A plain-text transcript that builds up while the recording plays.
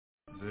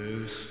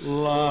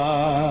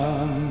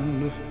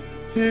land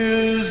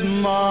is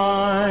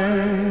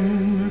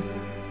mine.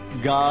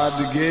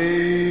 God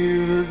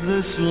gave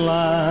this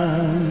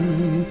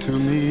land to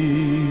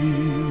me.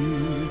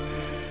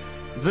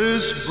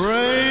 This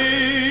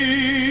brave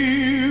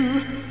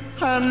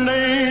and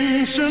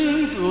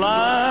ancient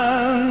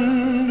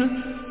land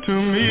to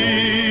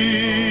me.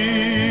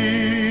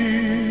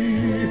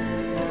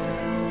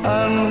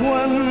 And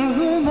when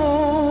the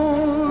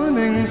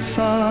morning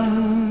sun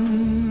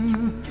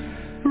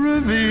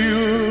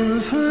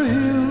reveals her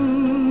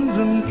hills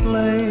and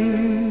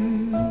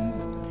plains,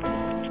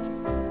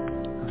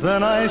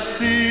 then I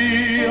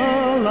see a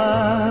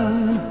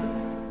land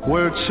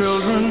where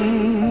children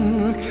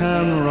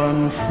can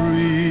run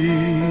free.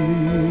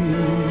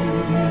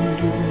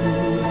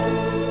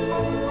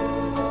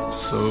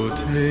 So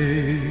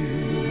take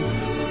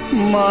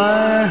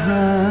my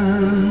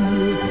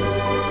hand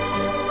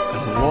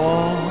and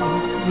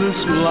walk this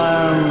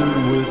land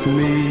with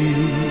me,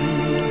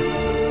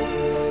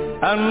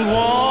 and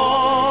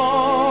walk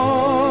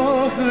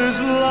this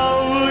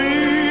lovely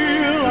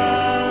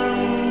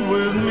land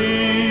with me.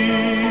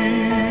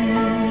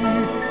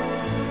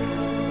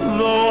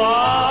 Though I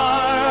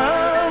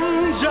am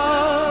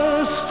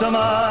just a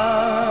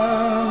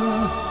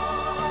man,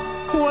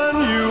 when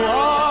you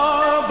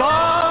are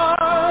by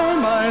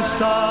my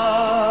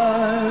side,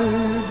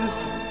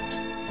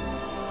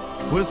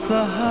 with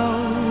the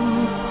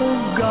help of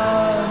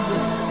God,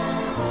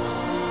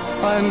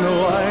 I know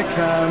I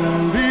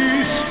can be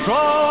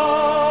strong.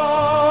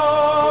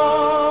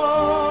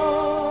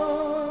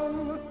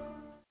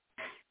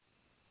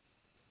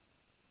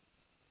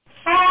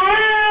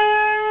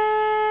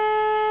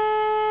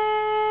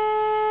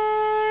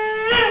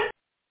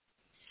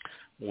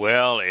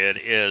 Well, it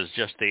is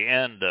just the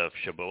end of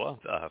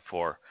Shabuah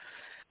for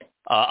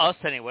us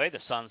anyway. The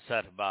sun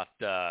set about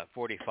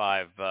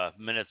 45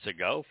 minutes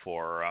ago.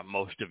 For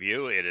most of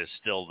you, it is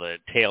still the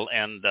tail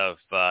end of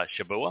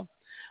Shabuah.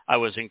 I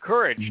was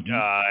encouraged,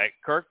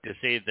 Kirk, to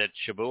see that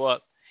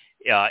Shabuah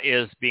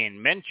is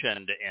being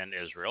mentioned in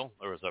Israel.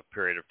 There was a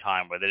period of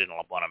time where they didn't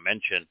want to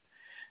mention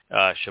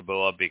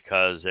Shabuah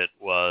because it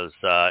was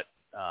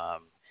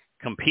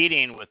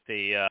competing with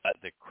the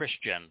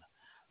Christian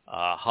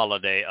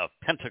holiday of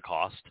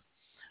Pentecost.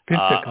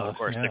 Of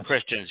course, yes.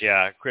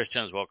 The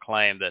Christians will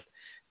claim that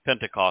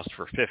Pentecost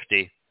for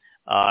 50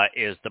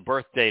 is the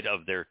birth date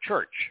of their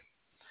church.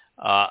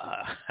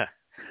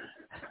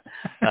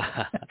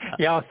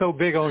 Yeah, so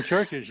big on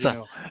churches, you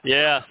know.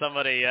 Yeah,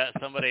 somebody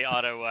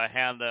ought to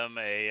hand them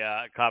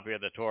a copy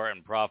of the Torah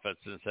and Prophets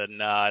and said,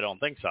 no, I don't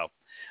think so.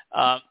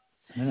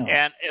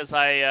 And as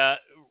I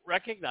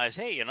recognize,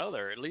 hey, you know,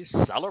 they're at least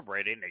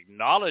celebrating,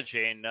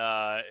 acknowledging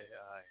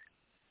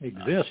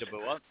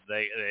Shabuah.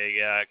 They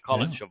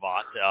call it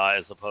Shavat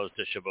as opposed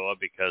to Shabuah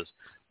because,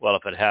 well,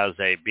 if it has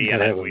a B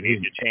in it, we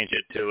need to change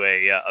it to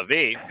a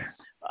V.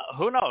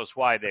 Who knows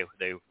why they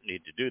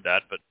need to do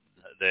that, but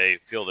they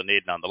feel the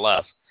need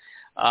nonetheless.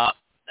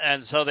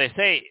 And so they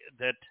say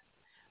that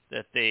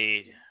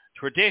the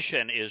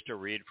tradition is to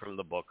read from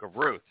the Book of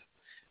Ruth.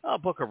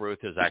 Book of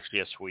Ruth is actually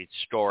a sweet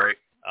story.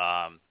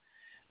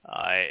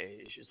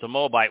 She's a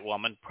Moabite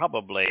woman,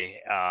 probably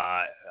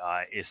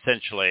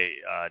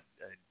essentially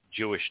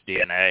Jewish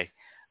DNA,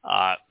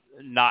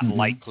 not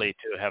likely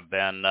to have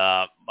been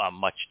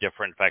much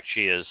different. In fact,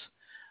 she is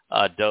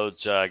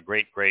Dowd's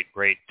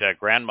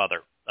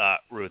great-great-great-grandmother,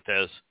 Ruth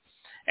is.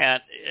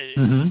 And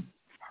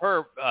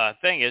her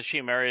thing is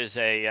she marries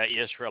a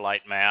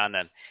Israelite man,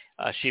 and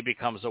she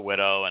becomes a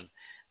widow,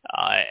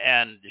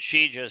 and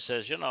she just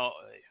says, you know,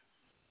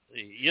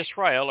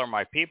 Yisrael are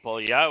my people,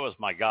 Yahweh is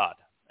my God.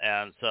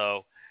 And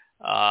so,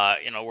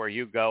 you know, where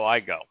you go, I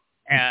go.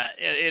 And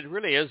it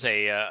really is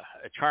a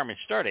charming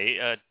story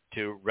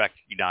to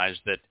recognize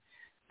that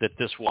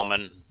this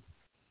woman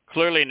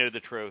clearly knew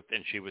the truth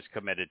and she was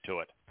committed to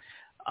it.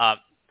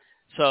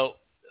 So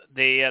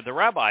the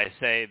rabbis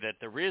say that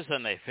the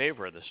reason they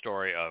favor the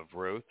story of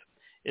Ruth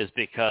is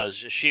because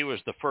she was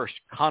the first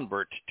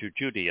convert to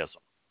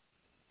Judaism.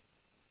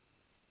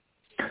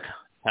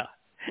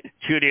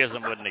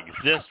 Judaism wouldn't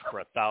exist for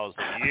 1,000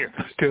 years.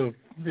 Still,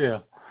 yeah.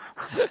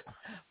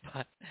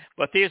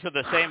 But these are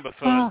the same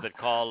buffoons that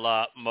call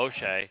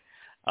Moshe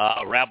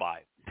a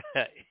rabbi.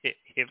 Rabbi it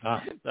is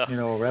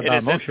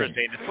Moshe.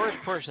 Interesting. The first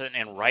person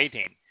in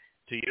writing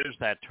to use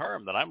that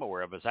term that I'm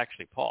aware of is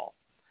actually Paul,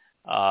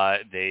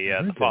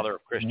 the father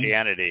of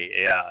Christianity.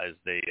 Is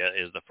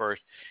the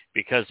first,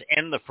 because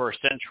in the first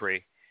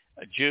century,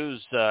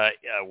 Jews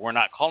were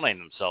not calling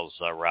themselves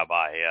a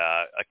rabbi.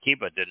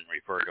 Akiba didn't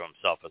refer to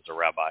himself as a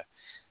rabbi.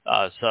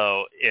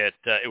 So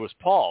it was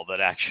Paul that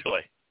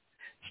actually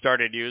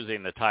started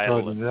using the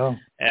title,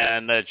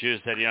 and the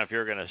Jews said, you know, if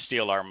you're going to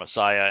steal our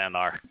Messiah and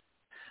our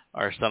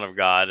Son of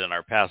God and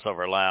our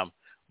Passover Lamb,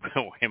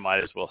 we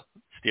might as well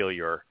steal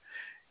your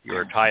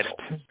title.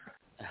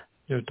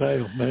 Your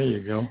title, there you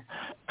go.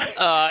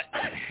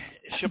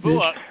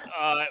 Shabuah,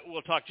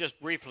 we'll talk just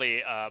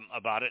briefly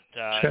about it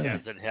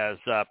as it has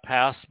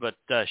passed, but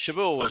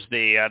Shabuah was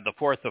the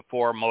fourth of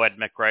four Moed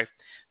Mikra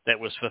that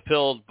was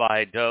fulfilled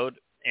by Dowd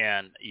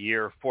in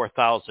year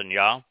 4000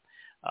 Yah,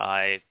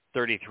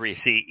 33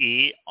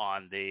 CE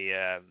on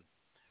the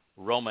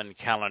Roman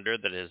calendar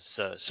that is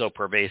so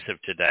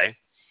pervasive today.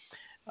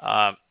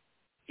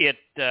 It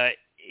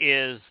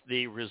is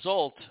the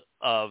result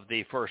of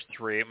the first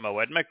three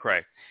Moed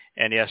Mikre.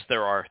 And yes,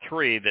 there are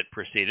three that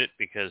precede it,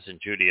 because in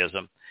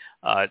Judaism,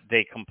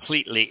 they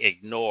completely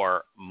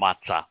ignore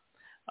matzah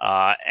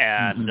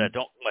and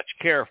don't much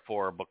care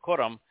for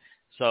Bikurim.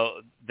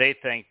 So they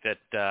think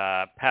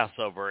that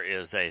Passover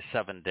is a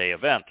 7-day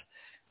event.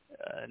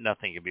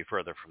 Nothing could be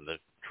further from the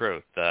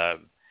truth.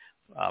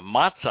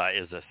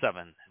 Matzah is a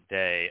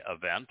 7-day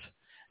event,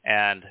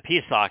 and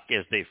Pesach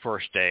is the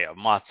first day of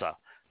matzah,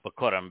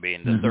 Bikurim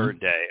being the third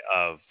day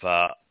of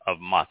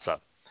matzah.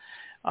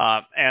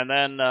 And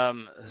then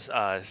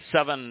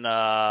 7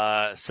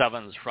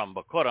 sevens from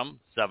Bikurim,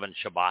 7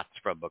 Shabbats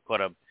from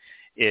Bikurim,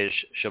 is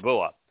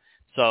Shavuot.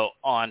 So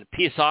on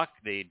Pesach,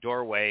 the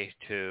doorway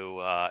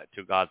to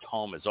God's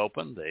home is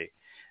open.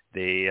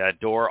 The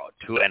door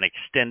to an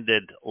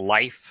extended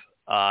life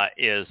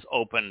is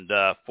opened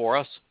for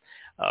us.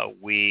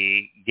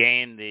 We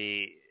gain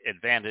the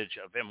advantage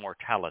of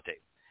immortality.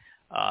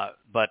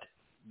 But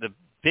the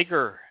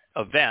bigger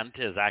event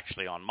is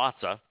actually on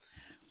Matzah,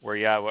 where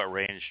Yahweh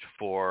arranged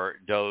for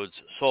Dowd's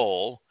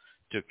soul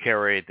to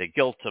carry the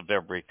guilt of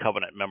every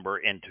covenant member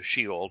into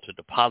Sheol, to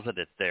deposit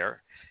it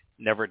there,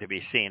 never to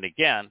be seen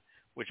again,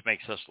 which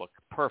makes us look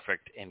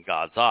perfect in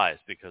God's eyes,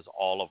 because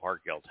all of our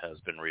guilt has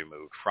been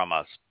removed from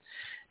us.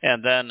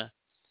 And then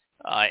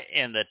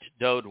in that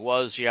Dowd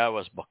was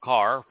Yahweh's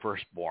Bakar,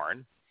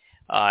 firstborn,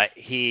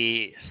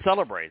 he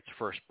celebrates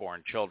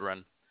firstborn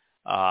children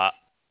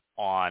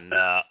on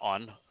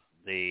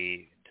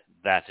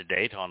that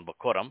date, on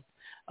Bikurim,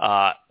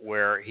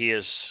 where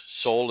his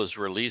soul is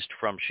released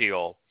from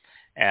Sheol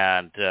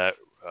and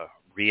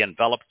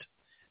re-enveloped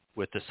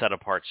with the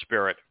set-apart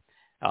spirit,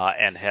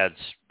 and heads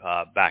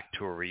back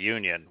to a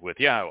reunion with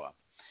Yahweh.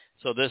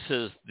 So this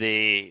is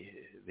the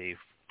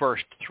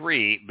first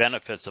three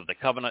benefits of the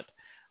covenant,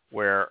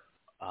 where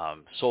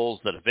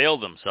souls that avail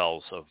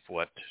themselves of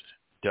what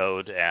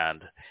Dowd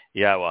and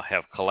Yahweh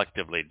have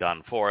collectively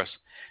done for us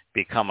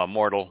become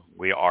immortal.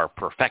 We are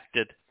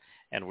perfected,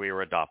 and we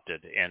are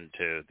adopted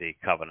into the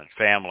covenant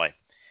family.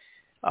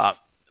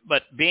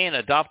 But being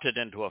adopted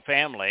into a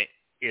family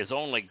is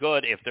only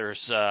good if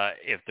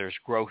there's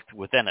growth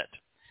within it.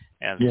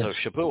 And so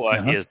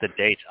Shavuot is the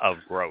date of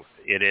growth.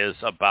 It is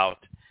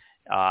about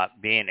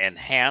being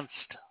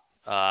enhanced,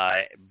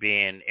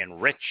 being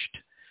enriched,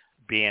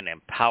 being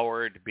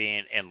empowered,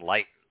 being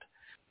enlightened,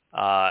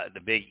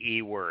 the big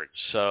E word.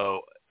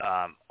 So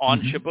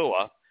on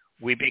Shavuot,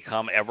 we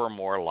become ever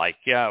more like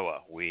Yahweh.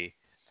 We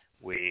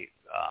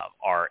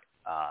are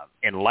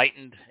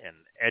enlightened and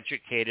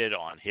educated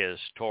on his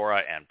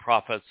Torah and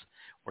prophets.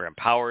 We're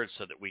empowered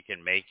so that we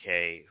can make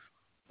a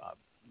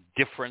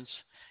difference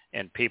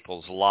in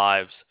people's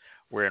lives.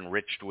 We're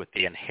enriched with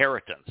the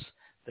inheritance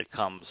that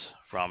comes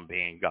from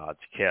being God's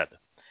kid.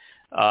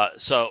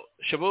 So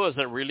Shavuot is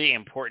a really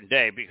important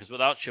day, because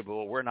without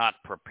Shavuot, we're not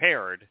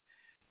prepared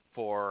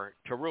for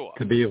Towrah.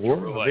 To be a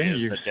Towrah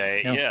is the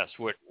day, yes,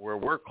 where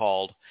we're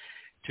called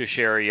to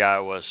share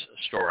Yahweh's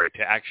story,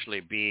 to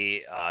actually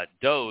be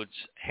Dowd's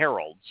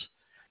heralds,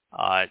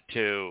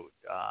 to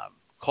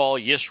call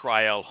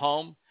Yisrael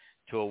home,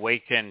 to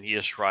awaken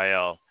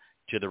Yisrael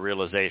to the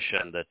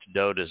realization that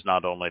Dowd is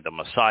not only the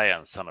Messiah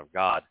and Son of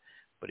God,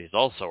 but he's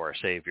also our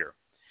Savior.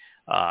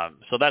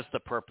 So that's the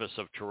purpose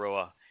of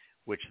Towrah,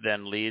 which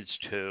then leads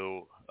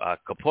to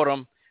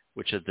Kippurim,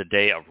 which is the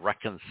day of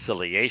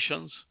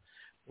reconciliations,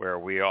 where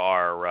we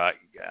are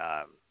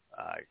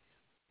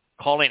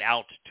calling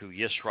out to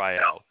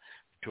Yisrael,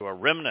 to a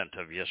remnant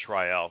of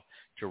Yisrael,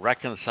 to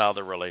reconcile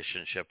the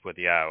relationship with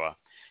Yahweh,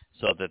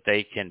 so that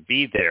they can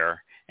be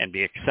there and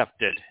be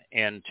accepted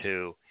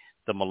into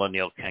the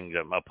millennial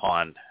kingdom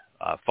upon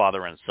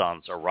Father and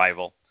Son's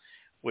arrival,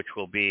 which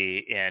will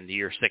be in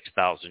year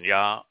 6000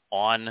 Yah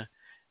on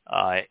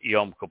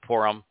Yom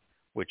Kippurim,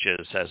 which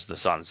is, as the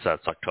sun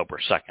sets, October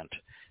 2nd,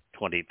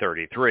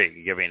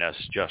 2033, giving us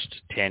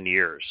just 10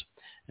 years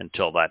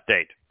until that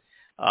date.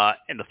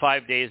 In the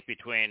 5 days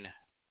between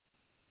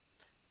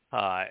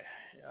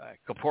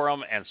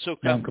Kippurim and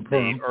Sukkot,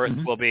 the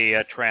earth will be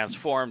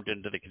transformed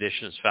into the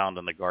conditions found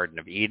in the Garden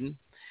of Eden,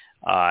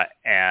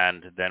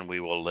 and then we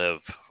will live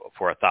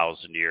for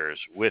 1,000 years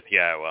with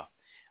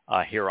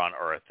Yahweh here on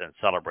earth and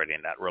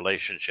celebrating that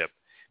relationship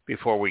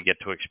before we get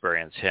to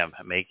experience him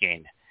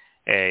making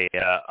a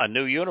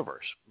new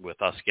universe,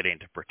 with us getting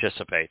to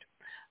participate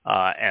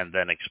and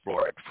then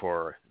explore it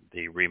for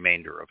the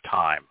remainder of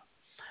time.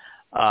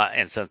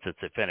 And since it's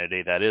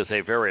infinity, that is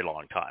a very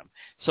long time.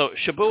 So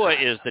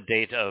Shavuot is the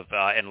date of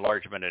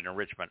enlargement and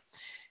enrichment.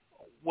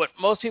 What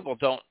most people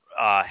don't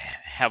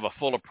have a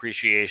full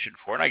appreciation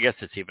for, and I guess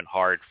it's even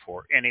hard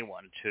for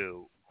anyone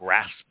to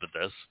grasp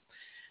this,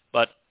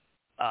 but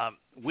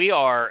we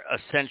are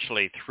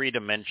essentially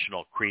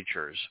three-dimensional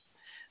creatures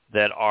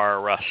that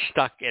are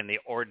stuck in the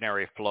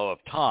ordinary flow of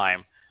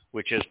time,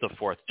 which is the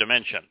fourth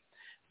dimension.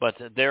 But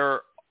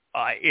there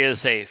is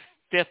a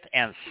fifth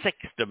and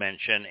sixth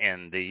dimension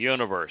in the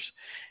universe.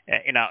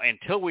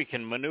 Until we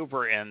can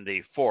maneuver in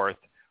the fourth,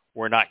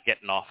 we're not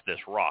getting off this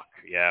rock.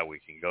 Yeah, we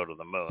can go to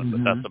the moon,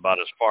 but that's about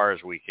as far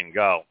as we can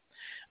go.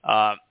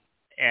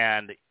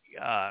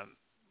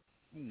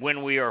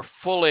 When we are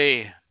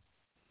fully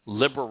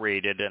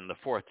liberated in the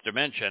fourth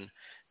dimension,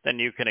 then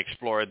you can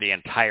explore the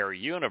entire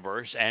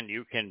universe and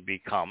you can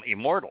become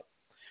immortal.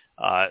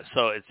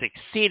 So it's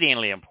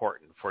exceedingly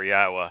important for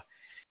Yahowah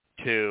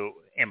to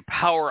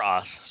empower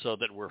us so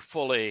that we're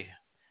fully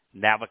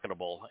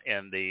navigable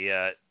in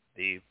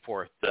the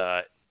fourth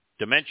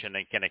dimension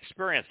and can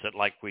experience it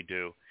like we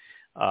do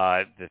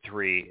the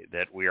three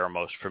that we are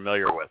most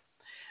familiar with.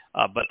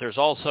 But there's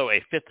also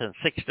a fifth and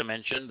sixth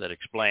dimension that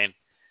explain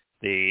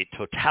the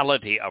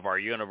totality of our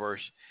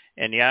universe.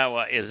 And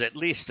Yahowah is at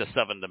least a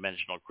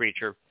seven-dimensional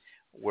creature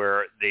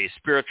where the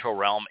spiritual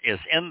realm is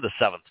in the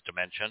seventh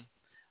dimension.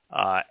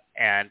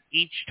 And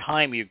each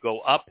time you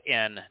go up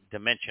in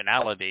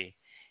dimensionality,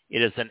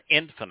 it is an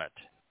infinite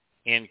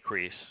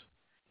increase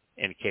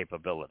in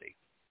capability.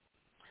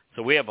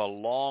 So we have a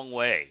long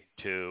way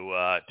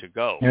to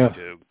go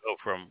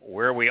from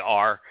where we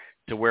are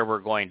to where we're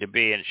going to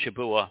be. And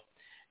Shabuah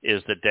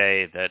is the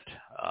day that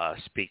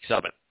speaks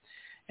of it.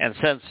 And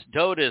since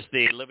Dowd is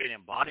the living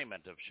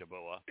embodiment of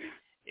Shabuah,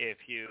 if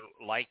you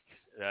like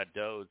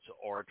Dowd's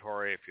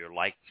oratory, if you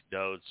like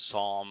Dowd's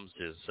psalms,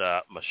 his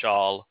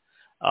mashal,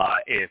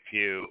 if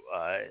you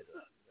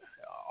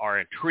are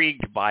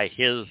intrigued by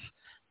his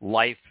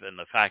life and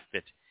the fact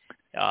that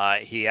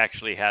he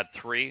actually had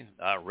three,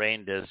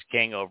 reigned as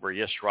king over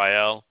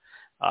Yisrael,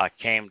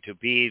 came to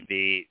be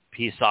the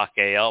Pesach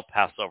El,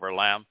 Passover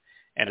Lamb,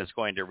 and is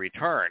going to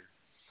return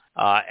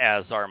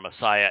as our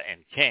Messiah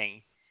and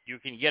King, you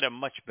can get a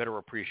much better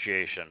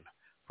appreciation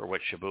for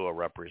what Shabuah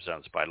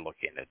represents by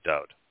looking at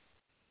Dowd.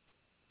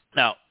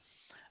 Now,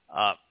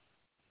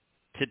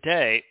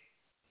 today,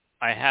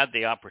 I had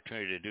the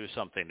opportunity to do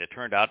something that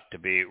turned out to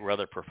be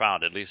rather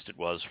profound, at least it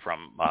was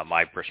from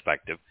my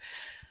perspective.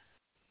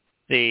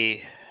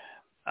 The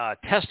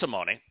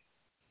testimony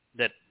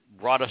that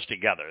brought us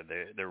together,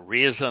 the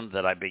reason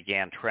that I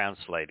began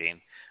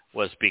translating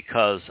was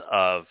because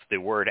of the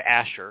word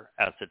Asher,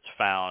 as it's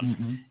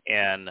found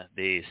in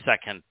the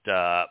second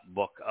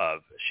book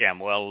of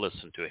Samuel.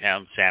 Listen to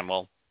him,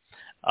 Samuel,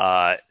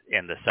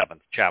 in the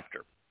 7th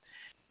chapter.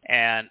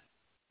 And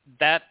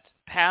that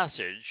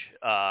passage,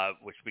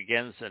 which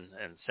begins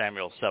in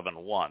Samuel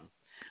 7:1,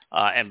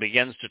 and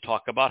begins to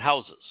talk about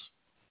houses.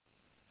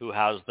 Who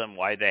has them,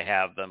 why they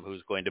have them,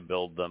 who's going to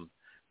build them,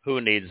 who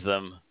needs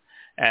them,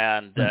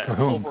 and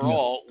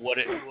overall what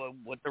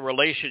the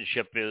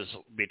relationship is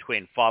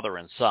between father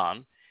and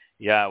son,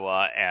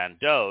 Yahowah and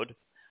Dowd,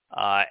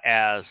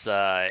 as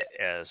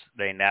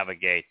they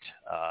navigate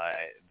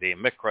the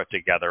Mikra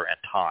together in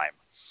time.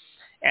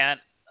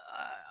 And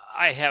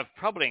I have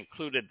probably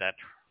included that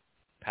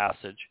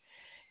passage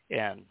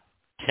in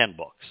 10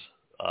 books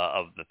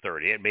of the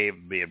 30. It may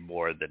be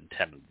more than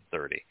 10 of the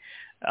 30.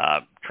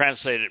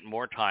 Translated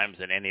more times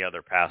than any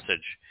other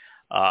passage.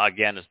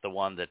 Again, it's the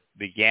one that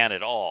began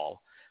it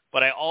all.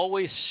 But I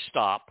always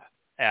stop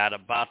at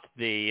about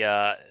the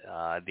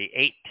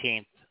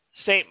 18th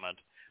statement,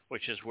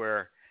 which is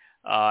where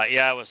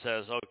Yahowah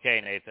says,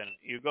 "Okay, Nathan,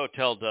 you go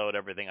tell Dowd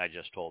everything I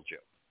just told you,"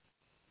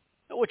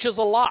 which is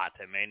a lot.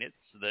 I mean, it's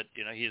that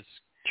he's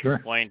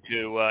going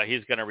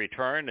to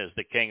return as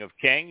the King of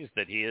Kings,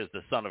 that he is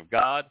the Son of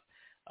God,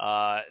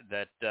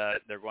 that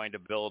they're going to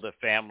build a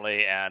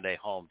family and a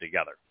home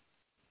together.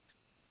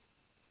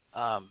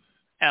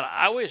 And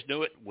I always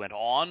knew it went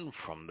on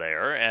from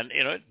there, and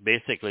it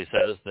basically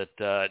says that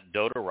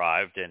Dowd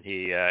arrived and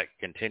he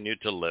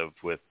continued to live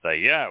with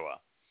Yahowah.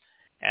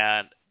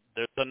 And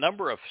there's a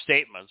number of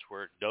statements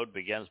where Dowd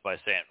begins by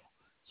saying,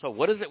 "So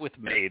what is it with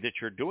me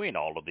that you're doing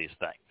all of these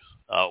things?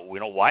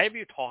 Why have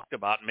you talked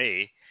about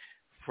me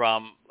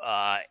from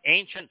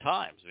ancient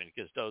times?" I mean,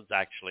 because Dowd's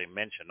actually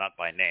mentioned not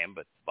by name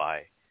but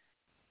by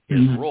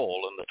his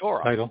role in the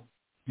Torah. Title.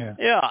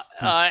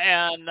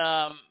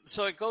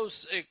 So it goes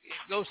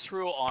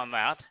through on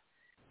that,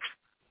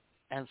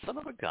 and son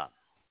of a gun,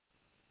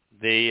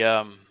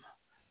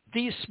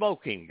 the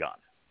smoking gun.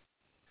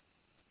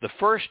 The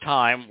first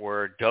time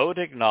where Dowd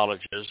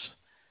acknowledges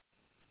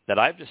that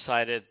I've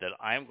decided that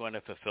I'm going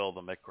to fulfill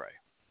the Mikra.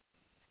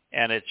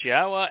 And it's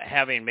Yahowah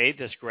having made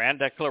this grand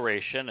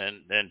declaration,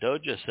 and then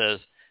Dowd just says,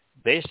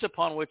 based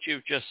upon what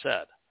you've just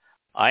said,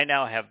 I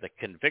now have the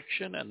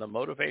conviction and the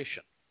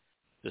motivation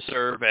to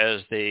serve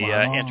as the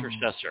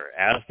intercessor,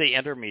 as the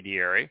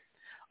intermediary.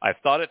 I've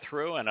thought it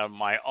through, and on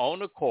my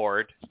own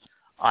accord,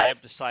 I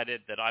have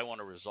decided that I want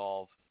to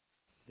resolve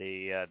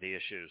the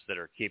issues that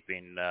are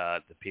keeping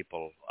the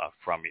people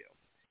from you.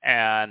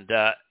 And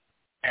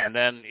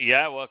then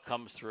Yahowah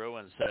comes through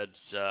and says,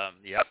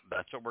 "Yep,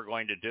 that's what we're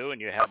going to do, and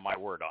you have my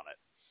word on it."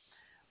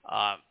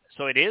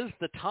 So it is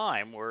the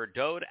time where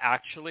Dowd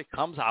actually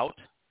comes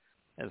out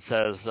and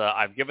says,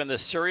 "I've given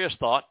this serious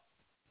thought.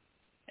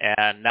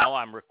 And now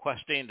I'm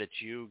requesting that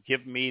you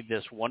give me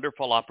this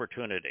wonderful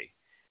opportunity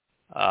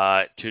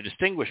to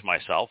distinguish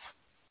myself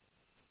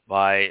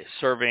by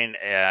serving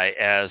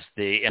as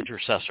the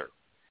intercessor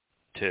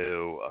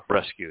to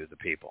rescue the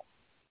people.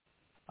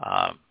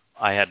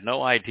 I had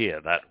no idea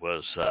that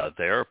was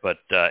there, but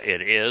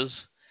it is,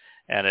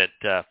 and it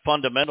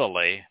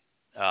fundamentally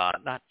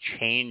not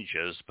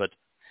changes, but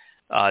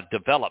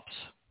develops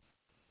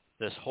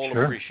this whole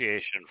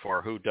appreciation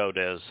for who Dowd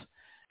is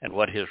and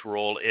what his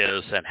role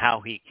is and how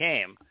he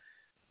came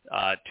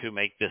to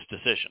make this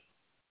decision.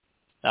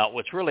 Now,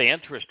 what's really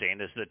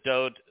interesting is that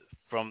Dowd,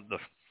 from the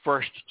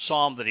first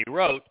psalm that he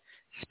wrote,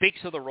 speaks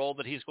of the role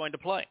that he's going to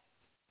play.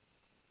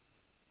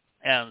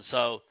 And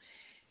so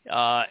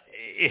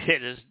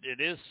it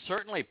is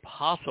certainly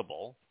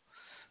possible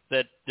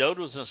that Dowd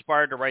was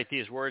inspired to write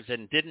these words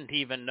and didn't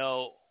even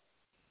know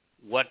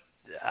what,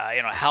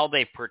 how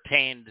they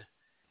pertained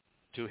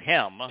to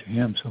him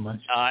so much.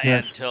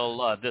 Yes.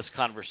 Until this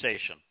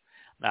conversation.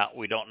 Now,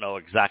 we don't know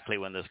exactly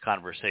when this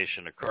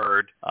conversation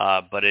occurred,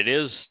 but it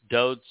is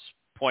Dowd's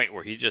point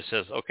where he just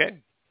says, okay,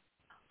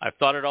 I've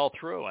thought it all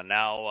through, and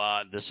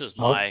now this is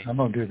I'm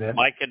gonna do that.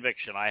 my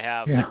conviction. I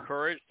have the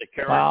courage, the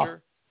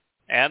character,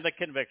 and the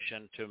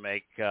conviction to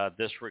make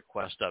this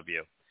request of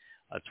you.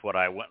 That's what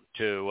I want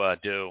to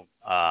do,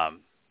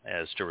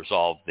 is to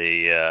resolve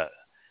the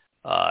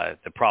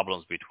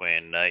problems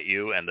between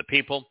you and the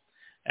people,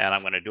 and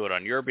I'm going to do it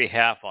on your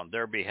behalf, on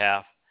their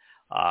behalf,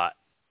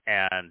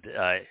 and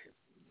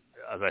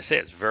as I say,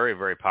 it's very,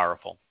 very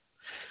powerful.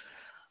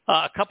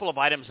 A couple of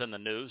items in the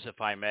news, if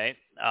I may.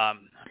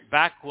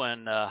 Back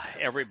when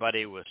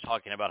everybody was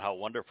talking about how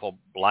wonderful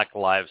Black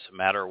Lives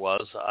Matter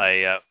was,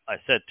 I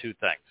said two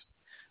things.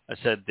 I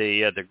said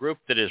the group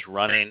that is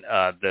running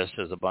this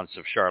is a bunch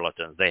of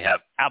charlatans. They have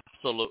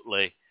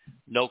absolutely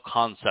no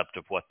concept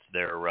of what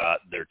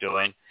they're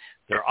doing.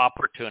 They're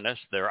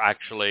opportunists. They're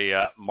actually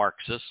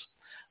Marxists.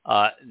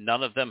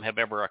 None of them have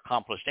ever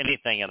accomplished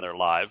anything in their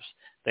lives.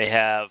 They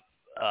have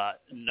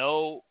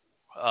no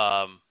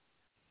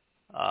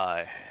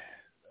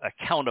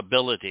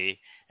accountability,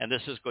 and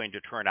this is going to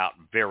turn out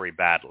very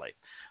badly.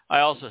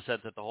 I also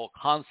said that the whole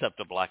concept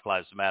of Black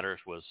Lives Matter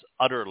was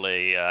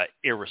utterly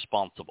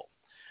irresponsible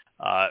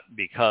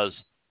because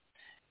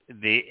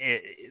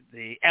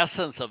the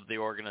essence of the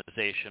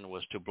organization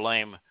was to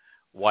blame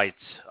whites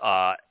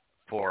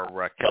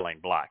for killing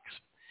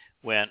blacks,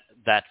 when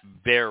that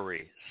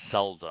very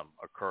seldom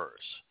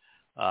occurs.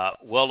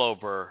 Well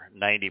over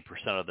 90%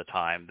 of the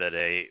time that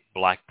a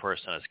black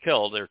person is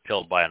killed, they're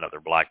killed by another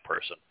black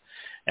person.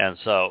 And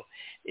so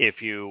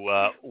if you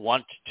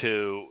want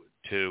to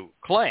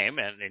claim,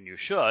 and you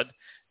should,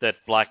 that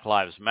Black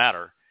Lives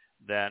Matter,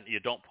 then you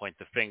don't point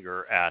the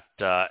finger at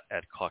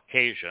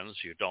Caucasians.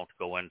 You don't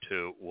go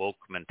into woke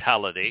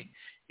mentality.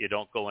 You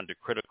don't go into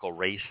critical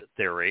race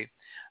theory.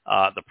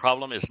 The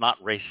problem is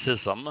not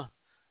racism.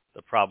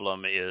 The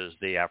problem is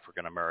the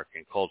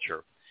African-American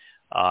culture.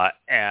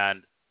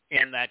 And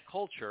in that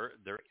culture,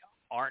 there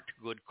aren't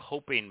good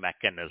coping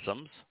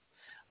mechanisms.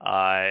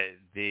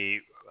 The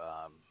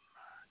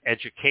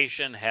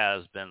education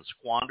has been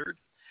squandered.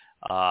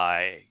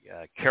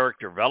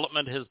 Character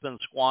development has been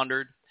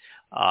squandered.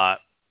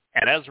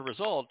 And as a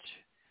result,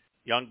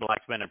 young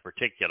black men in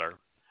particular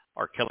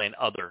are killing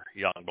other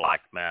young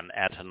black men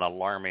at an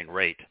alarming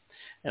rate.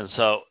 And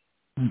so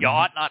you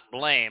ought not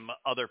blame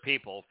other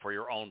people for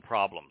your own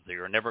problems.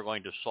 You're never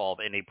going to solve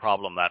any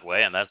problem that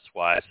way, and that's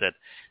why I said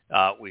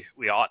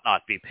we ought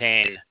not be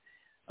paying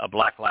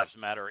Black Lives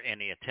Matter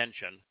any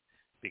attention,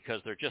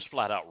 because they're just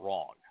flat out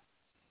wrong.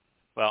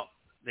 Well,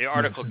 the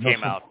article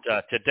came out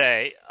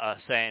today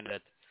saying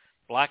that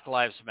Black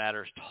Lives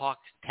Matter's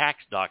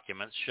tax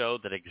documents show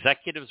that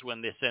executives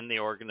within the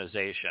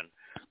organization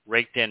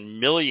raked in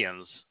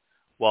millions,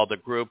 while the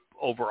group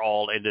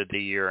overall ended the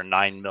year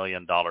 $9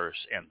 million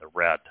in the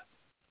red.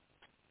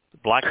 The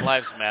Black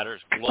Lives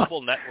Matter's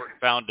Global Network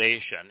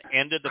Foundation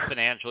ended the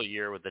financial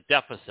year with a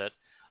deficit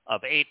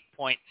of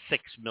 $8.6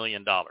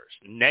 million,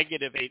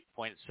 negative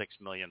 $8.6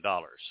 million,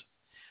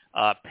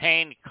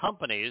 paying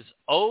companies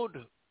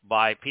owed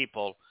by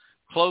people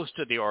close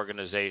to the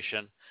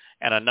organization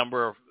and a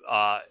number of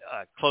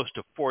close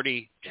to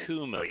 $42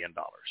 million.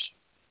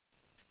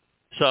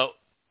 So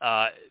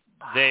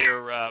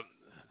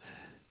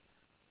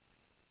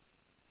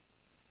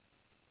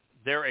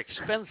their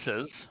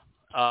expenses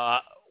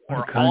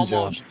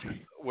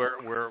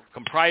were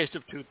comprised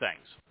of two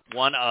things.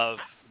 One of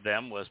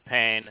them was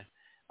paying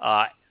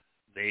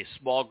the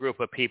small group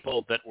of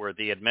people that were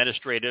the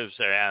administrators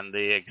and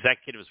the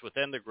executives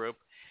within the group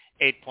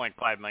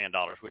 $8.5 million,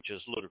 which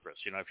is ludicrous.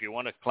 If you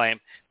want to claim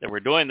that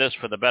we're doing this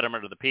for the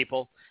betterment of the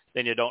people,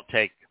 then you don't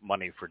take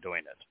money for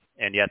doing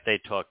it. And yet they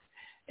took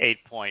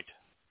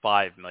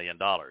 $8.5 million.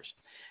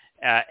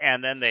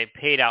 And then they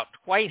paid out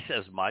twice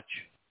as much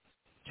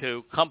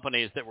to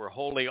companies that were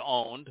wholly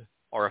owned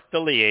or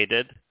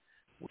affiliated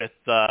with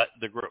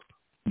the group.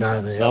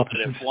 So that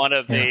if one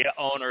of the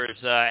owners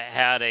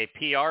had a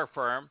PR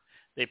firm,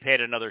 they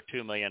paid another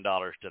 $2 million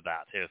to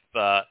that. If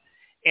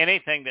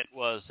anything that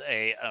was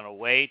a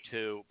way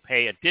to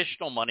pay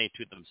additional money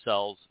to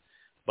themselves,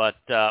 but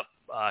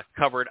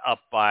covered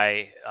up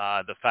by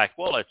the fact,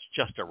 well, it's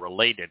just a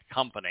related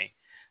company,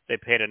 they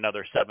paid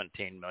another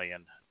 $17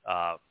 million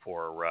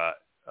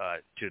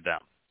to them.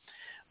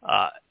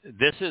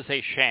 This is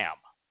a sham,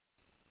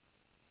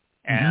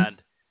 and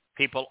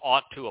people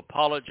ought to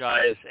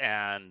apologize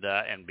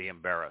and be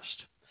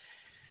embarrassed.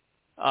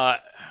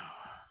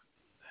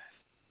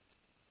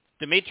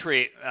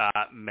 Dmitry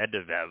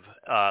Medvedev,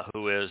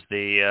 who is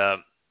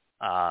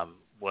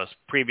was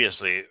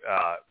previously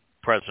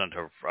president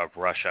of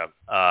Russia,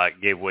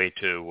 gave way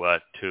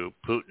to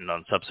Putin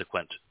on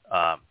subsequent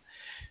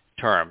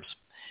terms,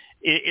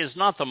 is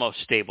not the most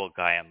stable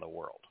guy in the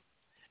world.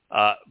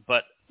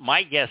 But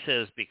my guess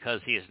is because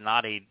he is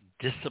not a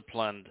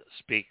disciplined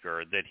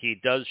speaker that he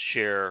does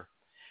share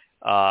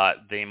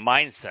the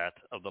mindset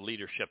of the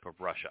leadership of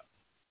Russia.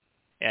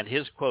 And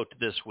his quote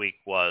this week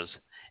was,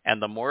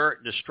 "And the more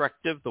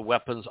destructive the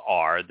weapons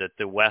are that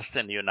the West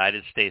and the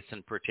United States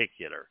in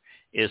particular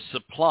is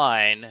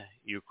supplying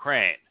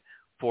Ukraine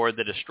for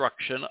the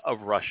destruction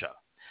of Russia,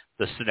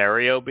 the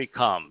scenario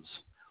becomes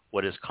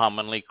what is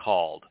commonly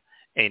called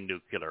a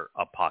nuclear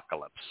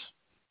apocalypse."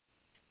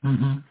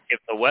 If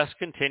the West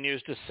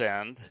continues to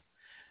send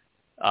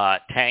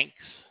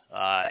tanks,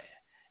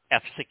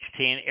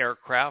 F-16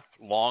 aircraft,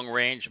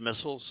 long-range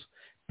missiles,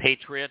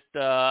 Patriot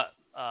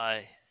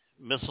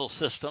missile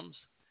systems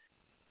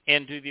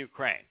into the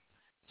Ukraine,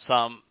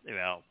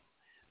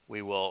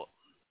 we will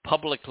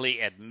publicly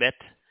admit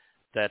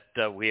that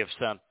we have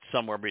sent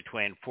somewhere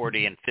between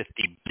 $40 and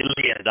 $50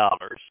 billion,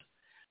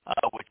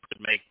 which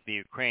would make the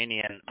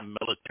Ukrainian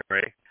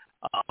military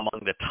among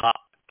the top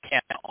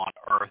 10 on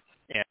earth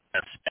in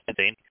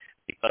spending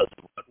because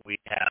of what we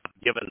have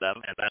given them,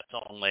 and that's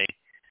only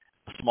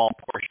a small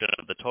portion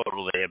of the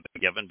total they have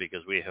been given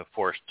because we have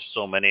forced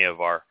so many of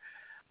our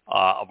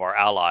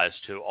allies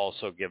to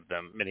also give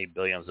them many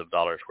billions of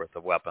dollars worth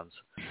of weapons.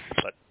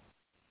 But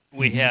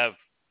we have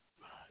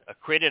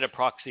created a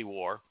proxy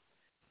war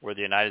where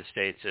the United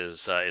States is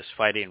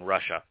fighting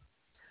Russia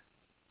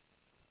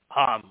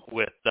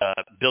with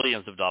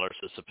billions of dollars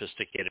of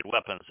sophisticated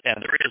weapons,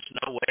 and there is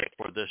no way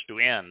for this to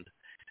end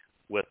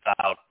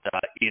without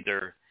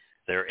either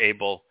they're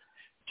able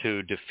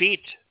to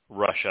defeat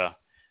Russia,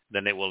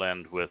 then it will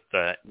end with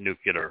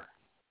nuclear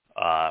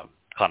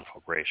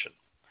conflagration.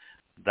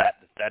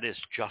 That is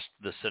just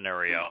the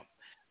scenario,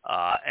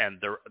 and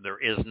there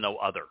is no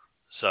other.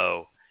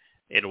 So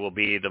it will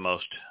be the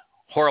most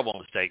horrible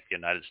mistake the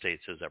United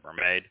States has ever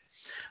made.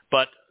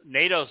 But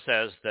NATO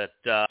says that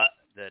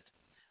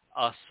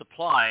us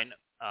supplying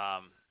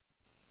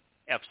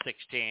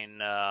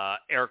F-16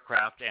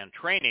 aircraft and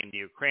training the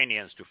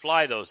Ukrainians to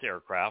fly those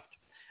aircraft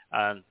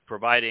and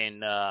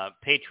providing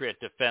Patriot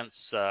defense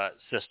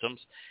systems,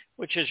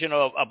 which is,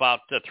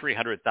 about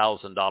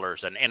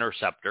 $300,000 an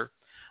interceptor,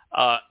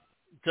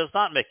 does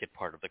not make it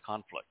part of the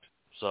conflict.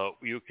 So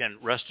you can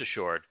rest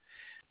assured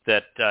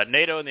that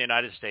NATO and the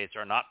United States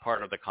are not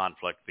part of the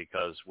conflict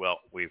because,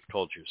 well, we've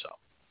told you so.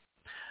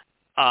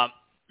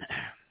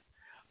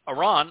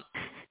 Iran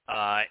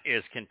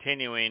is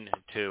continuing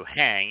to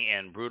hang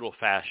in brutal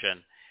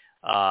fashion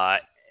the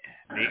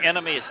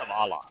enemies of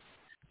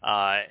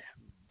Allah.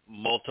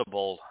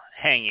 Multiple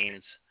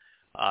hangings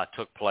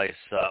took place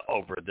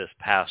over this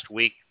past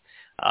week.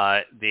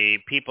 The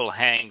people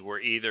hanged were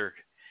either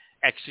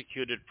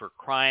executed for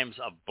crimes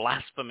of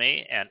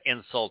blasphemy and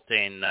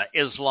insulting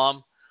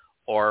Islam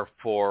or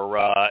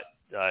for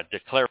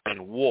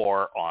declaring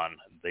war on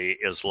the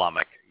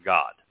Islamic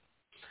God.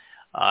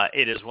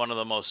 It is one of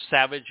the most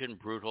savage and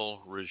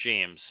brutal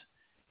regimes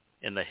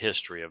in the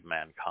history of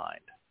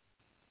mankind.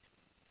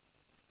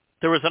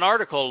 There was an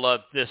article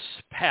this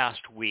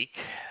past week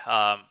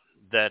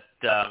that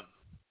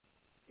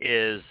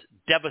is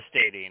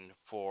devastating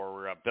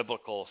for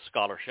biblical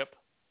scholarship,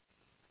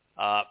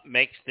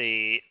 makes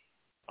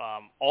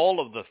all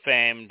of the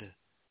famed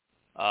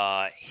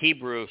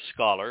Hebrew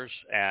scholars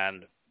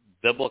and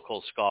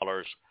biblical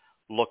scholars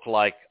look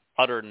like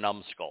utter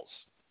numbskulls.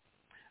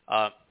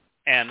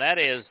 And that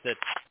is that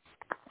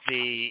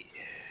the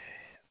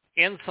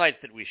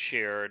insight that we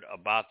shared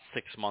about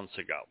 6 months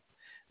ago,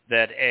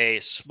 that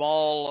a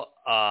small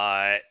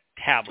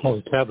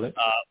tablet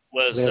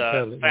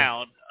was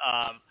found.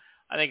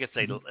 I think it's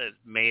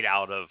made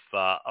out of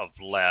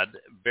lead,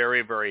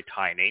 very, very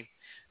tiny.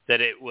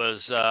 That it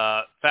was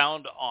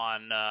found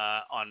on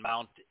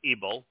Mount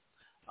Ebal,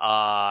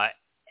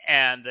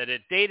 and that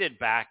it dated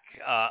back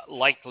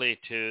likely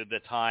to the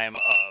time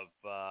of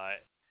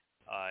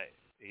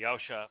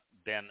Yosha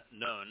ben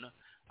Nun. In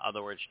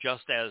other words,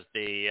 just as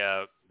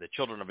the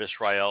children of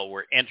Israel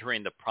were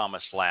entering the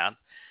Promised Land,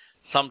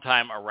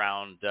 sometime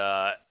around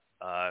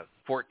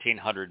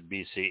 1400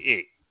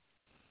 BCE.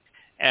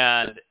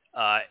 And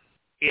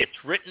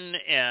it's written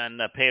in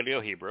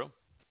Paleo-Hebrew,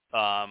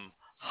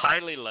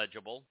 highly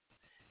legible,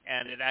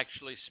 and it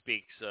actually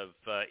speaks of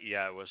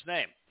Yahweh's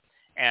name.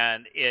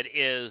 And it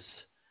is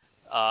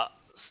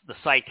the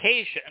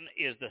citation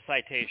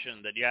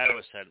that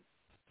Yahweh said,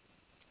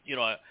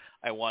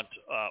 I want,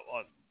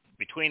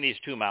 between these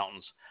two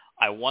mountains,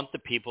 I want the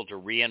people to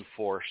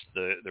reinforce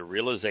the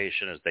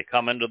realization as they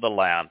come into the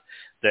land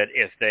that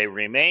if they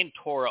remain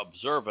Torah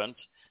observant,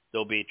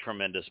 there'll be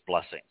tremendous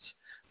blessings.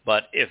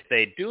 But if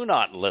they do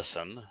not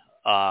listen,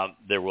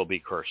 there will be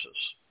curses.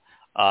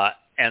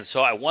 And so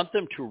I want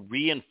them to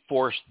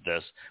reinforce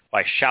this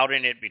by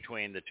shouting it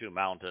between the two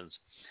mountains.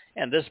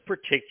 And this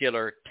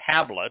particular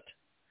tablet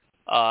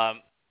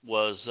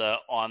was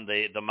on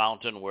the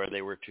mountain where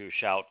they were to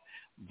shout,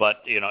 but,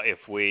 if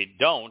we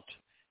don't,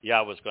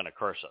 Yahweh's going to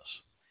curse us.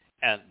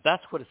 And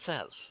that's what it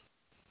says.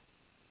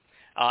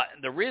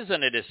 The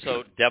reason it is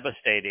so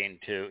devastating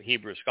to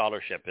Hebrew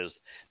scholarship is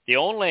the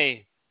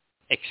only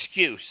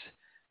excuse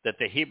that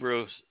the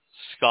Hebrew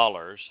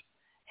scholars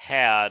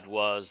had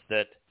was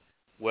that,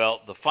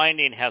 well, the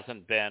finding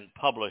hasn't been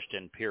published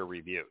and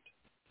peer-reviewed.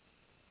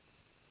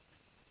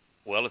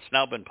 Well, it's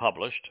now been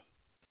published,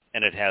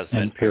 and it has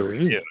been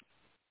peer-reviewed.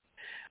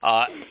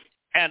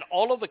 And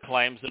all of the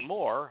claims and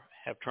more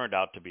have turned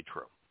out to be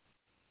true.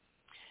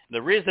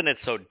 The reason it's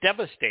so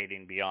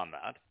devastating beyond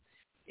that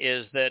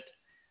is that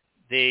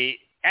the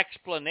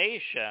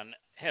explanation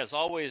has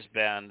always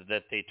been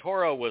that the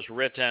Torah was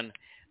written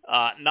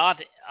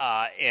not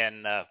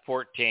in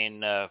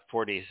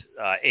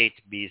 1448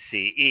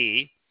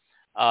 BCE,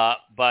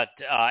 but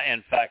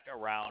in fact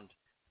around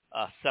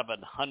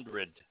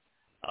 700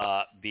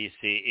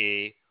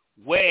 BCE,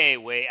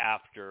 way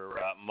after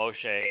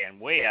Moshe and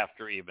way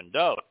after even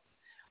Dowd.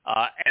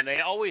 And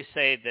they always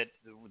say that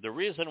the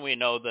reason we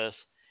know this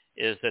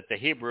is that the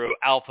Hebrew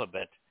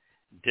alphabet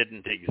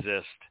didn't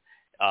exist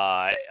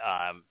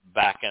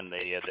back in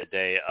the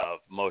day of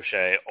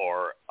Moshe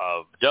or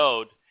of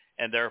Dowd,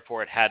 and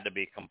therefore it had to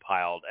be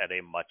compiled at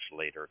a much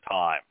later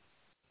time.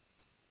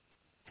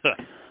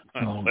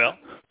 Well,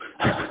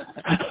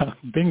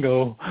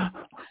 bingo.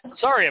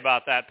 Sorry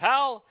about that,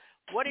 pal.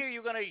 What are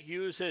you going to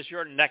use as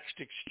your next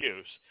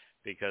excuse?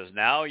 Because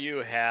now you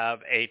have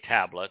a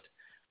tablet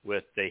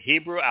with the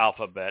Hebrew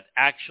alphabet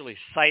actually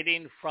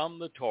citing from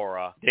the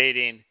Torah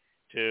dating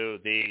to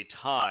the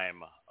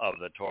time of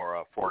the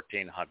Torah,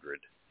 1400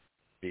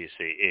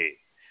 BCE.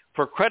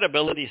 For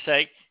credibility's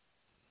sake,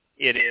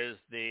 it is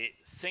the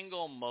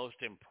single most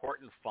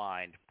important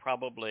find,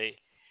 probably,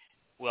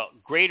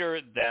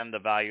 greater than the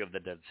value of the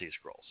Dead Sea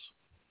Scrolls,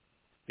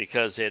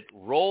 because it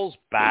rolls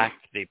back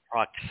the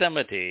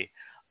proximity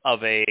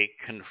of a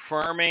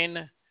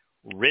confirming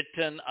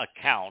written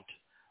account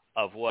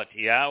of what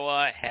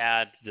Yahweh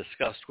had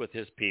discussed with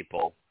his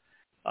people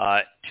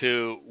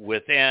to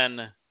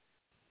within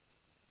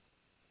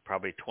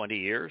probably 20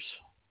 years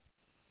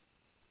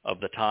of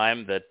the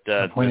time that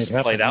this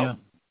played out.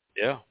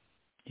 Yeah.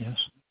 Yes.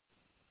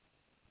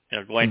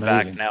 Going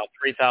back now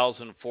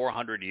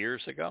 3,400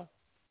 years ago.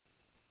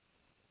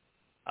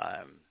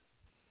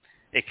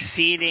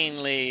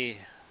 Exceedingly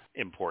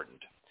important.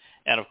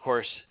 And of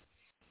course,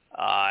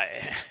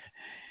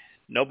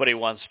 nobody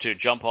wants to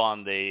jump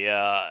on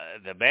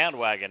the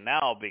bandwagon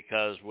now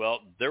because,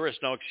 there is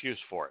no excuse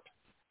for it.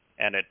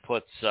 And it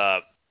puts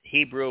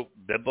Hebrew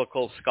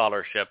biblical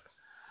scholarship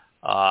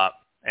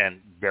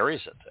and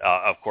buries it.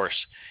 Of course,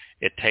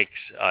 it takes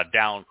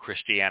down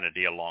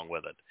Christianity along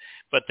with it.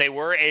 But they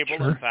were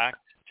able, in fact,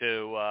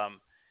 to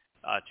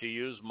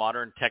use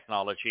modern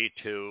technology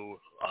to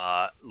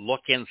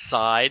look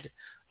inside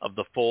of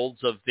the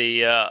folds of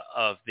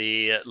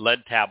the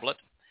lead tablet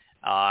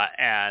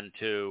and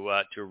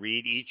to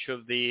read each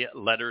of the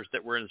letters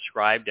that were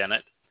inscribed in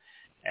it,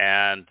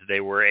 and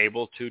they were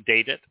able to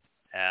date it.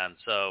 And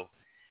so,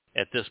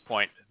 at this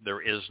point,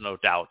 there is no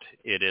doubt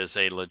it is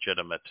a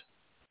legitimate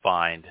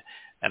find,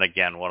 and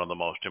again, one of the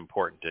most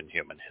important in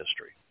human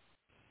history.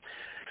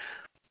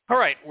 All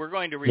right, we're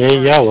going to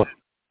return.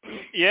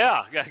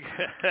 Yeah,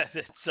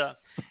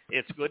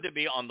 it's good to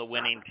be on the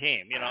winning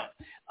team.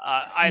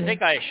 I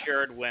think I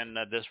shared when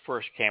this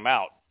first came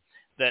out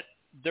that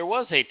there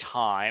was a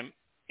time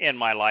in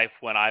my life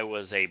when I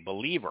was a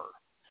believer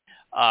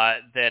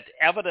that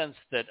evidence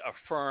that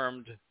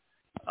affirmed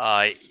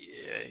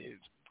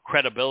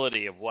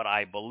credibility of what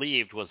I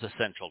believed was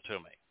essential to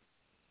me.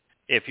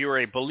 If you're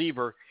a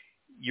believer,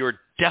 you're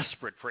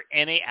desperate for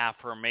any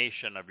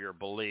affirmation of your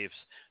beliefs,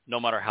 no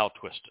matter how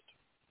twisted.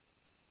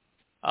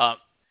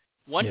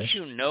 Once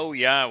you know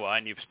Yahweh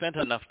and you've spent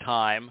enough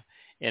time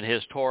in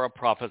his Torah,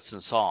 prophets,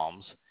 and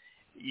Psalms,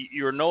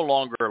 you're no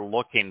longer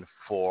looking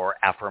for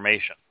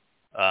affirmation.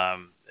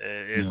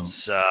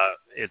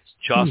 It's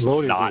just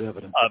not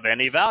of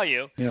any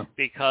value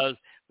because,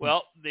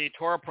 the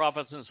Torah,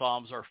 prophets, and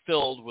Psalms are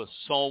filled with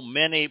so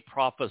many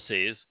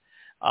prophecies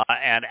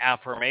and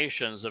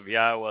affirmations of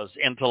Yahweh's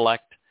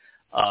intellect,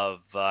 of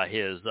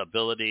his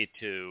ability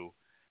to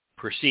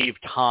perceive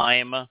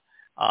time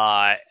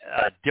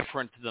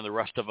different than the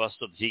rest of us,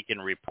 so that he can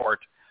report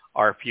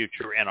our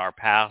future and our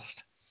past.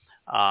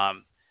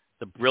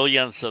 The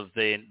brilliance of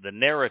the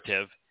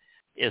narrative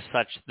is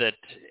such that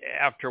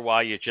after a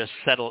while you just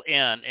settle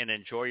in and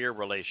enjoy your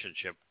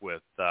relationship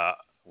with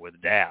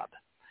Dad.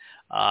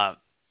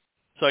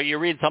 So you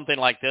read something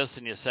like this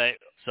and you say,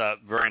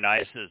 it's very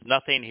nice. There's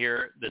nothing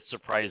here that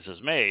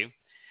surprises me.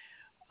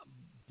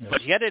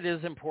 But yet it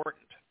is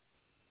important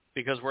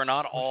because we're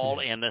not all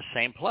in the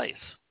same place.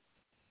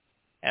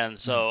 And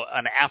so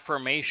an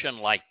affirmation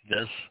like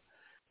this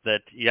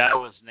that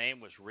Yahweh's name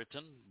was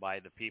written by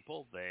the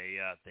people. They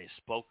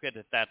spoke it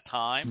at that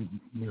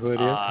time. Who it is,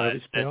 how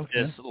it spells,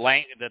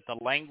 that the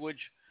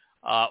language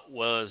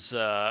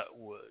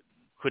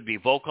could be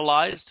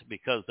vocalized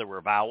because there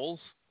were vowels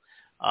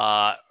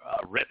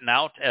written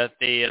out at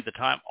the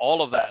time.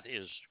 All of that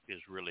is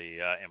really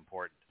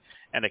important,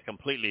 and it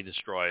completely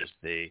destroys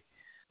the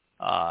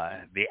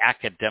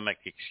academic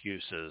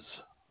excuses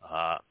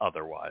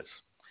otherwise.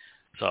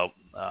 So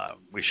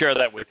we share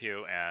that with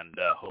you and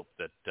hope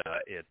that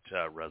it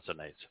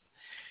resonates.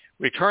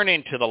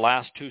 Returning to the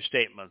last two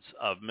statements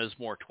of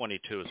Mizmowr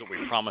 22 is what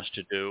we promised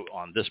to do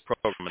on this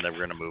program, and then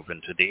we're going to move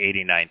into the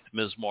 89th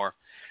Mizmowr,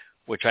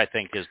 which I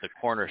think is the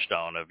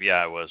cornerstone of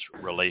Yahweh's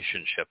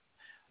relationship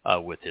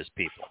with his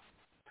people.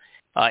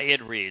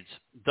 It reads,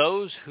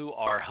 "Those who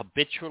are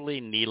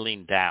habitually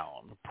kneeling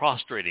down,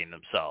 prostrating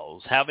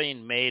themselves,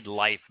 having made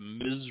life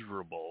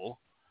miserable,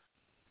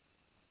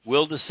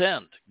 will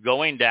descend,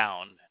 going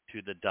down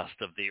to the dust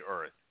of the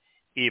earth,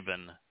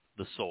 even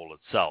the soul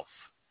itself.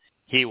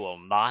 He will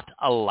not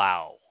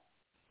allow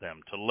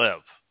them to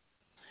live."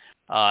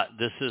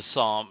 This is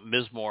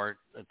Mizmowr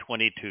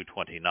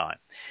 22:29.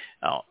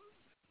 Now,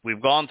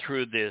 we've gone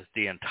through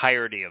the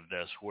entirety of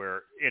this,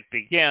 where it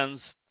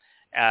begins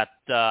at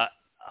the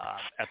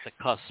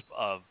cusp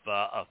of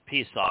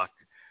Pesach,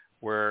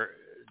 where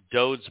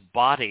Dowd's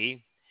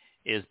body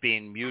is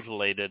being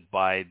mutilated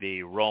by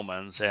the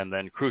Romans and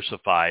then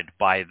crucified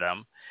by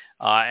them,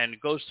 and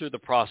goes through the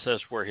process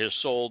where his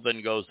soul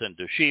then goes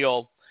into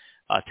Sheol,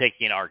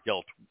 taking our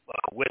guilt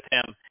with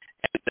him,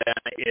 and then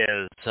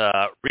is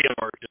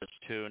reemerges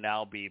to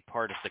now be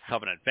part of the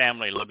covenant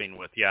family, living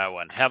with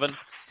Yahweh in heaven,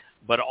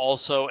 but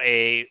also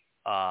a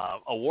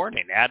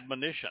warning,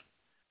 admonition,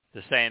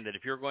 to saying that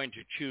if you're going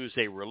to choose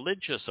a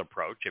religious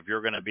approach, if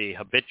you're going to be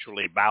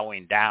habitually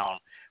bowing down,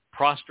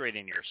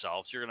 prostrating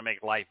yourselves, you're going to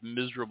make life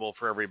miserable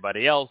for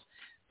everybody else,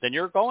 then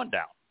you're going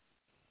down,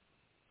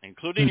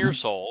 including your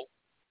soul.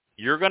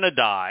 You're going to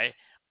die.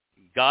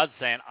 God's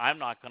saying, I'm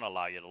not going to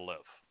allow you to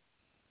live.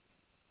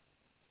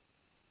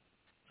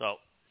 So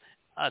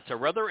it's a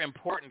rather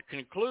important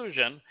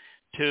conclusion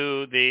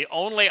to the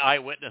only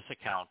eyewitness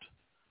account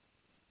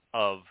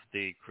of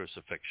the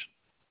crucifixion.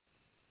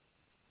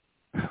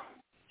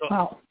 So,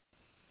 wow.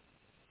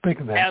 Think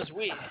of that. As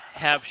we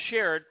have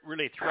shared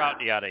really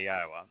throughout Yada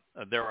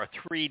Yahowah, there are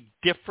three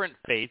different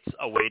fates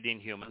awaiting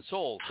human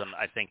souls, and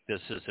I think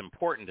this is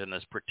important in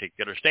this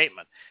particular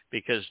statement,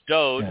 because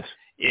Dowd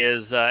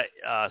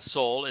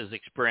soul is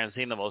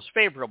experiencing the most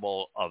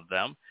favorable of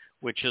them,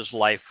 which is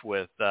life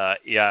with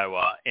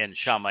Yahweh in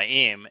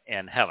Shamayim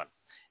in heaven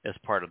as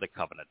part of the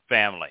covenant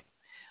family.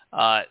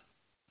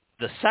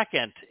 The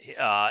second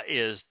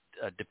is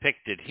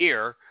depicted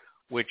here,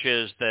 which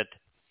is that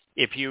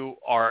if you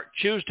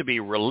choose to be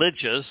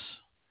religious,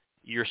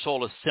 your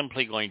soul is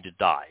simply going to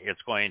die.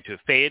 It's going to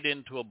fade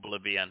into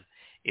oblivion.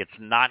 It's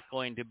not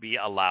going to be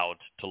allowed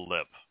to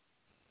live.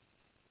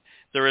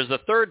 There is a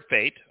third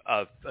fate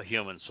of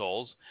human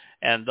souls,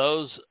 and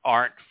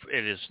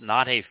it is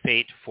not a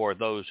fate for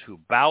those who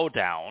bow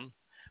down,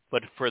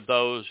 but for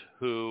those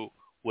who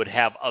would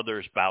have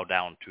others bow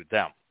down to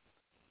them.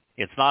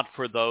 It's not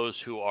for those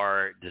who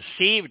are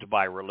deceived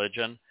by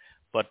religion,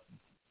 but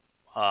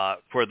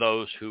for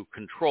those who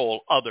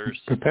control others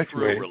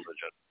through religion.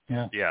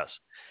 Yeah. Yes.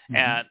 Mm-hmm.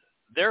 And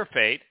their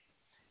fate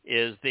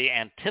is the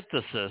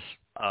antithesis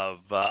of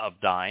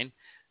dying.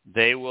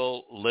 They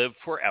will live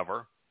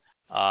forever,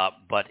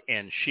 but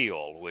in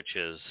Sheol, which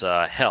is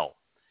hell,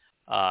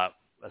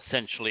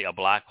 essentially a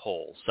black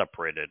hole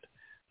separated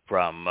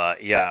from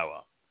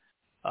Yahweh.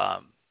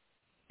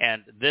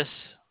 And this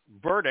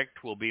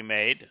verdict will be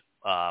made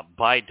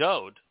by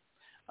Dowd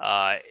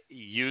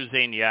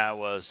using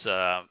Yahweh's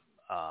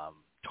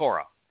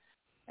Torah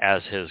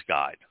as his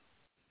guide.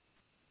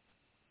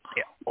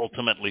 Yeah,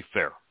 ultimately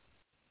fair.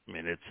 I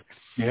mean,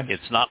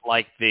 it's not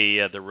like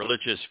the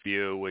religious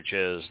view, which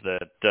is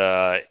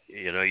that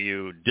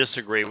you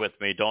disagree with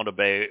me, don't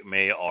obey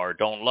me, or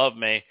don't love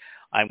me.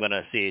 I'm going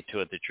to see to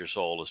it that your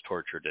soul is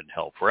tortured in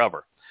hell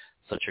forever.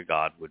 Such a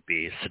God would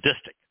be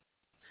sadistic.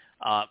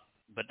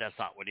 But that's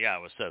not what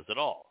Yahweh says at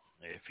all.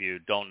 If you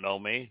don't know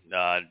me,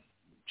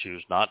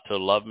 choose not to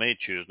love me,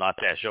 choose not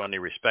to show any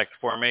respect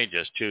for me,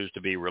 just choose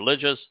to be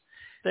religious,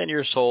 then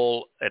your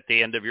soul at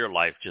the end of your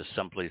life just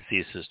simply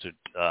ceases to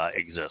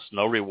exist.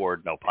 No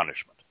reward, no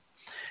punishment.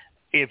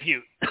 If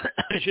you,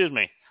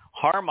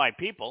 harm my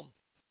people,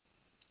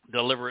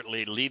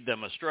 deliberately lead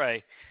them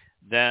astray,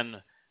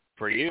 then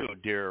for you,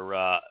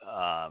 dear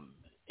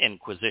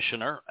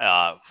Inquisitioner,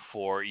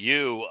 for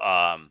you,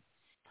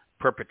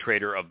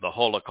 perpetrator of the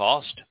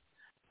Holocaust,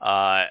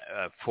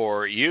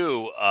 for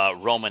you,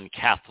 Roman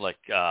Catholic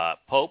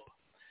Pope,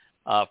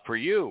 for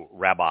you,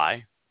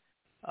 Rabbi,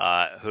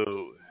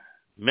 who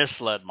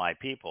misled my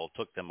people,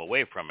 took them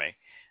away from me,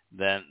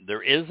 then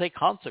there is a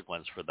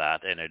consequence for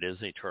that, and it is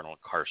eternal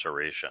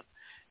incarceration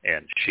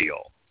and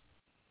Sheol.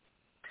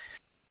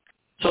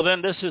 So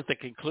then this is the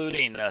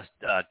concluding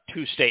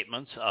two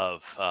statements of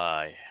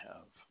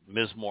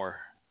Mizmowr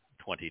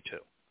 22.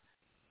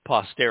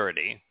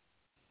 Posterity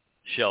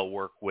shall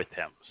work with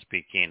him.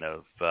 Speaking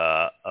of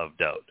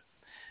Dowd.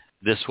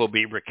 This will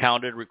be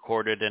recounted,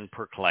 recorded, and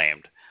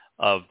proclaimed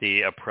of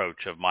the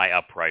approach of my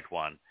upright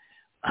one,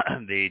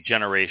 the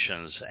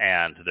generations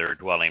and their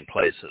dwelling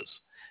places.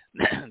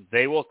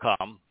 They will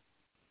come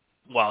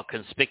while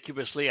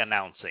conspicuously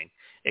announcing,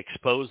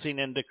 exposing,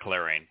 and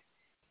declaring,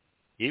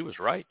 he was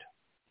right,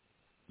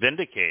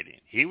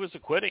 vindicating, he was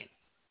acquitting,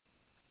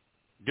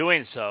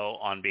 doing so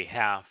on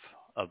behalf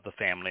of the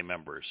family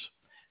members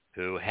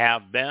who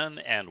have been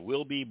and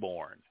will be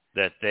born,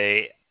 that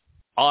they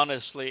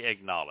honestly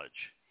acknowledge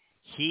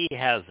he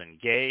has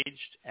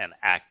engaged and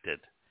acted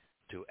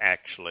to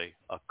actually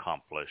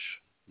accomplish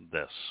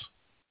this.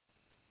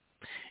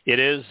 It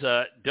is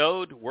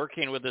Dowd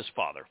working with his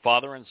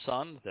father and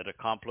son, that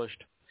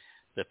accomplished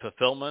the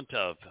fulfillment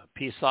of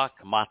Pesach,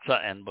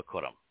 Matzah, and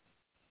Bikurim.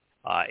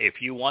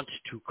 If you want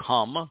to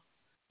come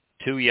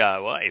to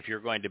Yahowah, if you're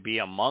going to be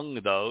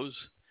among those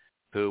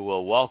who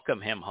will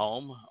welcome him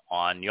home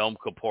on Yom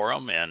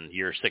Kippurim in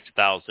year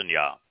 6000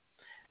 Yah,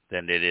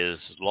 then it is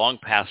long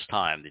past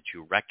time that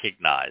you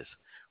recognize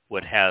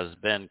what has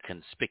been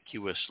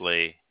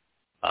conspicuously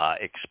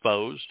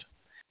exposed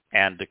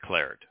and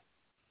declared.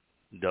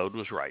 Dowd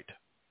was right.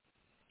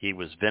 He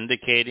was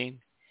vindicating.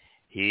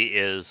 He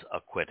is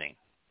acquitting.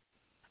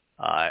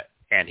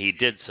 And he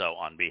did so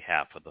on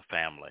behalf of the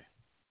family.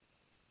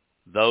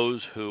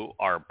 Those who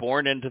are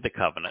born into the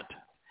covenant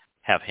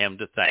have him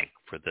to thank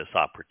for this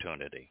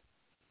opportunity.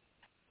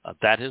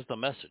 That is the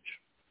message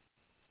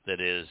that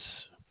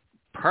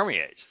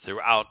permeates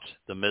throughout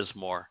the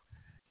Mizmowr.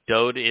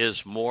 Dowd is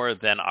more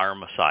than our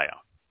Messiah.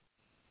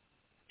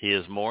 He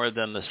is more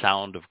than the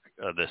sound of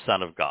the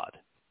Son of God.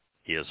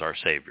 He is our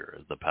Savior,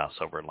 the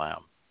Passover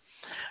Lamb.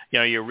 You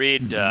know, you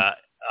read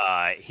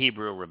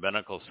Hebrew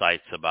rabbinical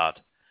sites about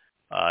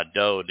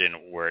Dowd,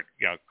 and where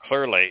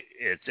clearly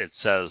it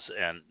says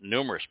in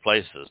numerous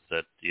places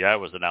that Yahweh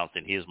was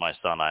announcing, "He is my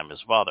son, I am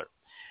his father,"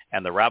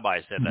 and the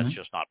rabbi said that's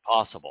just not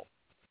possible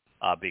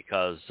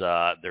because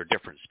they're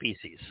different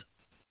species.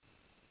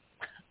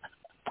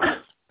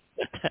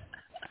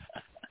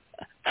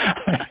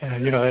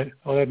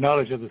 All that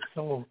knowledge of the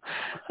soul.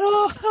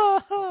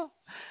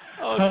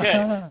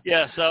 Okay.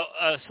 Yeah.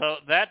 So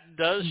that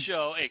does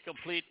show a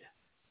complete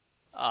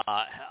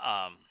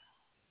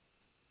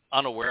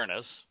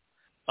unawareness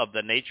of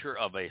the nature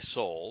of a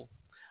soul,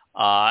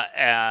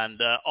 and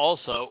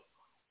also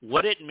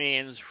what it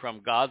means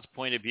from God's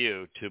point of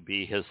view to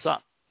be his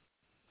son.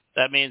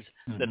 That means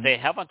that they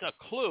haven't a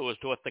clue as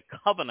to what the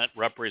covenant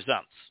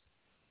represents.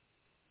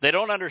 They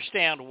don't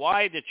understand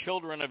why the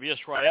children of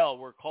Israel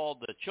were called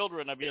the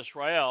children of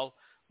Israel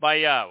by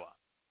Yahweh.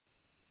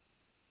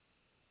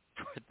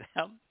 For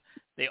them,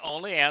 the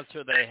only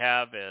answer they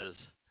have is,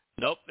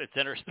 nope, it's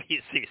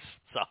interspecies.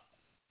 So,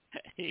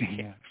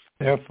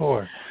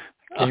 Therefore,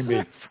 can't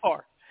be.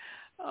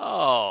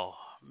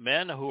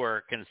 Men who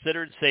are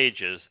considered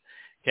sages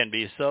can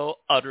be so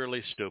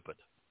utterly stupid.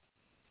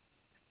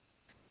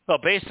 Well,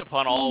 based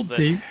upon all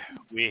that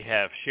we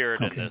have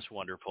shared in this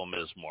wonderful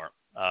Mizmowr,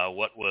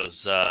 what was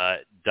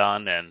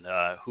done and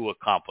who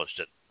accomplished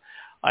it,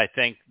 I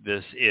think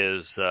this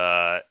is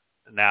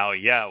now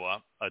Yahweh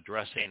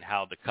addressing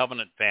how the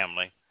covenant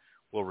family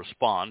will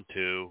respond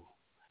to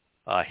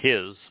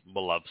his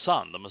beloved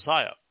son, the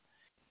Messiah.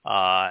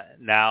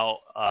 Now,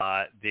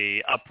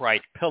 the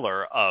upright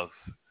pillar of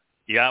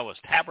Yahweh's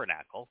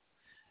tabernacle,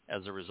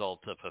 as a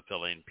result of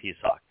fulfilling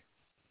Pesach,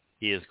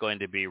 he is going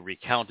to be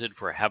recounted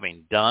for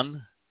having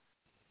done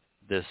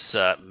this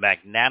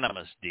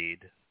magnanimous deed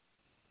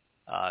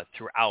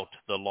throughout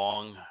the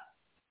long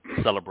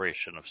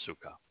celebration of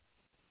Sukkah.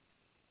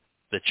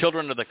 The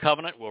children of the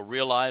covenant will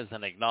realize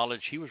and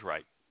acknowledge he was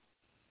right,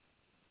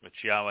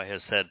 which Yahweh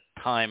has said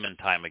time and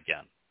time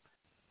again.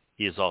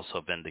 He is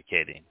also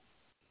vindicating.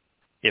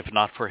 If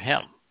not for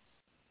him,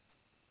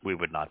 we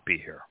would not be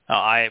here. Now,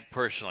 I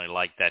personally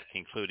like that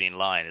concluding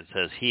line. It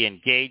says, he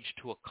engaged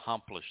to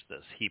accomplish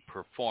this. He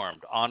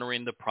performed,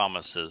 honoring the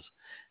promises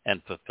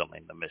and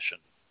fulfilling the mission.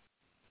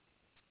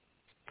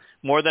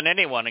 More than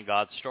anyone in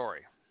God's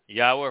story,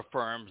 Yahweh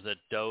affirms that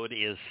Dowd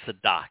is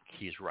Sadak.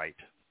 He's right.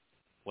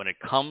 When it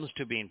comes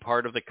to being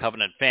part of the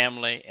covenant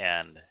family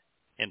and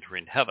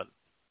entering heaven,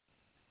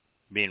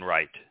 being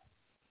right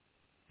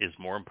is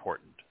more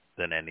important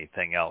than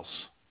anything else.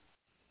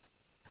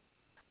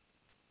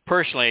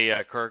 Personally,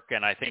 Kirk,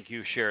 and I think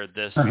you shared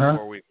this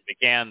before we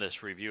began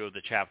this review of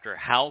the chapter,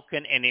 how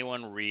can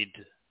anyone read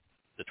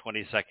the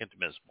 22nd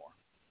Mizmowr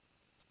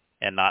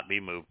and not be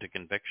moved to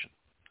conviction,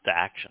 to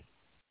action?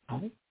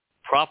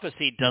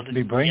 Prophecy doesn't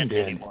get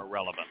any more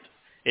relevant.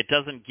 It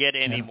doesn't get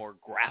any more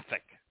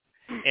graphic,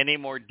 any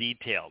more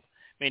detailed.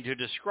 I mean, to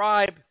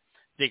describe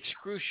the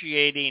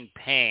excruciating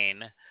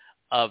pain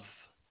of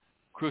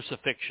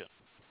crucifixion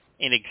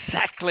and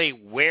exactly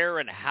where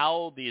and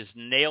how these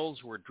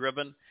nails were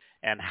driven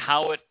and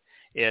how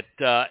it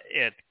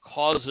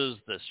causes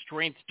the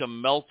strength to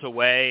melt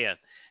away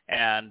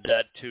and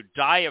to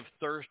die of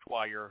thirst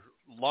while your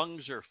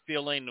lungs are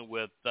filling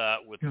with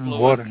fluid.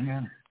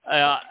 Water,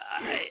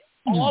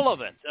 All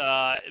of it,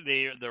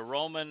 the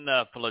Roman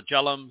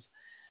flagellums,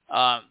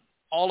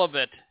 all of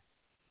it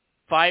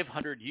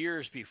 500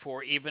 years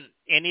before even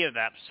any of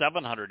that,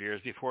 700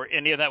 years before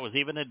any of that was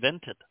even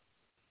invented.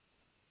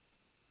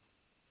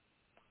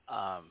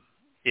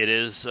 It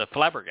is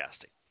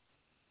flabbergasting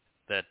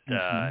that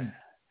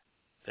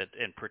that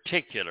in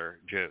particular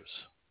Jews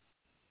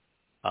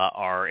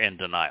are in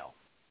denial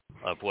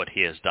of what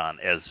he has done,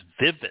 as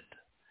vivid,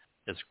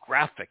 as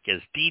graphic,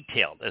 as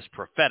detailed, as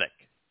prophetic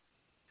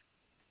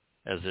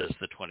as is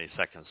the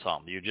 22nd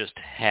Psalm. You just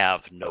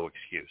have no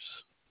excuse.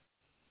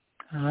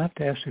 I have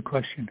to ask a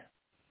question.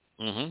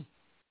 Mm-hmm.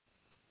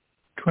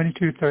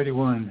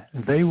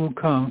 22:31. They will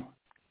come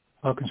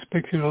while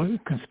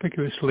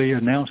conspicuously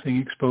announcing,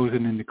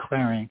 exposing, and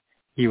declaring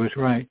he was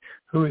right.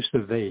 Who is the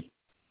they?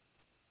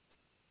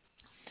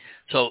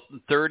 So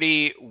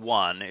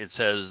 31, it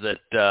says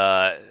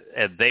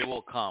that they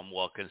will come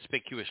while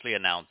conspicuously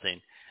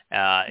announcing,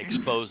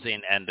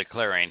 exposing, and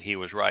declaring he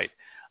was right.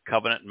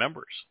 Covenant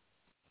members.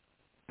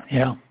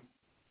 Yeah.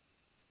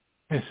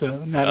 It's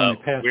not only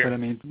past, but I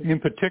mean, in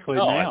particular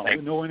now.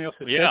 No one else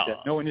has said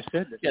that. No one has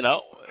said that. You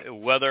know,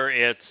 whether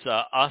it's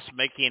us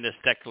making this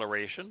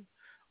declaration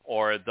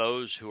or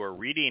those who are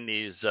reading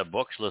these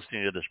books,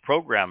 listening to this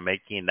program,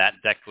 making that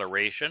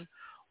declaration,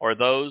 or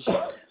those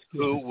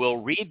who will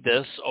read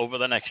this over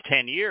the next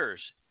 10 years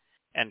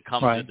and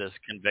come to this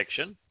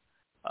conviction.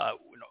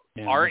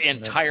 Our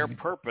entire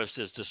purpose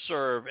is to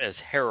serve as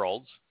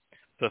heralds,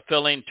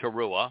 fulfilling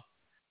Teruah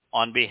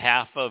on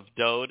behalf of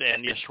Dowd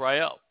and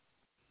Yisrael.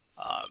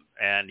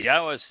 And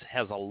Yahweh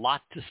has a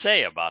lot to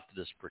say about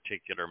this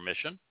particular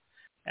mission.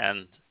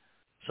 And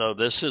so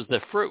this is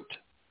the fruit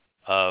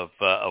of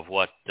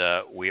what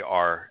we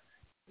are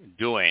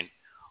doing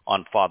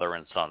on Father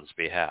and Son's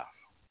behalf.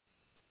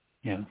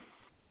 Yeah.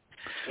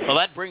 Well,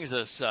 that brings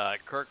us,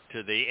 Kirk,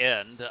 to the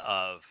end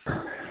of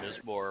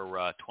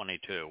Mizmowr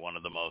 22, one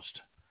of the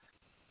most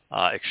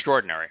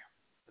extraordinary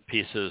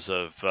pieces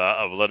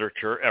of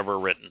literature ever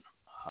written.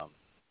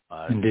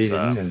 Indeed,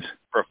 it is.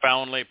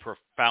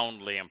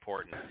 Profoundly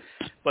important.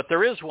 But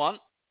there is one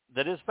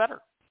that is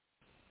better.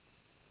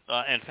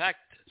 In fact,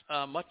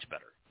 much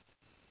better.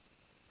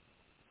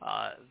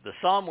 The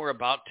psalm we're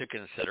about to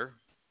consider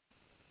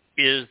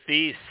is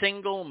the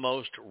single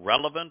most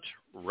relevant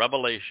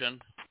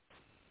revelation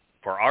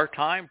for our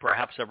time,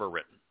 perhaps ever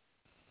written.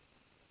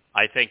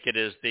 I think it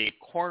is the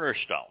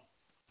cornerstone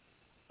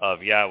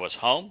of Yahweh's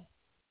home,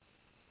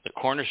 the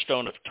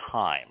cornerstone of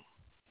time.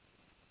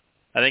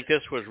 I think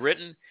this was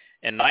written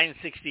in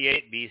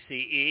 968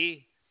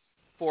 BCE,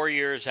 4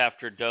 years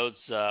after Dowd's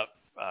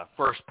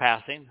first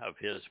passing of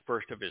his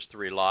first of his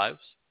three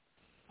lives.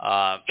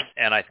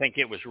 And I think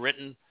it was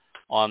written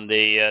on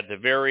the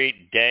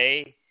very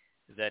day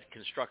that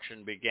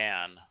construction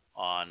began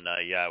on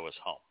Yahweh's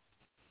home.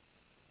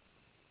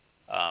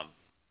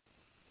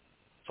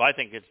 So I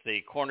think it's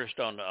the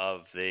cornerstone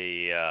of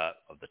the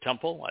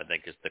temple. I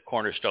think it's the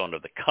cornerstone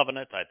of the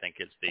covenant. I think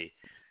it's the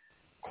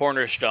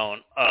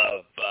cornerstone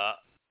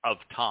of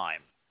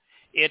time.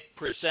 It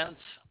presents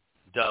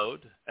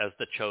Dowd as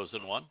the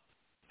chosen one,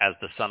 as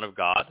the Son of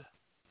God,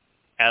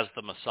 as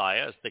the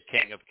Messiah, as the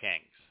King of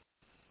Kings,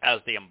 as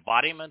the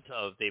embodiment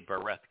of the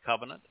Bereth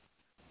covenant,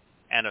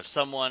 and of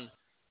someone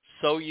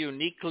so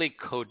uniquely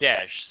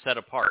Kodesh, set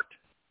apart,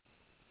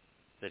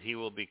 that he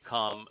will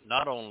become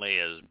not only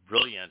as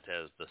brilliant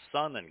as the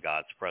sun in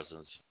God's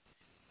presence,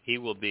 he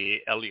will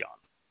be Elyon,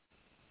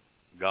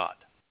 God.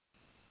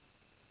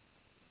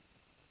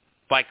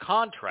 By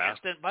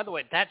contrast, and by the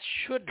way, that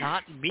should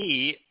not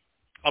be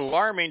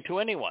alarming to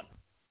anyone.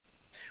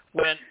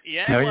 When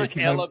Yahweh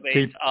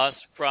elevates us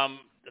from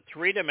the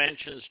 3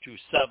 dimensions to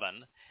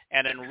 7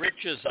 and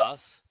enriches us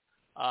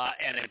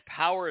and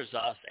empowers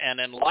us and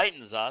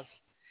enlightens us,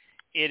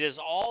 it is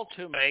all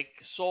to make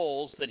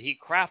souls that he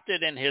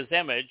crafted in his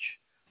image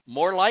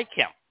more like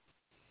him.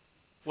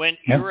 When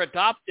you're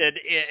adopted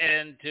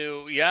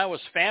into Yahweh's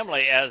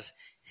family as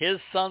his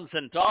sons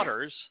and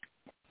daughters,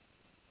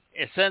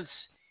 since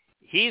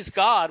he's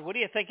God, what do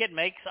you think it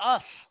makes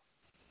us?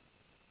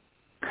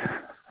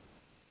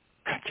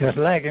 Just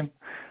like him.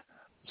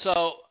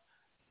 So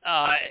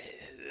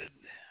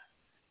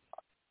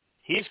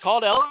he's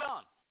called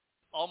Elyon,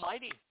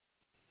 Almighty,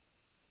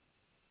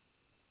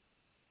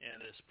 in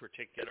this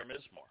particular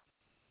Mizmowr.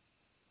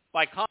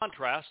 By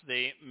contrast,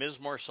 the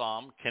Mizmowr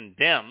psalm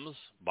condemns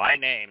by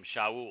name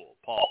Shaul,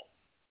 Paul,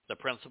 the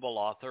principal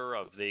author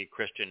of the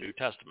Christian New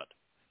Testament,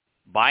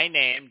 by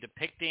name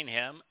depicting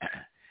him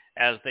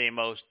as the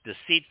most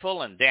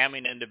deceitful and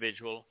damning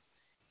individual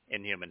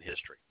in human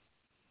history.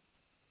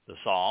 The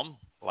psalm,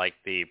 like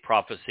the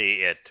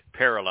prophecy it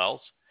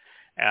parallels,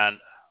 and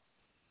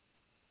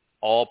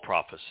all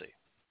prophecy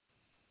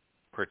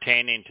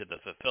pertaining to the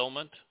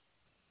fulfillment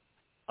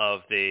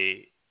of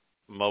the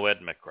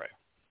Moed Mikre,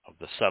 of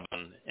the 7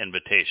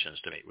 invitations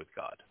to meet with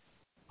God.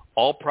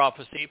 All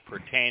prophecy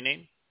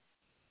pertaining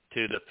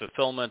to the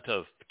fulfillment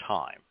of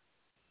time.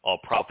 All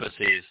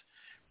prophecies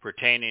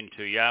pertaining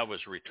to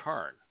Yahweh's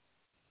return.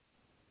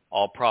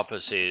 All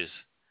prophecies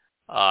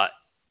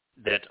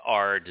that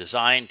are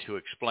designed to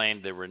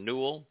explain the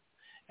renewal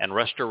and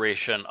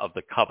restoration of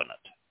the covenant.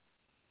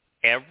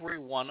 Every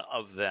one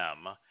of them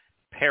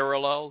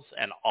parallels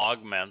and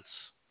augments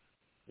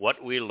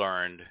what we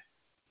learned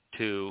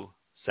 2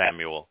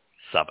 Samuel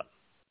 7.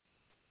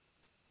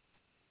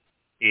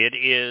 It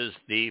is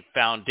the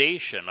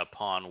foundation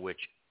upon which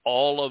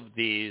all of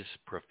these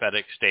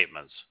prophetic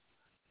statements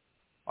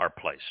are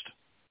placed.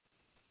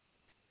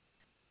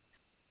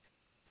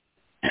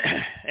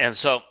 And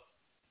so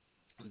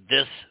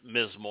this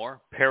Mizmowr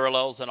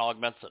parallels and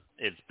augments it.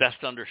 It's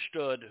best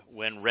understood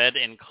when read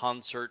in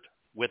concert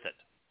with it.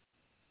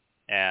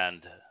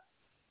 And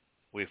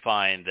we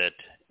find that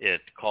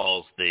it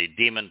calls the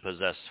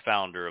demon-possessed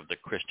founder of the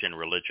Christian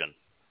religion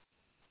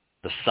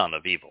the son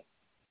of evil.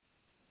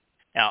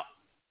 Now,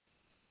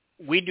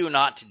 we do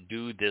not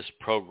do this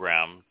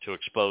program to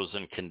expose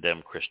and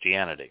condemn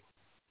Christianity.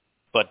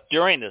 But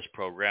during this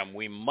program,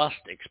 we must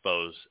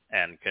expose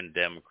and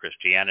condemn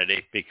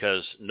Christianity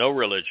because no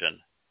religion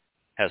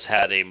has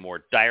had a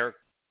more direct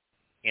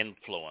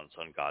influence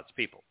on God's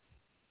people.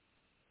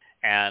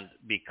 And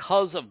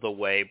because of the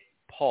way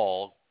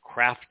Paul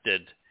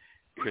crafted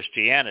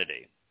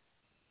Christianity,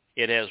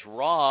 it has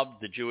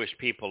robbed the Jewish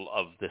people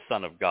of the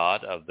Son of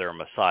God, of their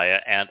Messiah,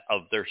 and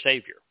of their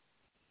Savior.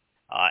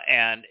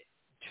 And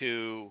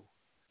to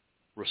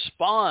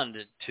respond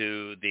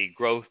to the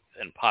growth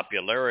and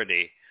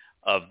popularity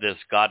of this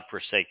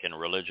God-forsaken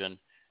religion,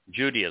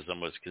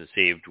 Judaism was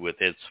conceived with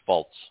its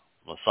false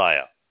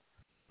Messiah,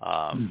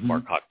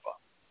 Bar Kokhba.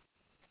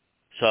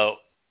 So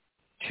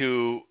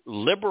to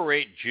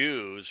liberate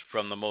Jews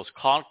from the most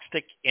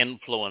caustic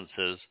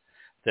influences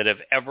that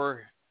have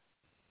ever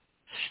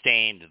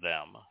stained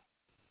them,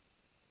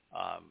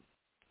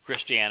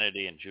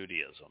 Christianity and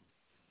Judaism,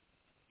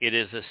 it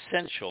is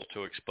essential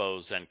to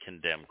expose and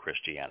condemn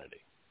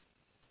Christianity.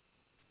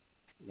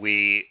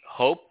 We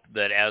hope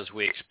that as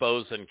we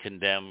expose and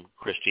condemn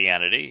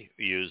Christianity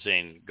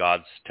using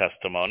God's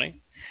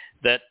testimony,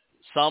 that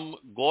some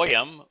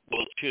Goyim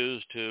will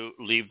choose to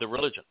leave the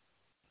religion.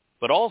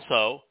 But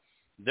also,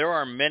 there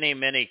are many,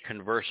 many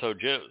converso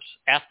Jews,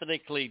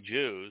 ethnically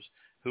Jews,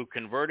 who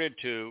converted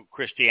to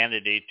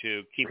Christianity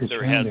to keep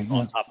their heads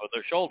on top of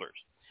their shoulders,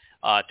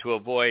 to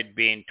avoid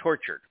being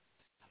tortured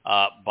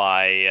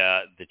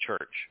by the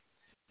church.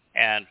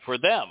 And for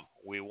them,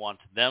 we want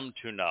them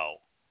to know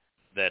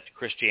that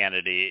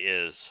Christianity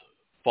is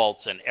false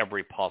in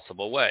every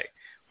possible way.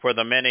 For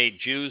the many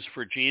Jews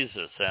for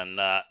Jesus and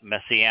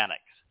Messianics,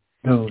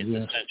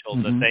 it's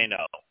essential that they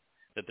know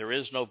that there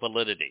is no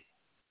validity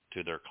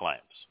to their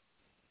claims.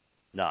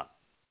 None.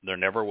 There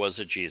never was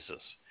a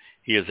Jesus.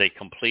 He is a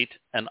complete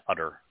and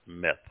utter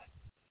myth.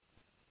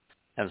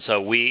 And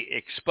so we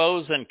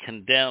expose and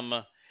condemn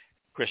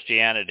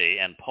Christianity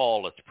and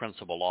Paul, its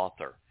principal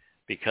author,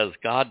 because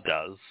God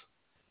does,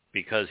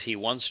 because he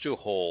wants to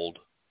hold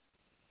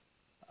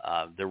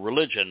the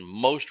religion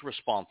most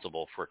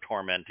responsible for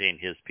tormenting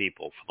his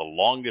people for the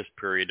longest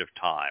period of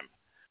time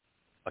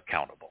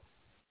accountable.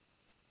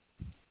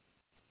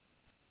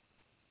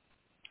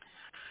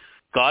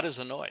 God is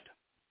annoyed,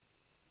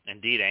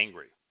 indeed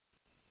angry,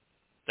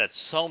 that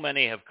so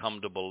many have come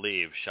to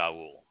believe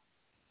Shaul.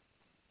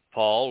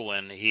 Paul,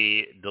 when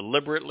he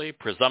deliberately,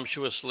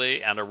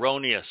 presumptuously, and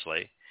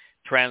erroneously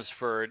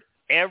transferred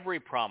every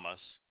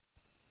promise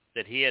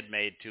that he had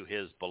made to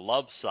his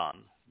beloved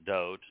son,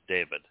 Dowd,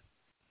 David,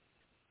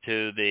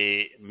 to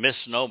the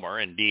misnomer,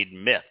 indeed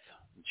myth,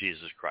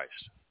 Jesus Christ.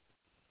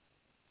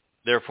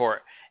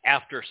 Therefore,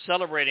 after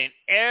celebrating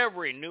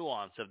every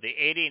nuance of the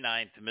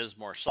 89th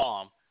Mizmowr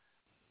Psalm,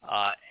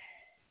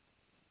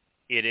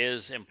 it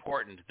is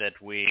important that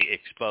we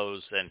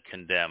expose and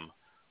condemn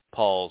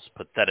Paul's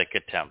pathetic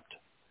attempt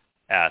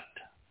at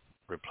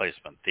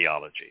replacement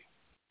theology.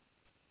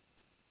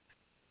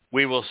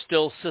 We will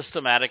still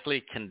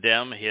systematically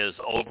condemn his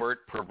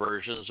overt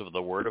perversions of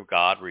the Word of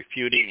God,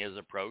 refuting his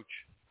approach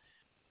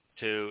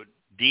to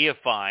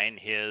deifying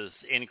his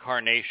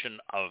incarnation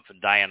of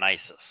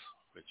Dionysus,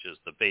 which is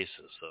the basis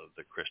of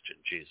the Christian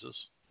Jesus,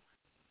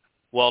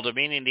 while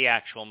demeaning the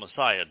actual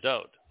Messiah,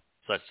 Dowd,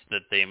 such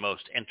that the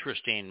most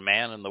interesting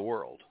man in the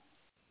world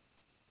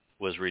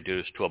was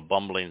reduced to a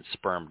bumbling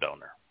sperm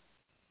donor.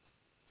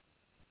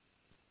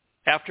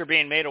 After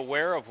being made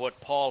aware of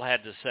what Paul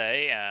had to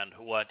say and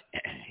what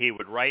he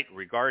would write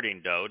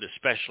regarding Dowd,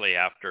 especially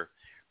after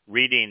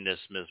reading this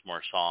Mizmowr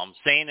Psalm,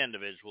 sane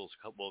individuals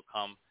will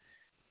come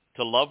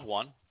to love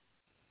one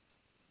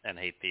and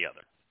hate the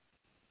other.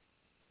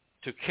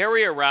 To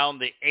carry around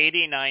the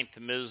 89th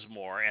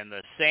Mizmowr in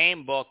the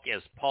same book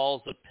as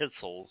Paul's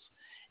epistles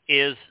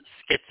is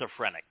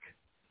schizophrenic.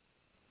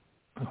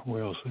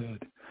 Well said.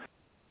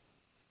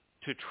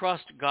 To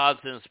trust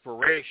God's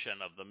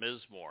inspiration of the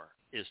Mizmowr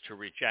is to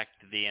reject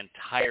the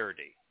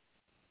entirety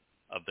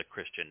of the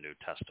Christian New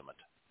Testament.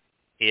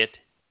 It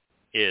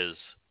is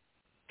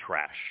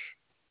trash.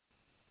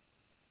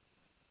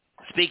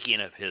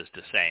 Speaking of his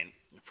disdain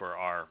for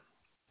our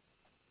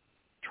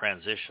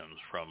transitions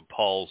from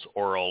Paul's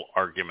oral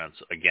arguments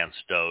against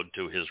Dowd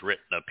to his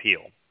written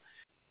appeal,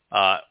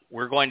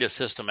 We're going to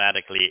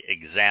systematically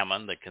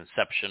examine the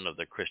conception of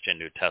the Christian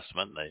New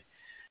Testament,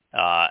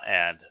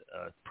 and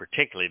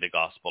particularly the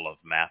Gospel of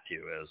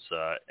Matthew as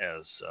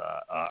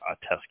a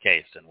test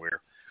case, and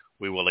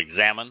we will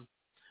examine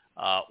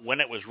when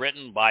it was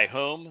written, by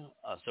whom,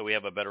 so we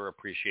have a better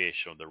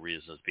appreciation of the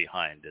reasons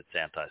behind its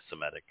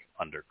anti-Semitic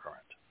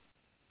undercurrent.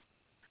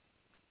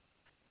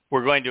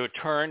 We're going to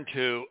turn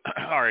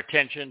our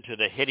attention to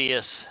the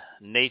hideous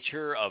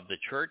nature of the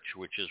church,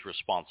 which is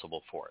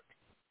responsible for it.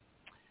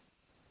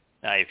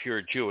 Now, if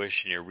you're Jewish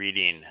and you're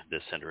reading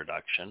this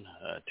introduction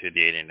to the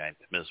 89th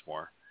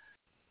Mizmowr,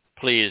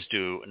 please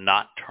do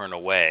not turn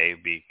away,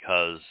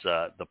 because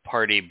the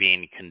party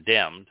being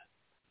condemned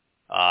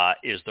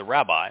is the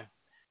rabbi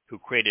who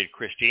created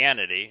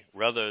Christianity,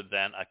 rather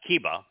than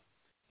Akiba,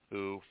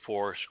 who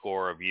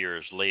 80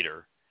 years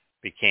later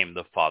became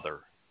the father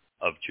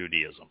of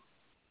Judaism.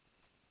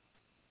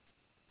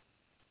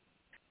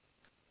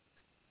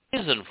 The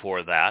reason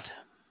for that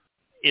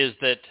is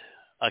that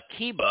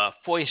Akiba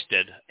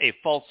foisted a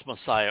false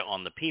Messiah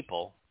on the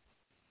people,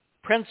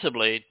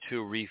 principally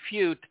to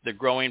refute the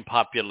growing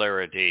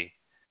popularity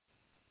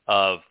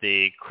of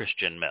the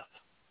Christian myth.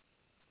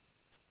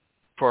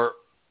 For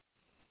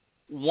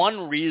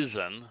one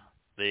reason,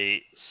 the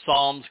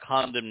Psalm's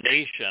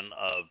condemnation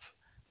of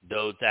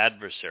Dowd's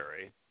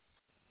adversary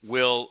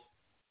will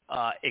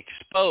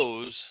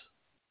expose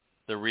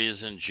the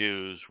reason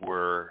Jews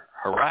were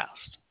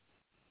harassed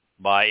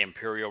by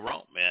Imperial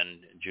Rome in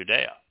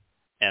Judea,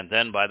 and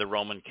then by the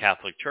Roman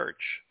Catholic Church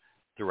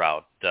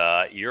throughout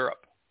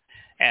Europe.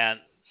 And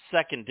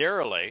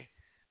secondarily,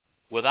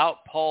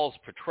 without Paul's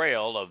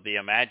portrayal of the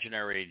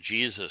imaginary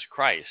Jesus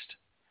Christ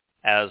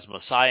as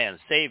Messiah and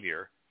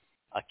Savior,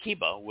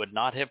 Akiba would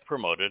not have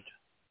promoted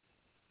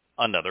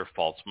another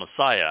false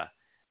Messiah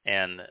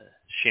in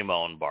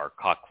Shimon bar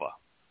Kokhba.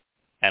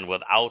 And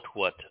without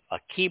what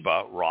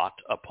Akiba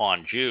wrought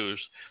upon Jews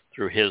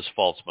through his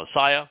false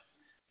Messiah,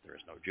 there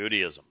is no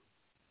Judaism.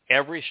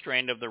 Every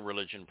strain of the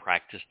religion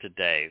practiced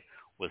today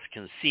was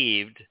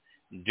conceived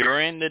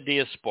during the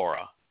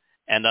diaspora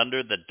and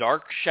under the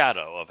dark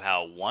shadow of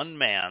how one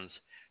man's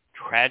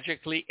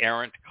tragically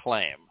errant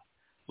claim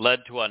led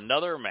to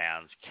another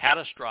man's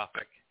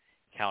catastrophic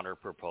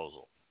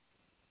counter-proposal,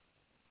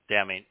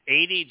 damning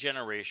 80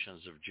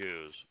 generations of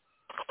Jews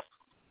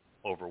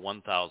over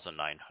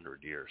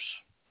 1,900 years.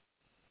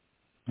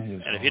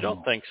 And if you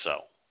don't think so,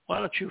 why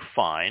don't you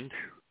find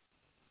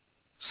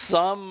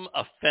some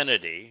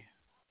affinity,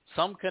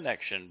 some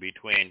connection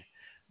between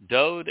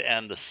Dowd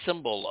and the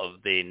symbol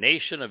of the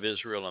nation of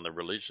Israel and the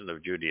religion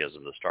of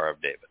Judaism, the Star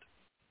of David?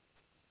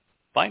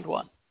 Find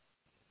one.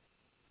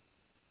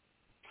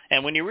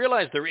 And when you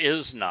realize there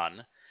is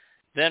none,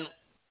 then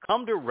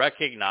come to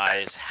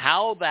recognize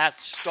how that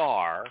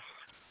star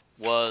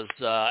was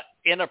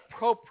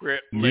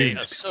inappropriately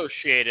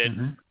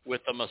associated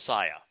with the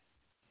Messiah.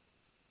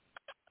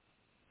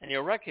 And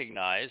you'll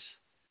recognize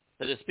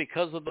that it's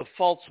because of the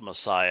false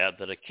Messiah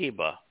that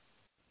Akiba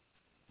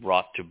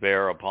brought to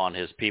bear upon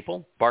his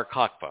people, Bar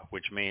Kokhba,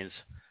 which means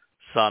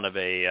son of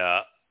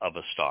a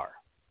star.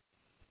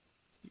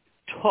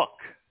 Took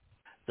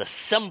the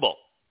symbol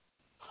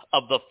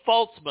of the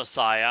false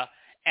Messiah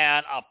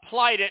and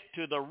applied it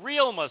to the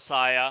real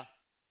Messiah,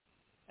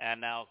 and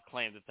now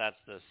claim that that's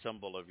the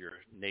symbol of your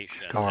nation.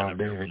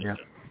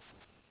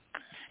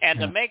 And,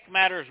 to make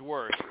matters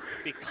worse,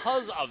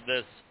 because of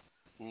this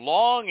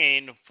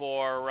longing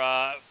for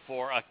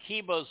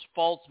Akiba's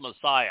false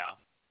Messiah,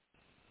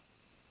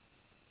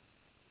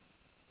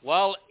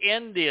 while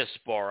in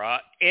diaspora,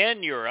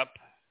 in Europe,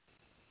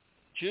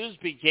 Jews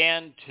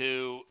began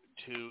to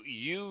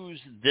use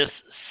this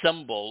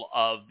symbol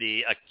of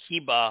the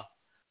Akiba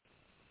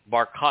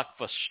Bar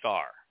Kokhba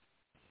star.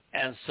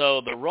 And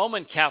so the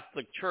Roman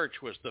Catholic Church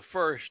was the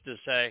first to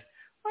say,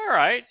 all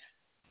right,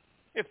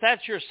 if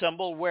that's your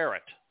symbol, wear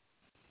it.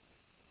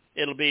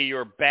 It'll be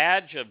your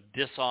badge of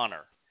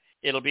dishonor.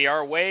 It'll be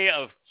our way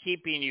of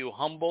keeping you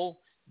humble,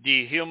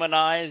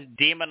 dehumanized,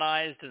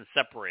 demonized, and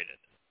separated.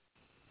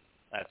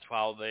 That's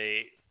how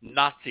the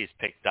Nazis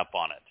picked up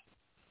on it.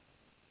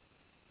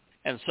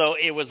 And so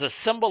it was a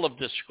symbol of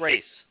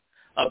disgrace,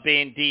 of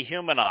being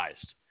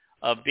dehumanized,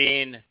 of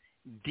being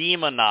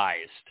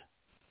demonized.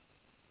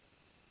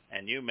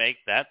 And you make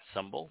that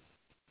symbol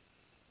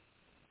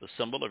the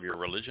symbol of your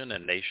religion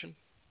and nation?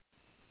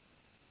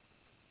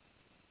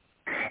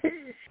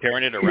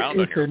 Carrying it around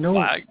on your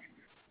flag?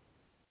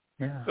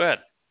 Yeah. Go ahead.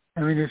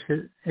 I mean,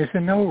 is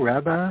there no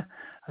rabbi,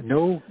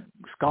 no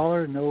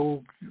scholar,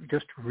 no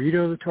just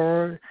reader of the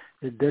Torah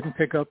that doesn't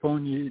pick up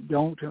on you,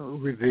 don't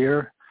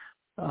revere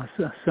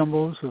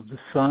symbols of the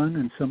sun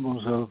and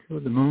symbols of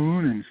the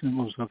moon and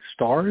symbols of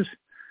stars?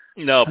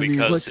 No,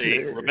 because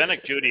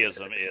Rabbinic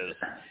Judaism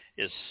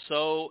is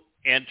so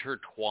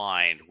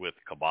intertwined with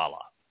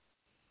Kabbalah.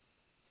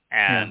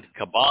 And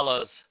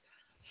Kabbalah's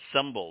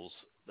symbols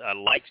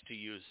likes to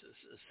use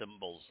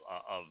symbols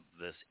of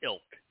this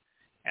ilk.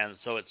 And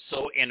so it's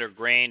so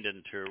ingrained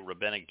into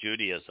Rabbinic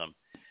Judaism.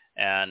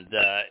 And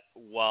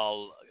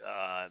while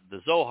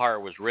the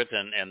Zohar was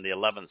written in the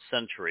 11th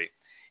century,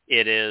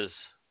 it is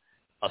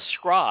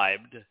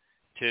ascribed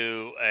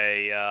to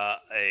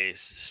a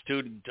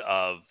student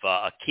of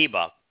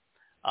Akiba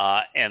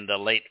in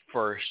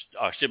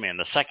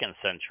the second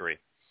century,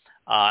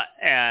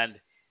 and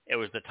it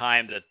was the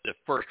time that the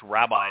first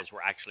rabbis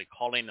were actually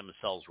calling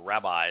themselves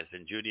rabbis,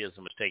 and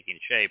Judaism was taking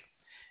shape,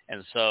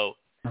 and so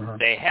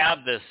they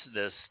have this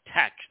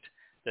text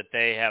that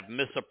they have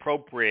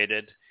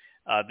misappropriated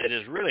that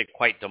is really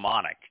quite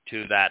demonic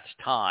to that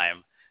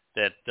time,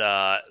 that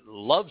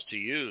loves to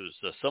use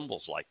the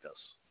symbols like this.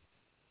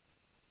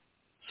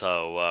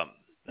 So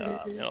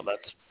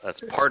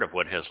that's part of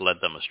what has led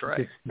them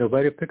astray.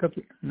 Nobody pick up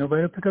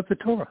the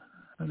Torah.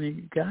 I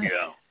mean, guys,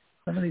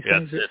 some of these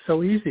things are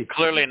so easy.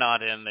 Clearly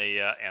not in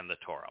the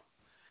Torah.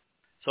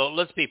 So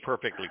let's be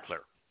perfectly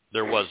clear: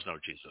 there was no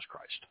Jesus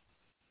Christ.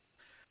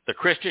 The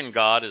Christian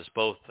God is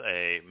both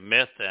a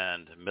myth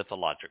and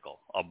mythological,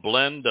 a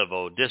blend of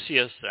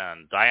Odysseus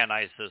and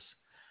Dionysus,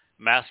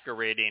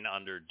 masquerading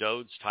under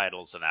Dowd's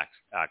titles and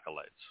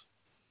accolades.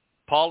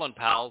 Paul and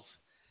pals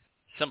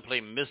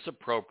simply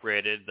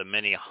misappropriated the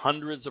many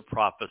hundreds of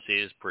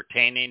prophecies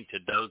pertaining to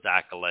Dowd's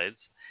accolades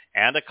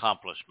and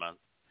accomplishments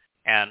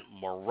and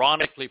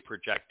moronically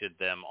projected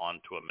them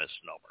onto a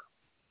misnomer.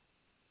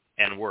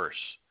 And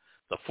worse,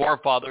 the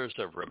forefathers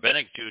of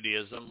Rabbinic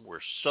Judaism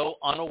were so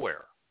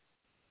unaware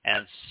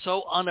and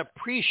so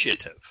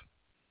unappreciative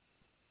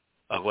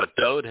of what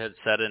Dowd had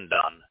said and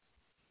done,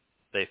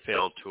 they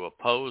failed to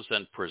oppose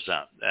and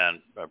prevent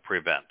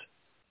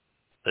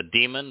the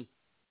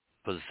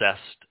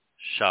demon-possessed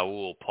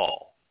Shaul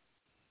Paul,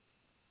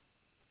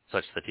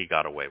 such that he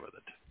got away with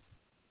it.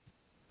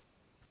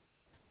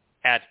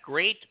 At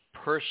great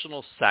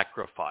personal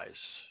sacrifice,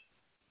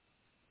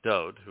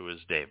 Dowd, who is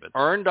David,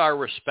 earned our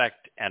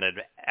respect and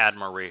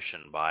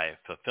admiration by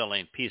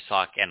fulfilling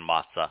Pesach and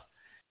Matzah,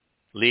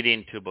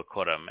 leading to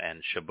Bikurim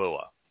and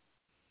Shabuah,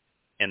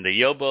 in the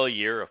Yobel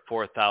year of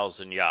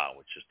 4000 Yah,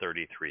 which is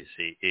 33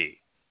 CE.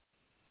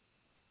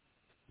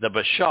 The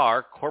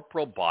Bashar,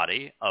 corporal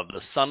body of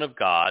the Son of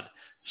God,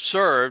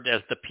 served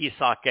as the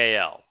Pesach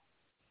El.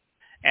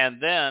 And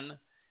then,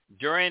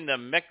 during the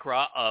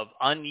Mikra of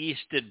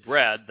unyeasted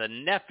bread, the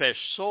Nefesh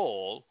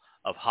soul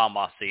of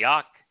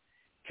Hamashiach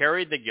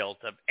carried the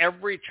guilt of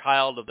every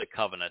child of the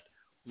covenant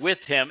with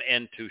him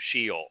into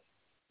Sheol,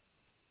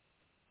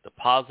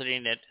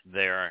 depositing it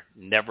there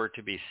never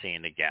to be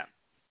seen again.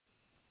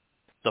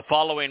 The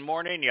following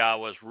morning,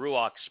 Yahweh's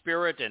Ruach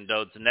spirit and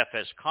Dowd's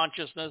Nefesh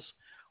consciousness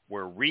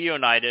were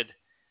reunited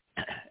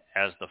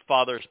as the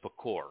father's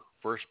Bakur,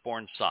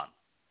 firstborn son,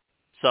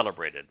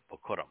 celebrated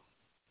Bikurim,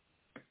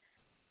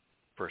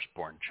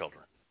 firstborn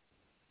children.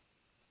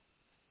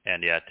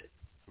 And yet,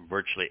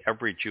 virtually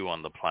every Jew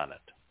on the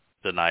planet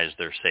denies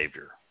their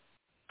Savior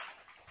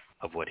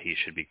of what he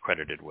should be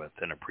credited with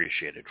and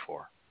appreciated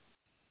for.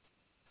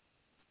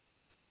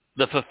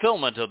 The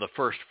fulfillment of the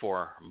first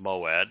four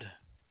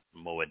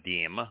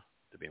Moedim,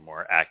 to be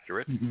more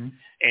accurate, in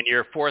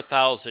year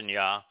 4000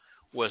 Yah,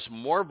 was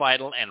more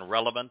vital and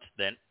relevant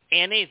than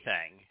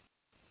anything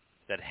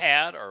that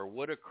had or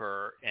would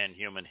occur in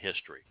human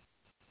history.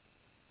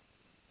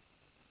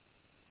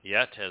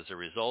 Yet, as a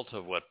result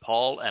of what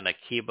Paul and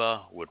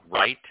Akiba would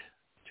write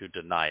to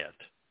deny it,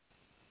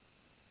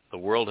 the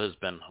world has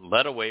been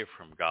led away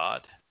from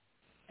God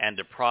and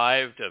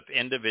deprived of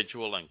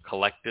individual and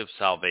collective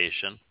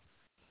salvation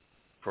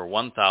for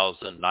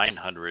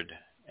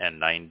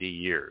 1,990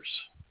 years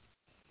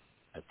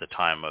at the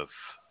time of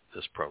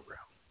this program.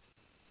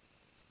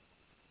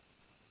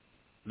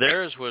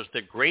 Theirs was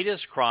the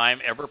greatest crime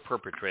ever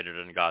perpetrated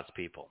on God's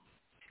people,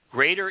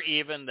 greater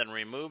even than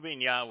removing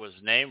Yahweh's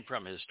name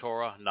from his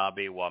Torah,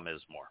 Nabi, wa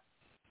Mizmowr.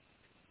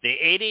 The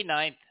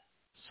 89th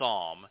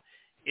Psalm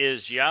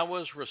is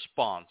Yahweh's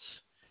response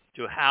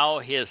to how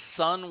his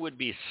son would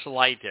be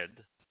slighted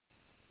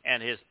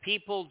and his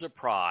people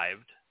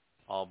deprived,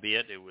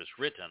 albeit it was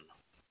written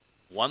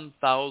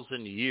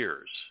 1,000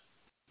 years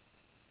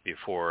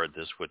before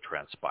this would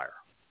transpire.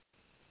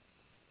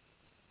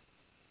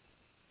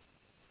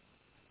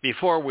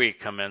 Before we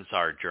commence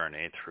our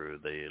journey through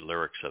the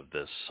lyrics of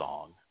this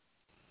song,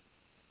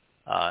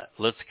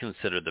 let's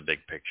consider the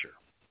big picture.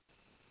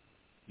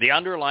 The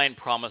underlying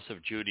promise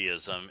of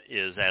Judaism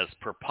is as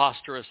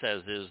preposterous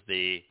as is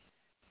the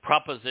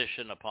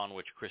proposition upon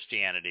which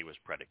Christianity was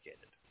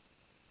predicated.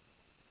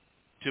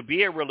 To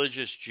be a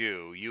religious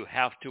Jew, you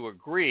have to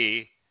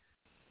agree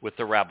with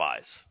the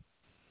rabbis,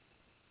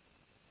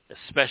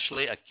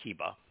 especially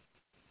Akiba,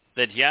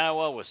 that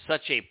Yahweh was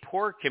such a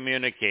poor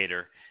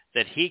communicator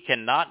that he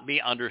cannot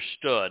be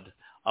understood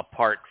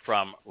apart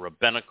from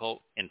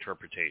rabbinical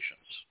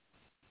interpretations.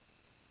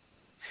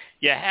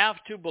 You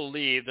have to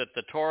believe that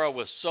the Torah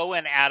was so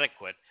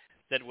inadequate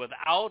that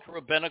without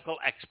rabbinical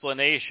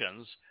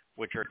explanations,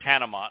 which are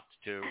tantamount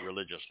to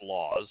religious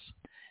laws,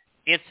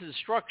 its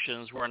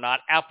instructions were not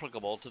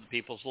applicable to the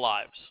people's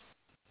lives.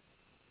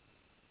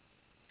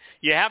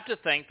 You have to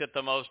think that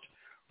the most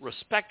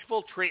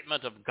respectful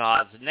treatment of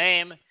God's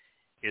name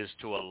is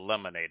to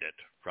eliminate it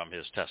from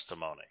his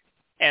testimony.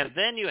 And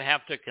then you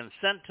have to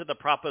consent to the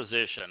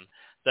proposition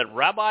that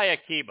Rabbi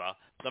Akiba,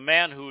 the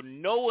man who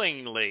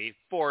knowingly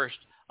forced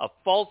a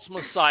false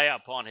Messiah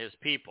upon his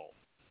people,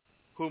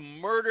 who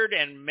murdered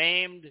and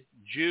maimed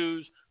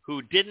Jews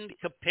who didn't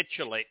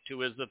capitulate to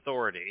his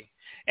authority,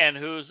 and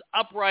whose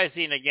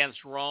uprising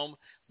against Rome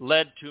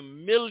led to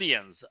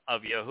millions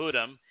of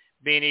Yehudim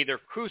being either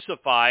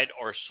crucified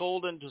or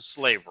sold into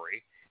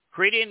slavery,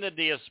 creating the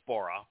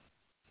diaspora,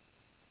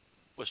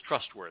 was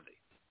trustworthy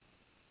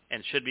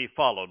and should be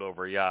followed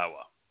over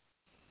Yahowah.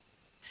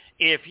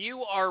 If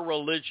you are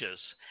religious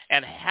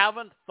and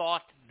haven't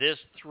thought this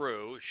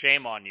through,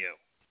 shame on you.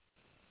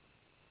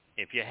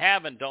 If you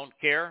have and don't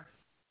care,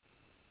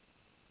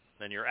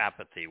 then your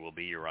apathy will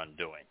be your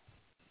undoing.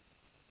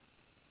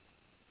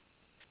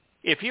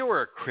 If you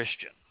are a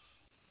Christian,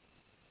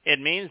 it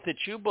means that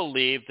you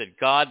believe that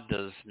God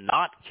does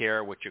not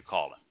care what you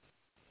call him.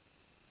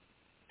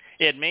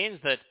 It means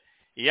that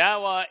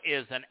Yahowah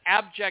is an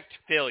abject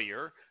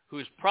failure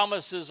whose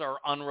promises are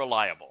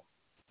unreliable.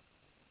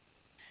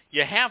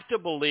 You have to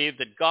believe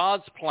that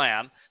God's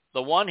plan,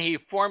 the one he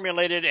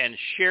formulated and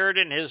shared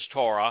in his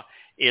Torah,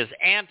 is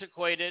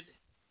antiquated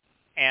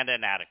and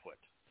inadequate,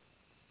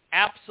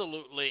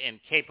 absolutely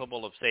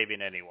incapable of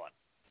saving anyone.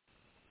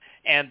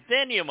 And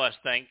then you must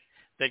think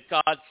that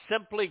God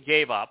simply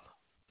gave up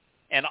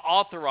and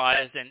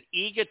authorized an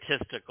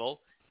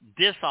egotistical,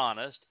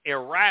 dishonest,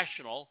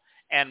 irrational,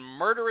 and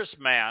murderous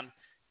man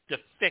to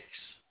fix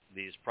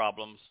these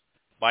problems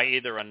by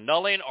either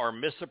annulling or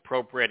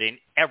misappropriating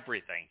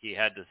everything he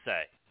had to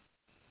say,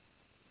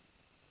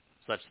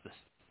 such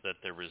that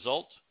the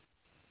result,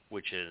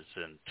 which is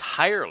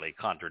entirely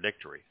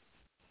contradictory,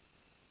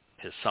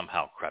 is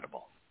somehow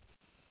credible.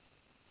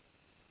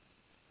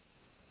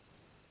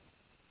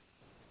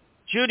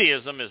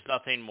 Judaism is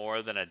nothing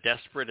more than a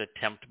desperate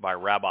attempt by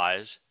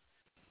rabbis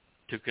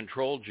to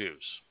control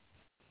Jews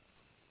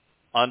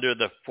under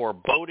the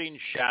foreboding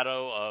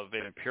shadow of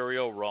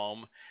imperial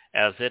Rome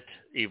as it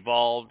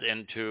evolved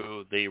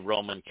into the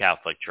Roman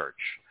Catholic Church.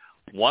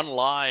 One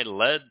lie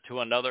led to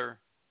another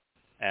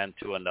and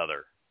to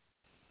another,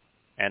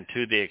 and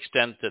to the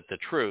extent that the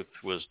truth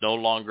was no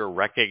longer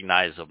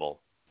recognizable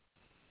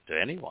to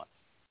anyone.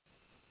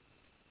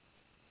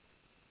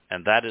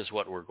 And that is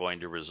what we're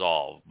going to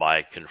resolve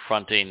by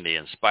confronting the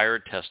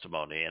inspired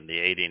testimony in the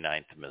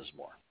 89th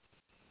Mizmowr.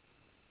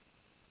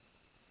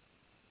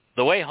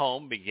 The way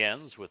home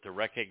begins with the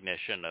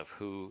recognition of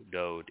who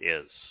Dowd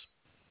is,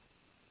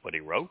 what he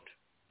wrote,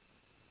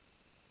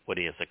 what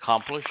he has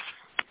accomplished,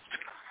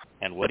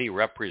 and what he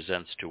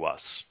represents to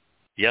us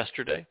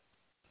yesterday,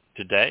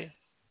 today,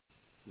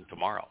 and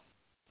tomorrow.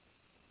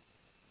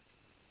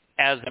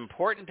 As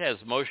important as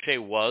Moshe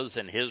was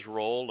in his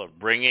role of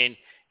bringing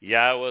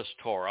Yahowah's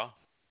Torah,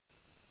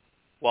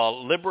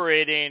 while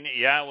liberating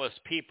Yahowah's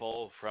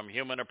people from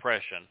human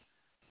oppression,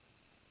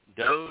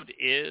 Dowd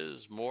is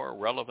more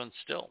relevant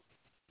still.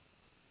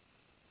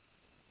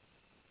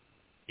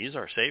 He's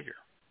our Savior.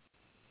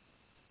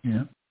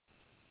 Yeah.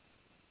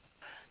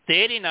 The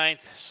 89th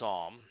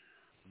Psalm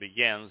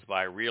begins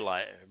by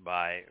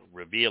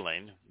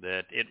revealing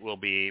that it will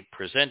be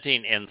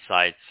presenting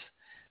insights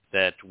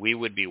that we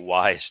would be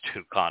wise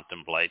to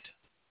contemplate,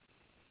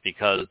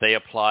 because they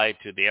apply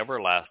to the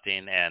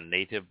everlasting and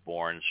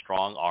native-born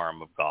strong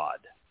arm of God.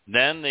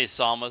 Then the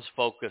psalmist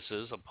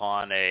focuses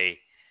upon a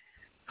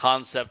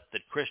concept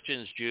that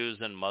Christians, Jews,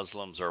 and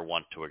Muslims are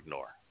wont to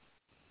ignore.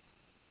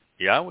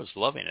 Yahowah is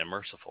loving and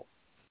merciful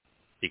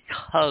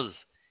because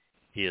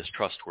he is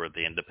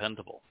trustworthy and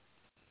dependable.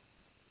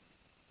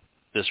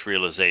 This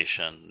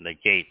realization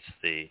negates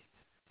the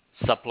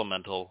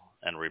supplemental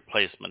and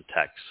replacement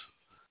texts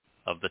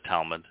of the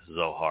Talmud,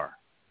 Zohar,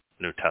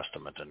 New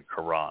Testament, and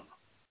Quran.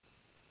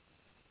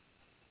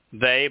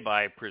 They,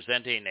 by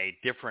presenting a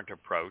different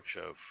approach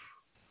of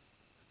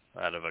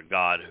that of a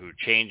God who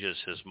changes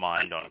his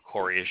mind on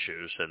core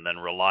issues and then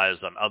relies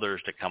on others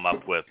to come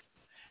up with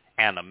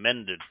an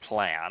amended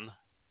plan,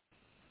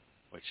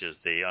 which is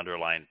the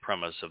underlying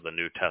premise of the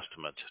New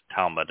Testament,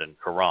 Talmud, and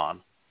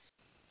Quran,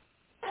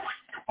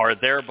 are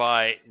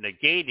thereby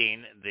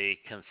negating the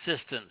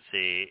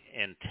consistency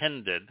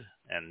intended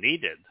and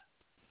needed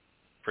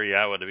for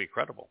Yahowah to be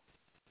credible.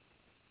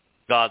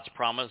 God's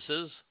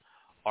promises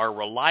are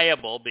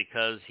reliable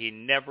because he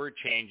never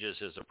changes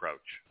his approach.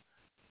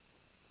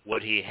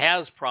 What he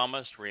has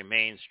promised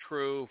remains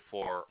true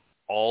for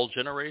all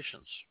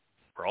generations,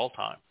 for all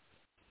time.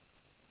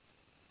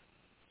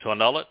 To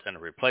annul it and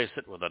replace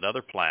it with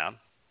another plan,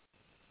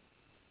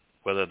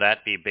 whether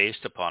that be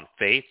based upon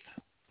faith,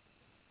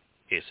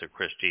 case of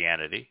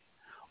Christianity,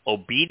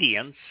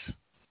 obedience,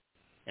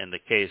 in the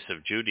case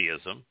of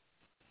Judaism,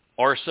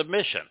 or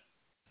submission,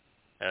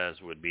 as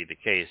would be the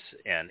case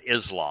in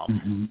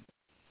Islam,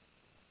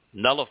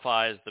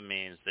 nullifies the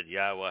means that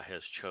Yahowah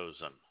has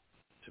chosen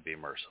to be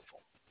merciful.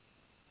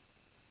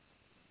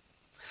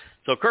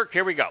 So, Kirk,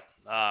 here we go.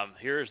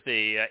 Here's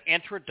the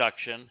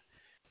introduction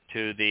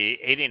to the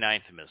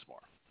 89th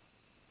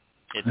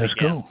Mizmowr. Let's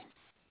go.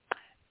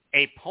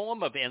 A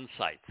poem of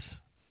insights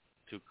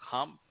to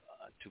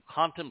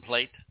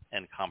contemplate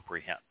and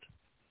comprehend.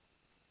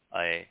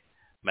 A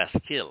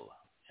maskil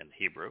in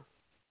Hebrew,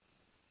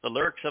 the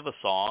lyrics of a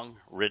song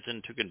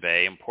written to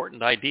convey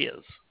important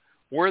ideas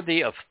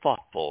worthy of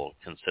thoughtful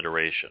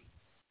consideration.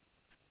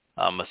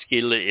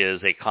 Maskil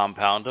is a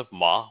compound of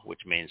ma,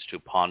 which means to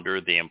ponder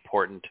the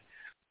important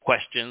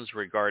questions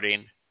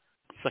regarding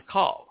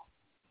sakal,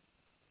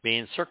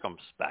 being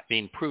circumspect,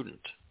 being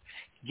prudent,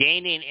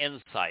 gaining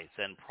insights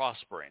and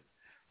prospering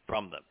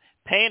from them,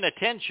 paying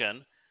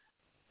attention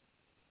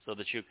so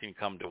that you can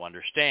come to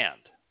understand,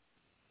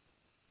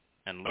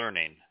 and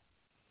learning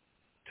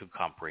to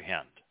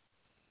comprehend.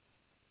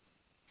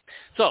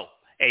 So,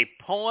 a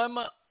poem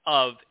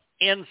of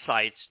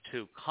insights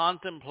to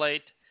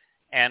contemplate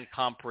and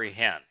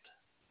comprehend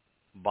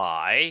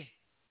by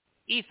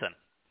Ethan,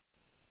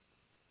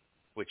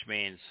 which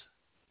means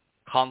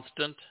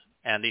constant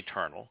and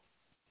eternal,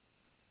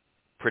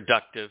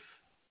 productive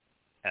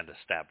and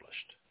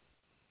established.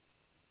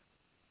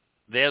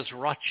 The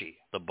Ezrachi,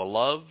 the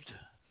beloved,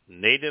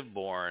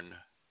 native-born,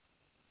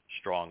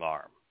 strong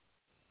arm.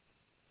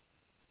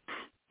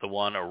 The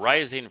one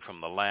arising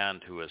from the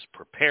land who is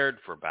prepared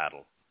for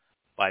battle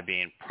by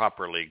being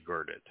properly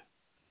girded.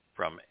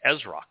 From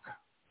Ezrak,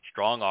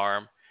 strong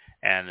arm,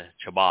 and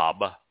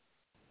Chabab,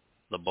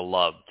 the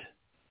beloved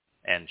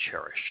and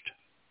cherished.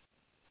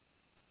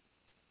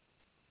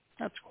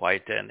 That's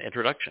quite an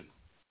introduction.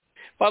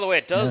 By the way,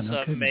 it does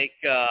make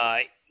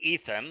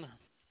Ethan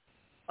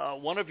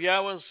one of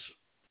Yahweh's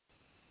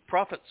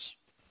prophets.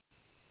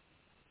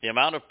 The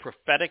amount of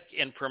prophetic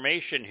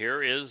information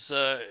here is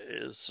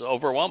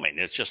overwhelming.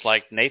 It's just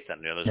like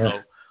Nathan. There's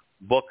no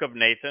book of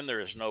Nathan.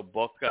 There is no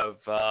book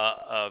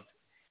of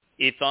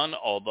Ethan,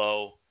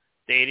 although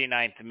the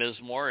 89th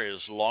Mizmowr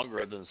is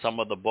longer than some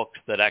of the books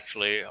that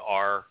actually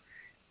are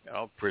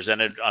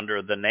presented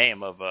under the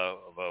name of a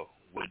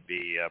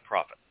would-be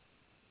prophet.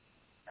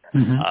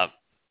 Mm-hmm.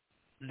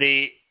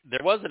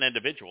 There was an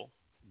individual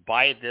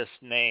by this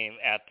name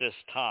at this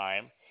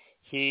time.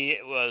 He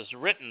was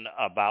written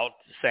about,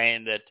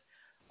 saying that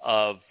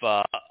of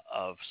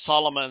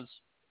Solomon's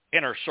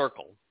inner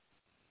circle,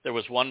 there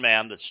was one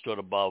man that stood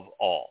above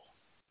all,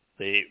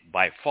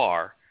 by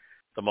far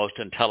the most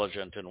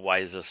intelligent and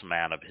wisest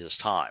man of his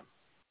time,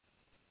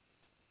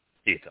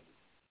 Ethan.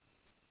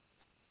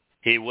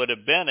 He would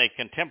have been a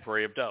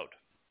contemporary of Dowd,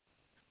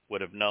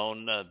 would have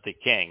known the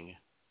king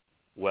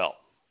well,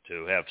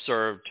 to have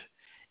served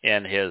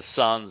in his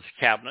son's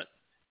cabinet.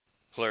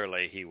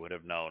 Clearly, he would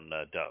have known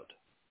Dowd.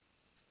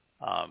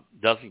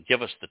 Doesn't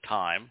give us the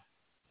time,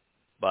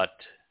 but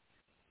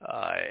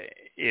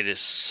it is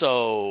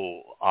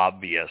so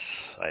obvious,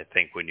 I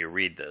think, when you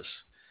read this,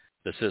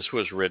 that this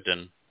was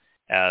written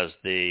as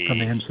from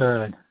the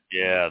inside.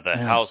 The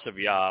house of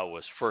Yah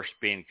was first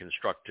being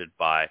constructed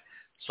by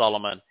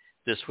Solomon.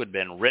 This would have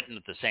been written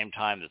at the same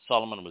time that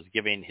Solomon was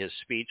giving his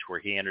speech where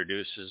he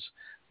introduces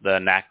the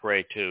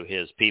Nakre to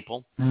his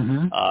people.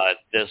 Mm-hmm.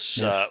 This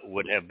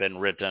would have been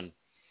written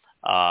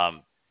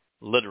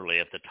literally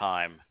at the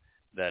time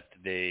that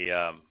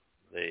the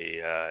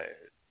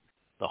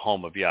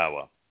home of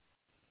Yahweh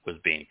was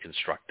being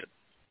constructed.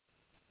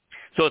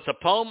 So it's a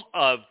poem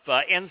of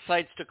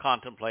insights to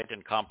contemplate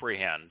and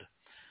comprehend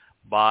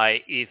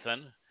by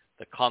Ethan,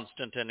 the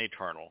constant and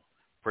eternal,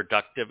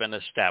 productive and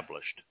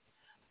established.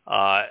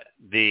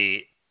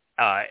 The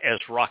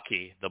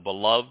Ezrachi, the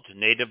beloved,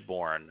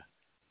 native-born,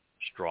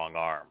 strong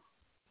arm.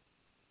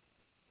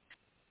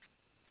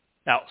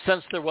 Now,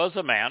 since there was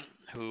a man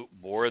who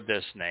bore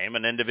this name,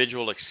 an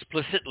individual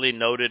explicitly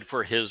noted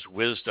for his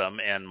wisdom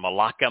in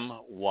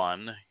Malachim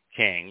 1,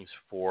 Kings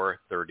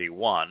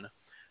 4:31,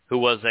 who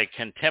was a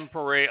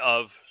contemporary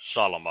of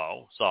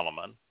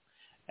Solomon,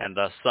 and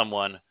thus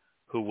someone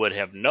who would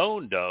have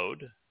known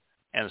Dowd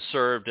and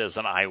served as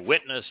an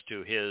eyewitness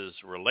to his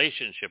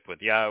relationship with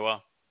Yahweh,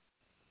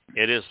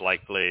 it is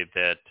likely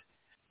that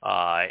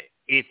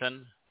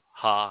Ethan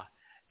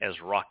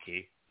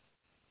Ezrachi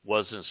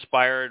was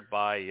inspired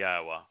by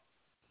Yahweh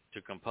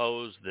to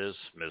compose this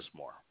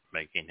Mizmowr,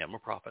 making him a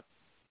prophet.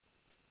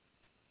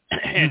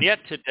 And yet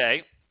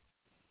today,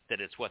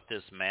 that it's what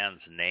this man's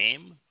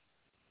name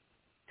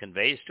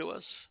conveys to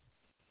us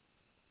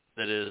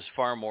that is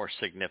far more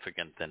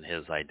significant than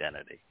his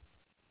identity.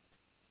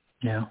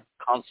 Yeah.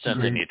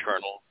 Constant and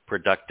eternal,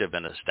 productive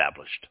and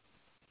established.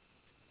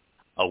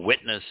 A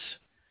witness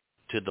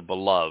to the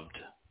beloved,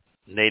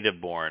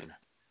 native-born,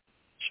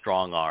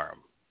 strong arm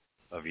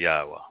of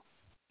Yahweh,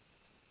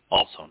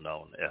 also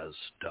known as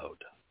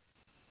Dowd.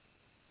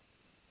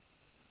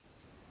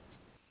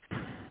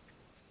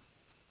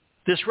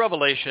 This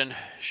revelation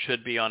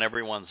should be on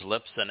everyone's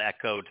lips and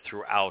echoed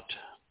throughout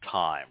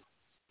time.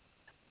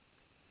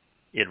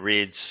 It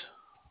reads,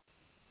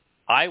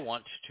 I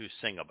want to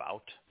sing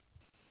about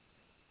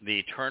the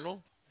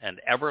eternal and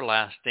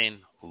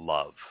everlasting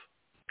love,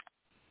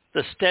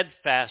 the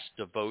steadfast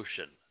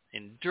devotion,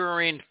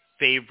 enduring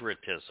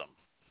favoritism,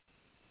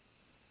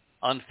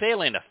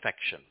 unfailing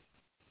affection,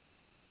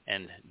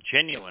 and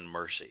genuine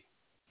mercy,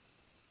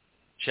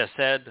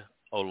 Chesed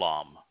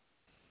Olam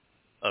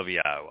of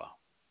Yahweh,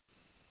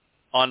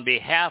 on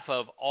behalf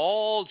of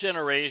all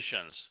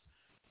generations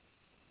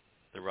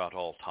throughout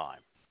all time.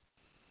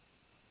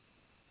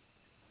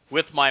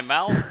 With my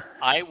mouth,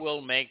 I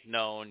will make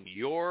known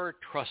your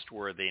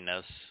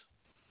trustworthiness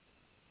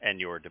and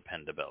your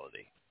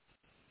dependability.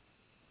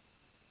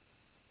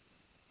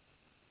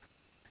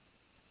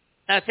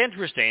 Now, it's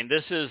interesting.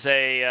 This is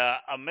a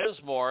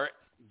Mizmowr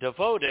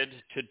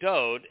devoted to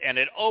Dowd, and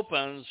it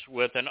opens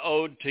with an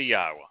ode to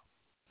Yahweh.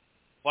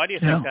 Why do you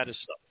think that is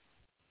so?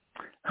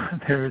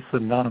 They're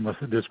synonymous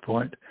at this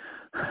point.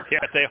 Yeah,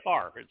 they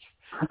are.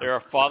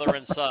 They're father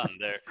and son.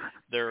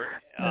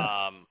 Their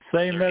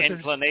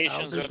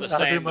inclinations are the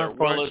same. Their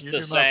will is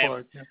the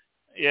same.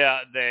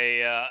 Yeah,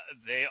 they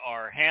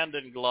are hand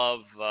in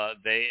glove.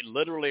 They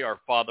literally are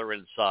father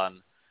and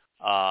son.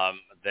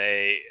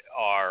 They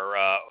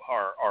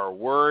are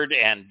word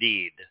and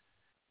deed.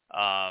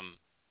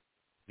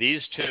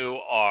 These two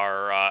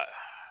are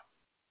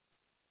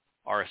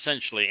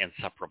essentially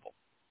inseparable.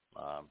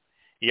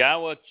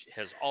 Yahweh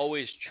has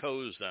always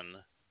chosen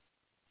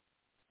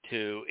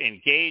to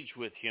engage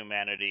with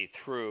humanity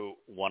through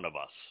one of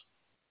us.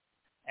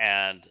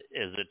 And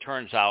as it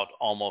turns out,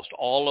 almost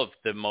all of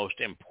the most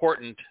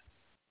important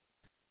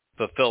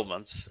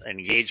fulfillments,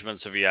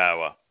 engagements of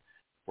Yahweh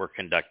were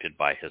conducted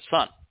by his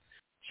son.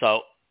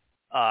 So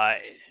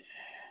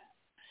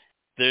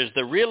there's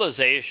the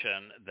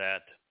realization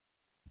that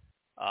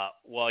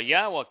while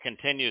Yahweh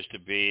continues to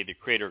be the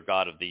creator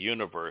God of the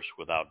universe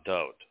without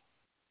Dowd,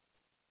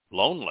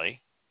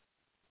 lonely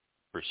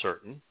for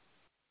certain,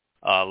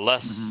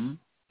 less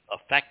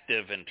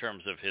effective in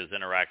terms of his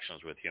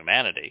interactions with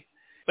humanity,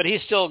 but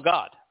he's still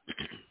God.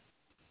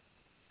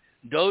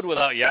 Dowd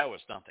without Yahweh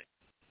is nothing.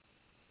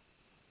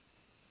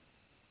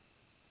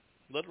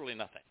 Literally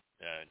nothing.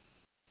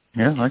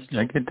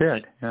 I get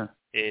that. Yeah.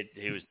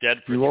 He was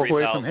dead for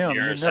 3,000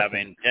 years,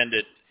 having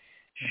tended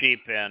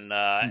sheep in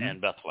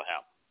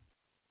Bethlehem.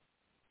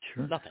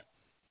 Sure. Nothing.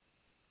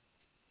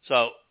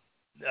 So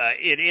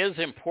it is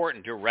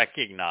important to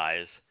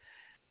recognize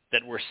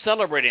that we're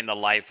celebrating the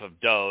life of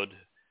Dowd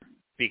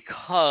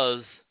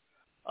because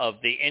of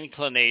the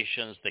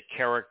inclinations, the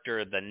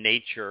character, the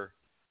nature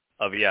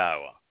of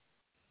Yahweh.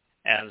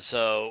 And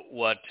so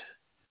what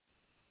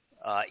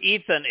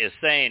Ethan is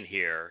saying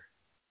here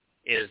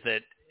is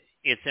that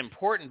it's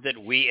important that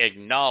we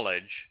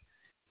acknowledge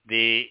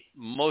the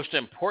most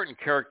important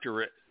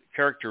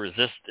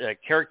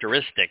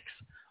characteristics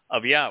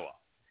of Yahweh,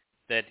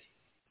 that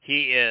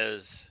he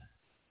is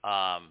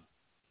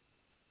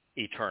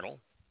eternal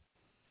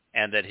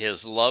and that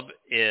his love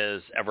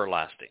is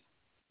everlasting,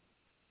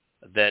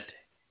 that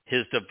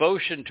his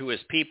devotion to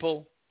his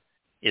people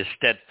is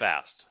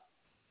steadfast,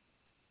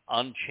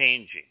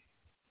 unchanging,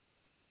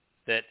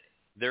 that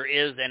there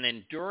is an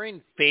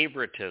enduring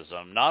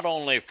favoritism not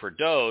only for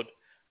Dowd,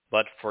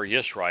 but for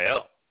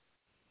Yisrael,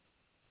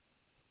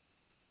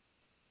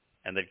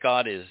 and that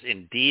God is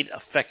indeed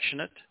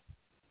affectionate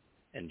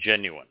and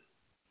genuine,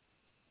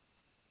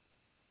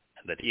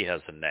 and that he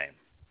has a name,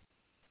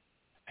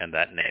 and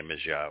that name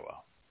is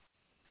Yahweh,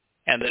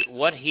 and that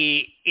what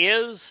he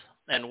is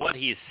and what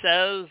he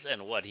says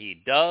and what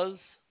he does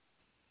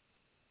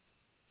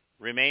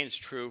remains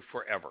true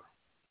forever,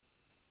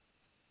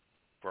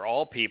 for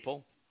all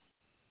people,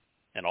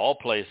 in all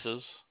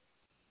places,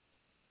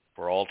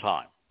 for all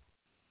time.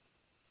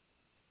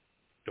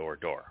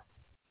 Door.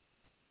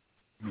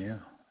 Yeah.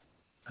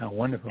 How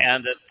wonderful.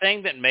 And the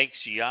thing that makes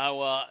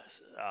Yahweh's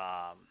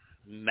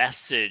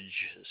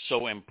message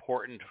so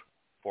important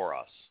for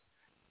us,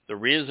 the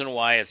reason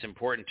why it's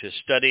important to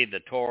study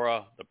the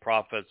Torah, the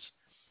prophets,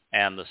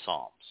 and the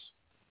Psalms,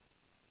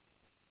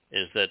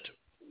 is that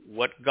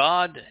what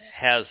God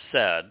has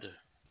said,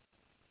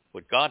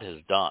 what God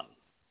has done,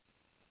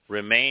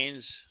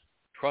 remains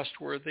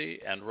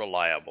trustworthy and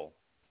reliable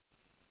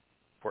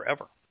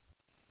forever.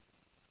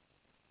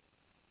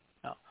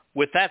 Now,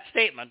 with that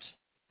statement,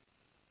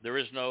 there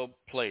is no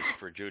place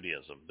for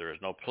Judaism. There is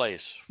no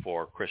place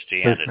for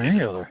Christianity.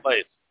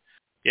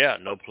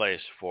 No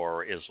place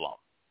for Islam.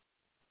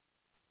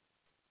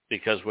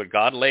 Because what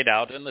God laid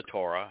out in the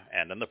Torah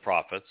and in the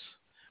prophets,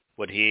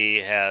 what he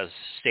has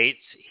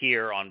states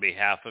here on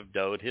behalf of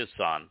Dowd, his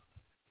son,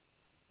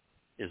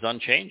 is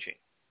unchanging.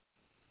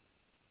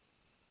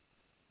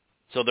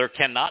 So there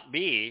cannot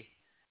be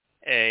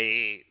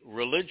a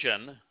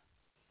religion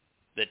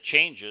that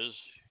changes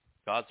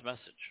God's message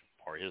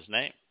or his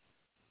name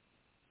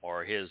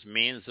or his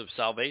means of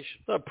salvation.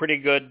 It's a pretty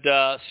good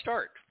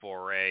start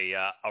for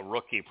a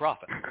rookie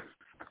prophet.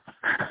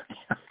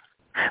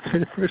 For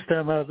the first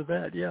time out of the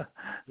bat, yeah.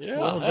 Yeah,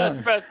 well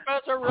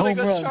that's a really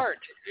good run. start.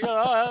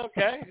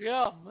 Okay,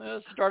 yeah.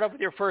 Let's start off with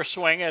your first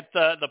swing at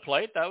the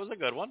plate. That was a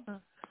good one.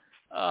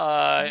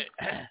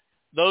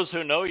 Those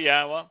who know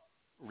Yahweh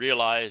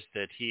realize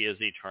that he is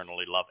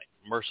eternally loving,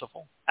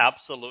 merciful,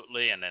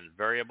 absolutely and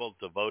invariable,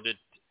 devoted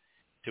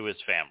to his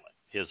family.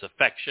 His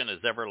affection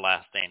is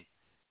everlasting,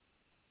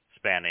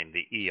 spanning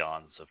the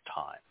eons of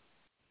time.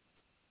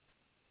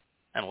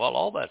 And while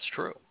all that's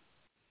true,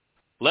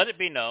 let it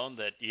be known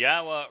that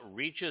Yahweh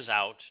reaches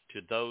out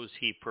to those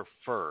he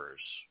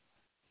prefers,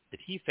 that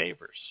he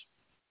favors.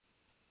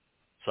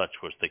 Such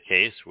was the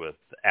case with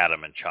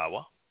Adam and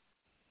Chawah,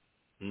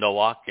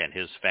 Noach and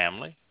his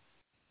family,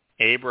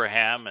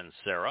 Abraham and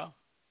Sarah,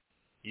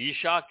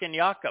 Yishak and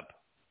Jacob,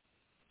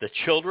 the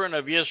children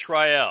of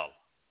Israel,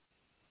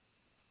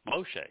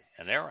 Moshe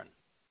and Aaron,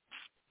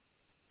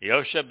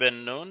 Yosha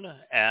ben Nun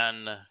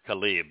and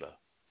Caleb,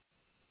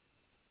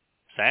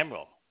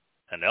 Samuel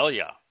and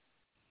Eliah,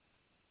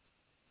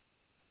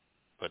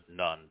 but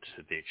none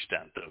to the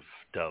extent of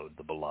Dowd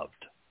the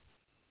beloved.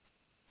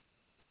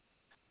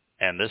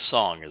 And this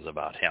song is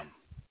about him.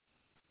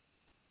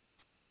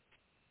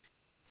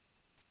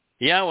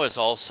 Yahweh is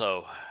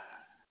also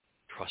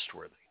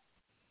trustworthy.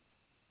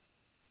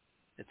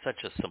 It's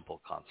such a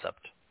simple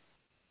concept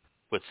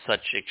with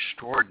such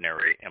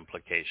extraordinary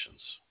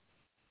implications.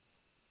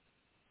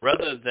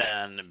 Rather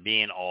than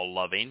being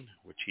all-loving,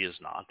 which he is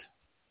not,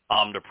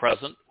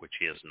 omnipresent, which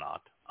he is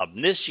not,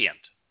 omniscient,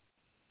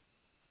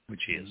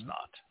 which he is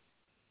not.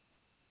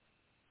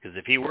 Because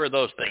if he were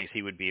those things,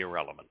 he would be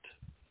irrelevant.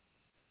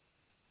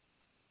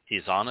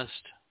 He's honest,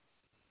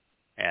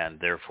 and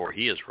therefore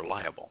he is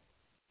reliable.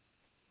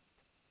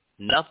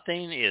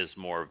 Nothing is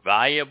more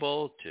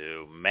valuable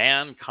to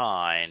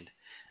mankind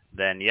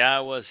than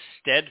Yahweh's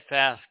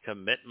steadfast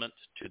commitment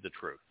to the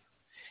truth.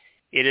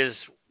 It is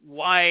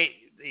why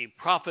the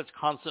prophets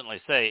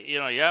constantly say,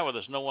 Yahweh,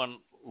 there's no one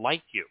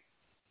like you.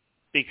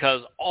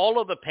 Because all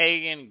of the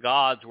pagan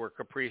gods were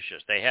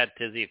capricious. They had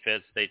tizzy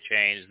fits. They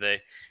changed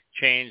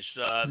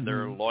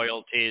their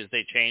loyalties.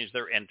 They changed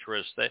their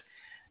interests.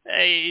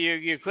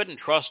 You couldn't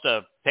trust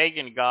a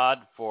pagan god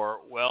for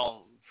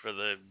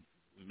the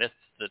myths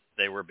that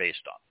they were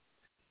based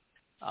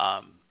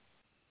on.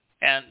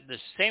 And the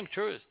same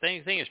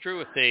thing is true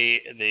with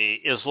the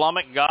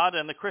Islamic God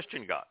and the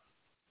Christian God.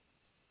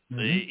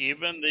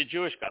 Even the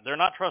Jewish God. They're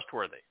not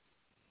trustworthy.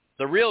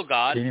 The real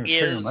God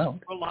is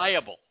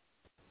reliable.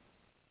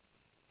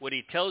 What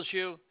he tells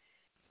you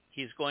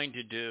he's going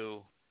to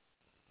do,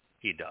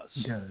 he does.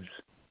 He does.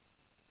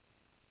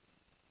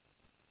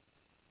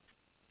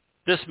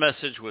 This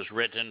message was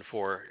written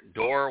for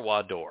Dor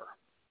wa Dor.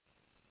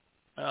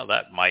 Well,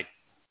 that might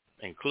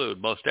include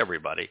most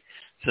everybody,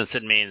 since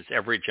it means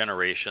every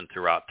generation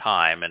throughout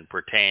time and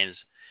pertains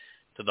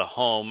to the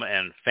home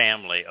and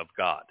family of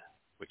God,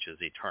 which is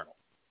eternal.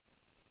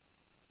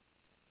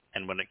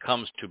 And when it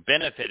comes to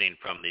benefiting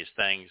from these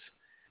things,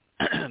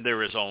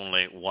 there is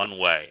only one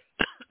way,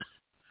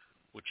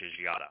 which is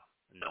Yada,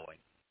 knowing.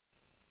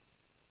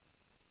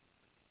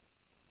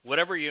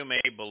 Whatever you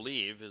may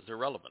believe is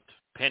irrelevant.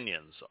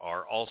 Opinions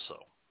are also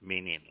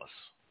meaningless.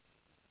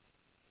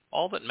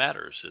 All that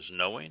matters is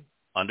knowing,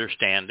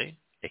 understanding,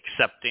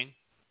 accepting,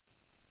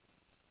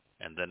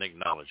 and then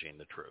acknowledging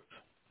the truth.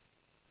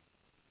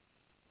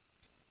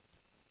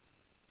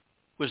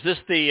 Was this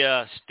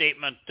the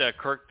statement,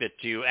 Kirk, that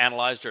you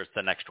analyzed, or is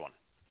the next one?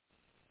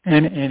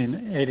 And in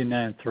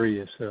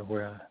 89.3 is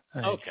where I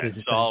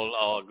okay, so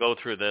I'll go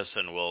through this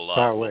and we'll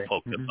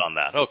focus on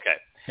that. Okay.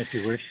 If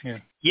you wish, yeah.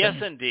 Yes,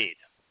 indeed.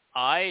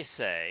 I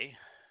say,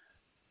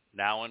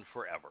 now and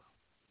forever,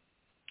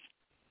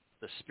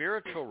 the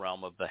spiritual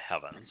realm of the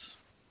heavens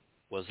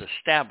was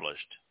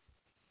established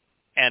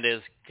and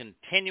is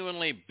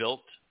continually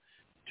built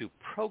to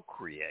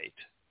procreate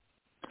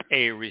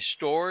a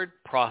restored,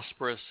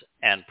 prosperous,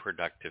 and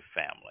productive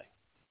family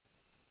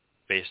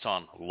based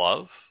on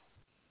love,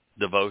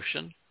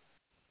 devotion,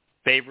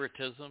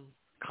 favoritism,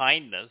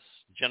 kindness,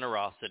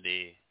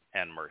 generosity,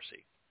 and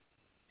mercy.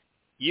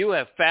 You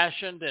have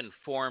fashioned and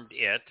formed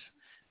it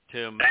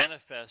to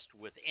manifest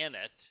within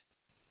it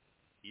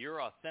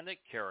your authentic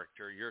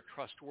character, your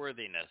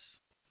trustworthiness,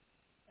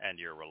 and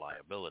your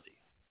reliability.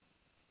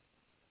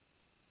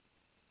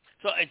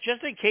 So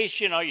just in case,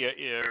 you're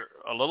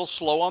a little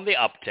slow on the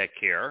uptick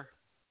here,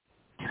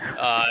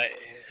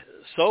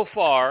 so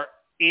far,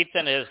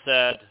 Ethan has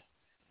said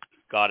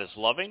God is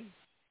loving.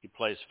 He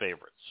plays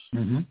favorites.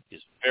 He's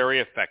very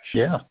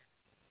affectionate. Yeah.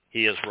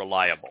 He is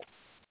reliable.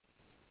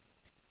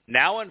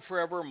 Now and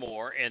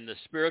forevermore, in the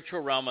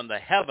spiritual realm in the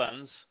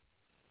heavens,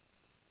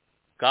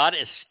 God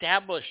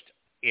established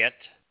it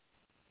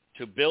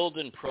to build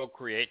and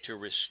procreate, to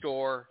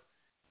restore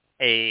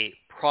a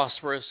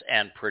prosperous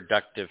and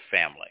productive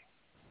family.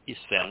 He's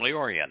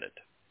family-oriented.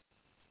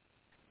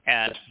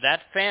 And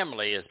that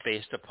family is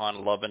based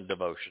upon love and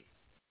devotion,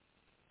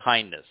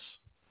 kindness,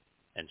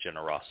 and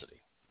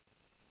generosity.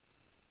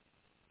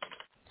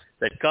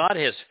 That God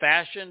has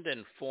fashioned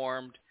and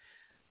formed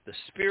the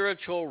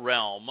spiritual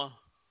realm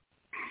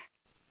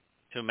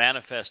to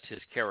manifest his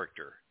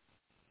character,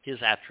 his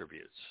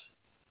attributes,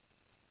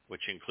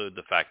 which include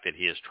the fact that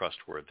he is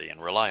trustworthy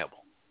and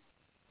reliable.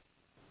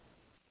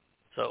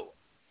 So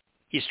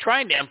he's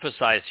trying to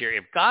emphasize here,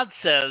 if God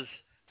says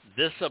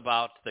this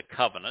about the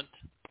covenant,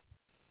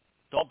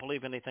 don't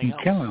believe anything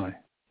else.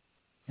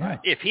 Right.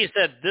 If he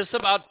said this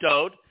about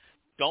Dowd,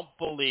 don't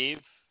believe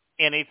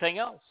anything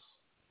else.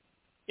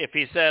 If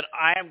he said,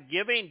 I am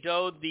giving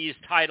Dowd these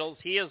titles,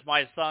 he is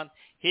my son,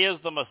 he is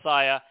the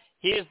Messiah,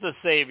 he is the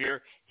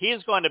Savior, he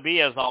is going to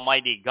be as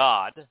Almighty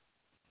God,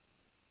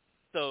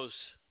 those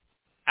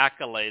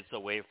accolades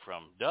away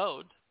from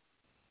Dowd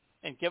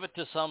and give it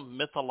to some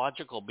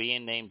mythological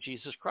being named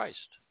Jesus Christ.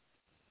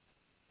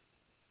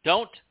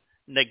 Don't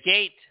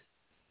negate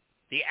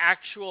the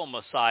actual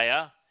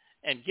Messiah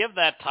and give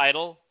that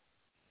title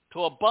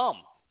to a bum,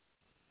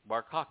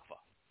 Bar Kokhba.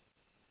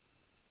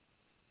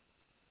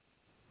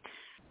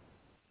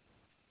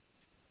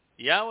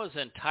 Yahweh's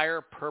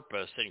entire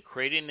purpose in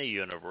creating the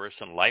universe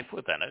and life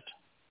within it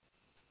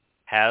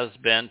has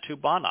been to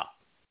bana.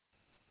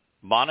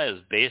 Bana is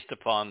based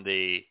upon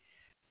the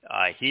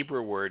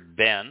Hebrew word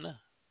ben,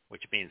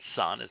 which means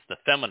son. It's the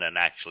feminine,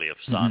 actually, of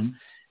son.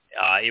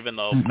 Even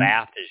though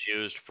bath is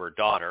used for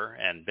daughter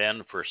and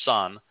ben for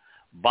son,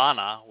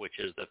 bana, which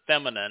is the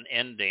feminine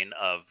ending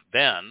of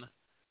ben,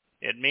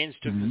 it means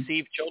to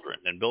conceive children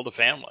and build a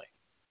family.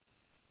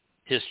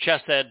 His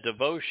chesed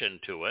devotion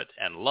to it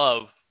and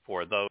love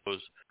for those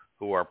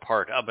who are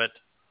part of it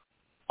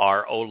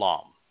are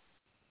olam,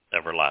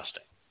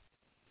 everlasting.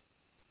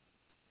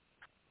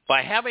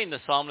 By having the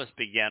psalmist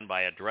begin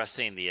by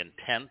addressing the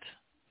intent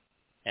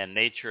and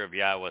nature of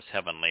Yahweh's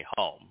heavenly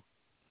home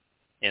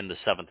in the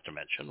seventh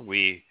dimension,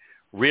 we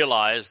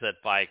realize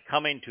that by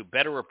coming to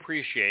better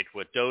appreciate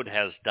what Dowd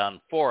has done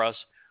for us,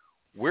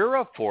 we're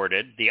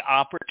afforded the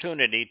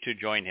opportunity to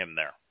join him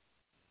there.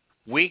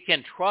 We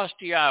can trust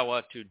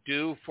Yahweh to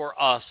do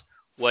for us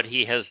what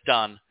he has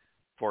done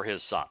for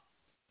his son.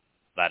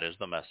 That is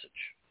the message.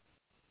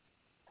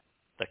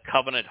 The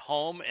covenant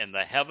home in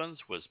the heavens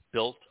was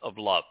built of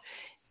love.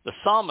 The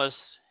psalmist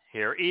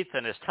here,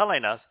 Ethan, is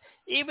telling us,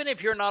 even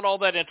if you're not all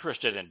that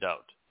interested in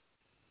Dowd,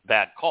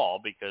 bad call,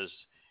 because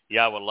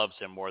Yahweh loves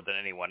him more than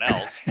anyone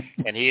else,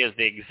 and he is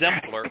the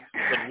exemplar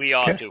that we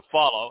ought to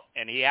follow,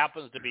 and he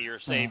happens to be your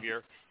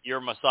Savior, your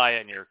Messiah,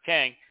 and your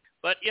King.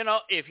 But,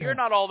 if you're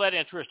not all that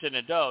interested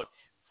in Dowd,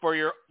 for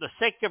the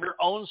sake of your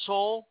own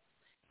soul,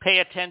 pay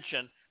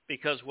attention,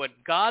 because what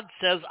God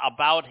says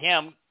about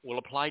him will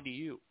apply to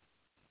you,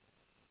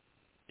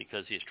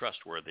 because he's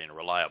trustworthy and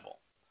reliable,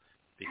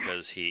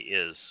 because he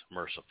is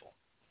merciful,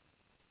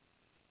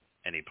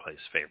 and he plays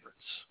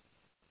favorites.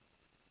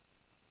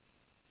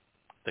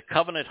 The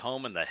covenant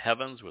home in the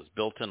heavens was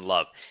built in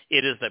love.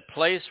 It is a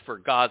place for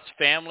God's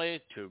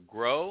family to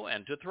grow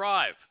and to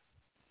thrive.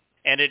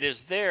 And it is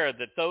there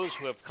that those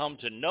who have come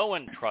to know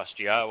and trust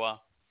Yahweh,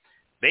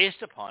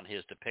 based upon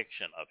his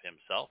depiction of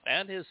himself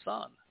and his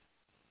son,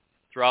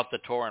 throughout the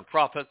Torah and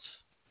prophets,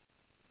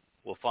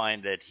 will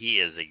find that he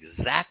is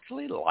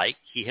exactly like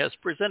he has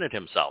presented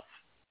himself.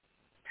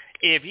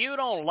 If you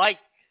don't like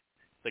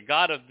the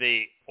God of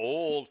the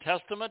Old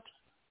Testament,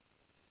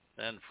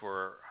 then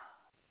for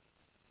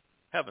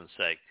heaven's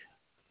sake,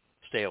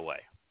 stay away.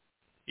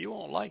 You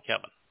won't like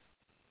heaven.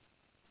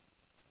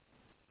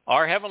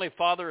 Our Heavenly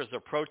Father is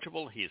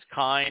approachable. He's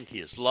kind. He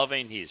is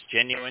loving. He's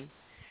genuine.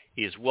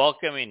 He's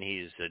welcoming.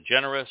 He's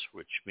generous,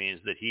 which means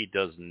that he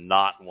does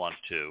not want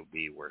to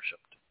be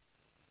worshipped.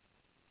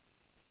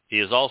 He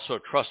is also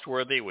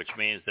trustworthy, which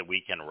means that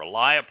we can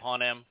rely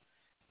upon him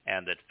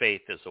and that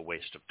faith is a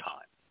waste of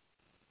time.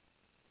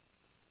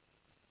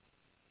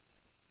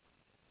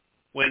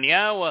 When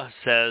Yahweh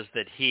says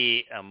that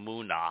he,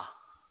 Amunah,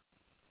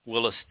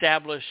 will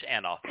establish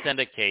and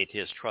authenticate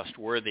his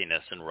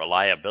trustworthiness and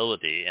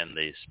reliability in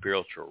the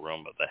spiritual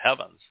realm of the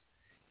heavens,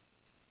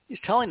 he's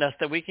telling us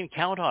that we can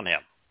count on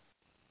him.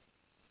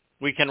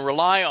 We can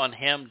rely on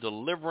him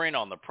delivering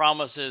on the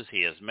promises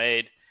he has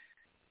made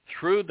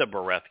through the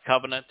Bereth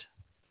covenant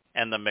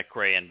and the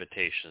Mikre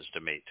invitations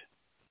to meet,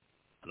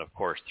 and of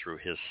course through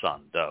his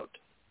son, Dowd.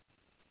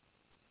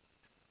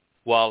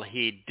 While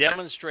he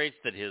demonstrates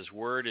that his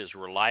word is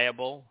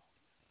reliable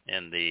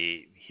in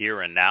the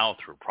here and now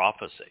through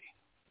prophecy,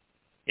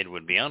 it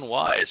would be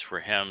unwise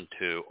for him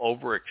to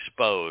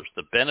overexpose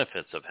the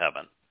benefits of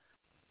heaven,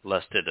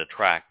 lest it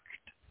attract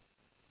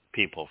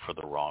people for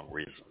the wrong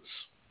reasons.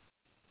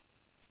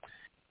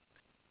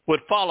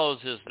 What follows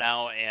is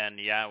now in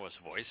Yahweh's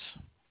voice.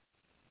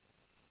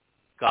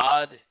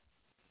 God,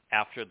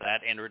 after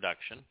that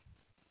introduction,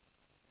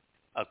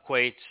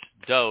 equates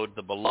Dowd,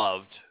 the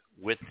beloved,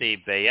 with the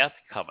Bereth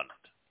covenant,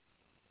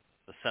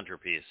 the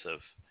centerpiece of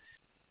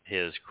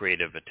his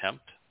creative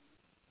attempt,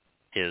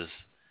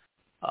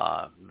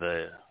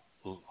 the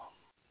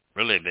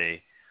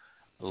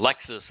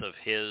Lexus of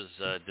his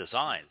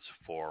designs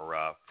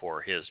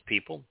for his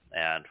people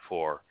and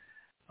for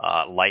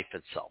life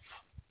itself.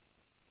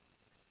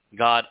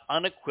 God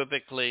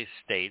unequivocally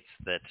states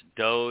that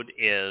Dowd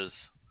is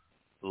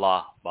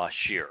La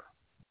Bashir,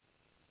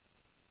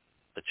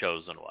 the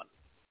chosen one.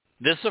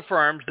 This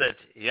affirms that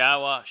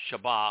Yahweh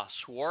Shabat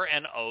swore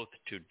an oath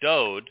to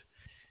Dowd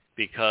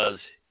because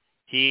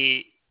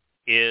he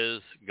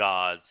is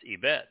God's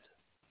Ibed,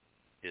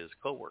 his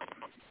co-worker.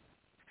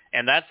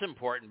 And that's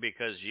important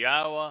because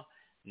Yahweh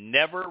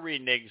never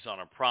reneges on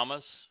a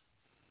promise,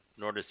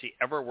 nor does he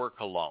ever work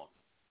alone.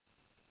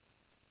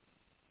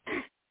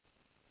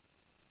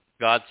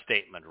 God's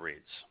statement reads,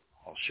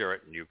 I'll share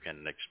it and you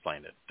can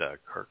explain it,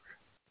 Kirk.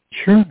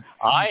 Sure.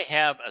 I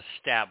have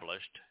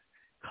established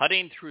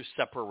cutting through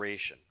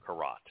separation,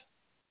 karat,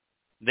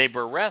 the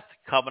Bereth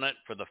covenant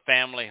for the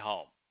family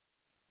home.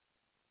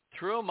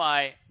 Through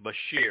my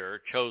Bashir,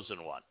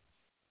 chosen one,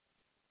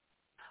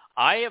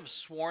 I have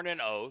sworn an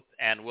oath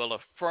and will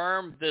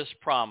affirm this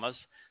promise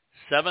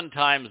 7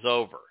 times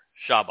over,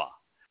 Shabat,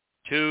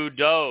 to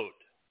Dowd,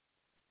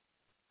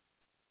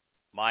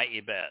 my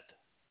Ebed,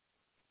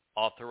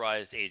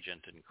 authorized agent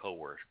and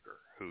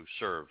co-worker who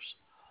serves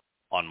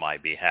on my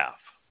behalf.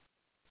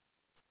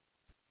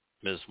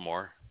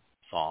 Mizmowr,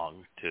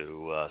 song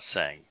to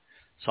sing,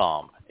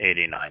 Psalm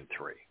 89:3.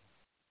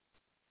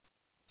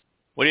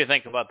 What do you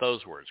think about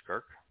those words,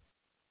 Kirk?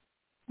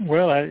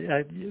 Well,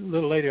 a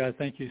little later, I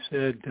think you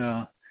said,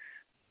 that's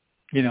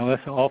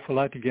an awful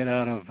lot to get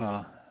out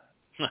of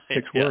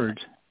 6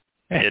 words.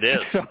 It is.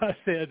 So I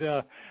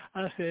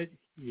said,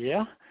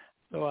 yeah.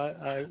 So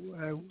I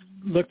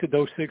looked at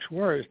those 6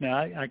 words. Now,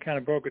 I kind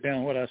of broke it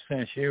down. What I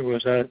sent you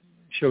was I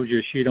showed you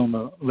a sheet on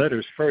the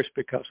letters first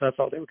because I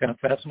thought they were kind of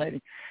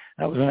fascinating.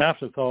 That was an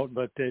afterthought,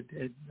 but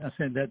I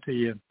sent that to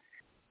you,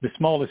 the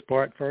smallest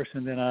part first,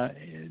 and then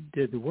I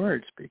did the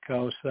words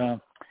because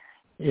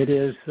it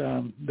is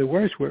the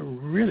words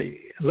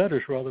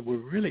letters were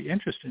really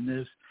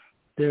interesting.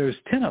 There's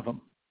 10 of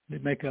them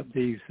that make up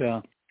these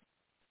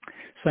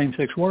same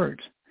 6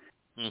 words.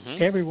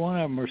 Mm-hmm. Every one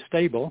of them are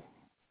stable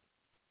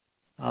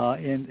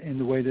in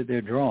the way that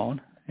they're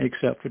drawn,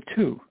 except for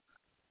 2.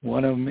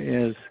 One of them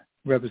is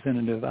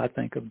representative, I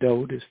think, of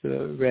Dowd, is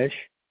the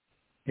Resh.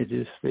 It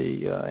is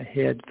the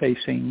head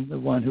facing the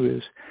one who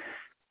is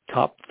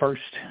top,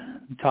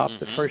 mm-hmm.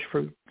 the first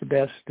fruit, the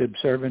best, the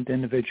observant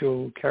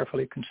individual,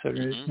 carefully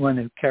considers, mm-hmm. one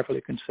who carefully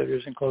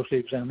considers and closely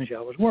examines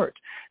Yahweh's words.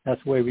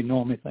 That's the way we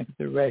normally think of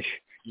the Resh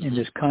mm-hmm. in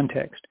this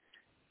context.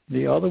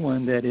 The other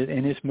one that is,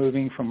 and it's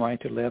moving from right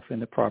to left in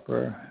the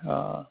proper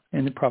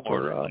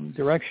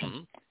direction.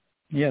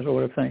 Mm-hmm. Yes,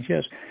 order of things,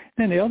 yes.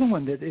 Then the other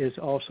one that is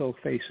also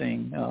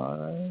facing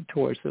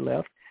towards the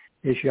left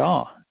is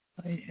Yah,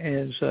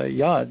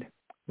 Yad,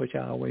 which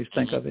I always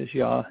think of as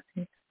Yah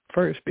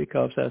first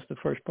because that's the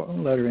first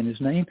letter in his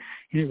name.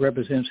 It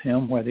represents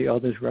him where the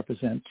others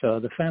represent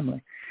the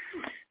family.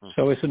 Mm-hmm.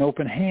 So it's an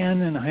open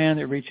hand and a hand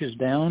that reaches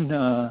down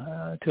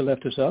to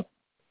lift us up,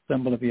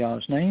 symbol of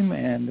Yah's name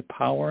and the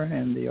power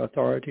and the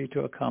authority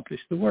to accomplish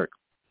the work.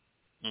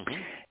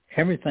 Mm-hmm.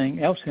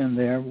 Everything else in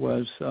there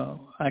was,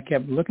 I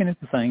kept looking at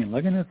the thing, and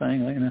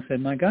I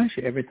said, my gosh,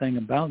 everything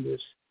about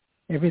this,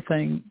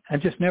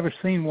 I've just never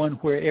seen one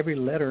where every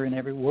letter and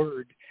every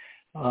word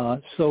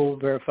so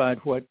verified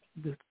what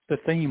the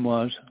theme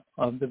was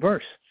of the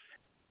verse.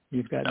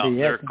 You've got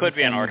there could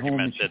be an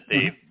argument that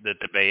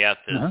the Bayeth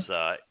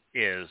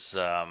is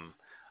an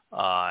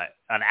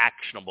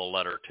actionable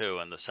letter too,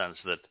 in the sense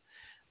that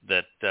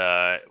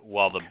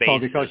while the base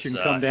because you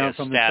can come down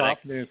from static, the top,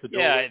 there's the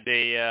door. Yeah,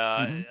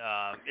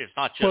 it's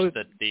not just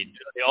that the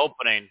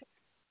opening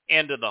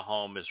into the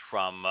home is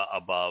from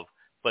above,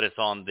 but it's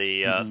on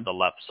the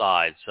left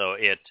side. So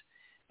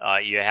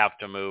you have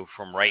to move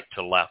from right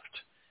to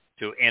left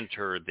to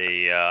enter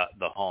the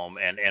home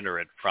and enter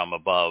it from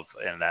above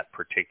in that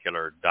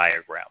particular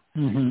diagram.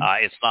 Mm-hmm.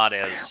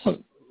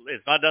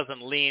 It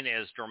doesn't lean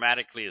as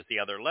dramatically as the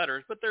other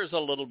letters, but there's a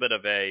little bit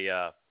of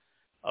a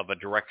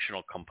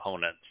directional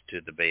component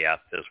to the Bayeth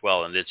as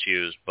well, and it's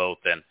used both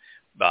in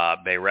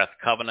Beireth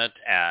Covenant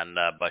and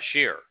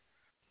Bashir,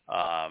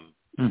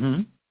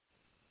 mm-hmm.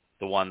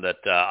 the one that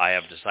I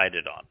have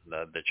decided on,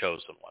 the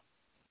chosen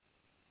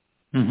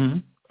one. Mm-hmm.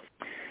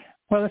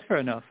 Well, that's fair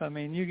enough. I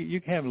mean, you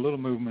can have a little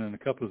movement in a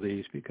couple of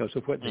these because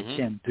of what mm-hmm. they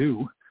can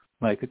do.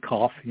 Like a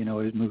cough,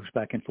 it moves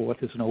back and forth.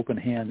 It's an open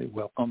hand that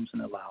welcomes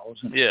and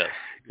allows. And, it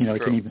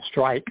can even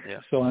strike. Yeah.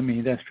 So, I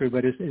mean, that's true.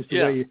 But it's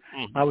the way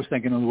mm-hmm. I was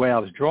thinking of the way I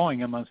was drawing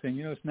them. I was saying,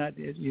 it's not,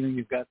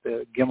 you've got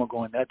the Gimel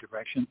going that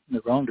direction,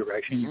 the wrong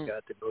direction. Mm-hmm. You've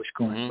got the Bush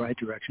going mm-hmm. the right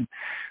direction.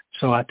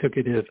 So I took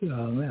it as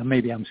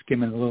maybe I'm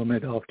skimming a little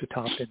bit off the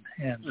top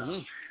and mm-hmm.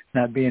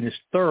 Not being as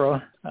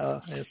thorough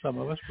as some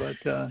of us.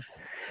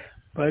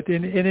 But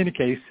in any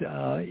case,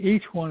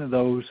 each one of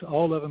those,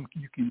 all of them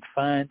you can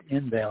find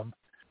in them.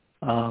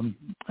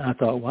 I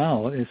thought,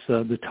 wow, it's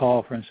the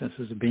tall, for instance,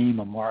 is a beam,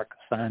 a mark,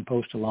 a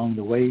signpost along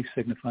the way,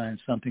 signifying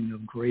something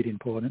of great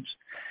importance.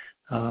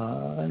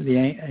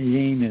 The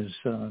aim is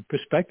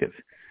perspective,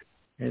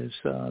 is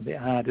the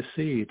eye to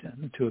see,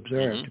 to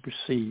observe, mm-hmm. to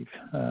perceive,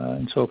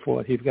 and so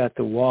forth. You've got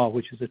the wall,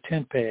 which is a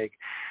tent peg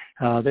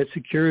that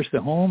secures the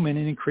home and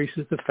it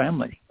increases the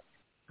family.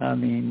 I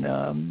mean,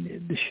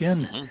 the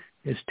shin mm-hmm.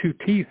 is 2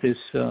 teeth, is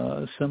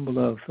a symbol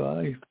of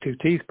 2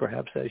 teeth,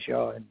 perhaps, as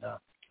Yah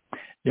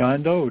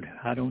and Dowd,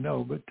 I don't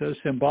know, but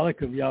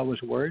symbolic of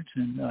Yahweh's words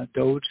and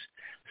Dowd's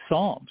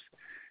psalms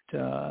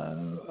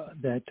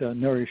that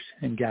nourish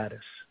and guide us.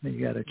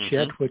 You got a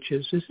Chet, mm-hmm. which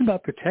is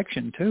about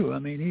protection too. I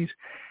mean,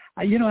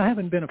 I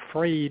haven't been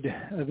afraid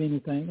of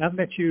anything. I've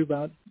met you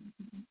about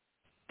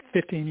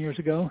 15 years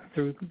ago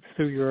through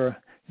your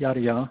Yada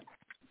Yahowah.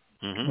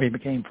 Mm-hmm. We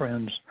became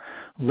friends.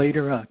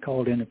 Later, I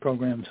called in the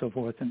program and so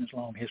forth in his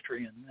long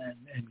history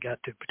and got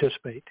to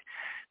participate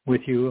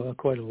with you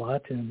quite a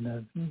lot.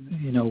 And,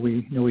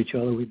 we know each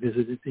other. We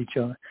visited each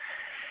other.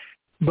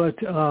 But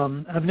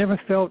I've never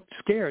felt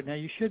scared. Now,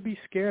 you should be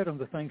scared of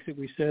the things that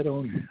we said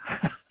on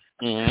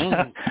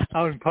mm-hmm.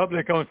 out in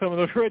public on some of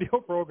those radio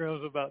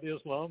programs about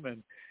Islam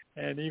and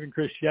and even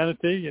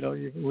Christianity.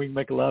 We can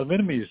make a lot of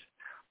enemies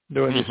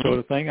doing this sort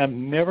of thing. It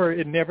never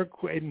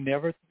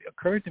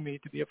occurred to me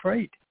to be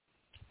afraid.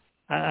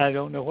 I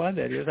don't know why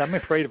that is. I'm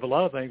afraid of a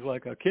lot of things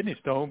like a kidney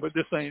stone, but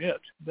this ain't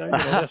it.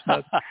 That's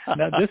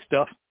not this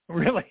stuff,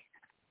 really.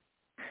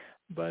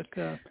 But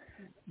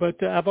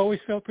I've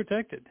always felt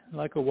protected,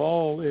 like a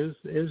wall is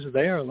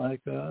there, like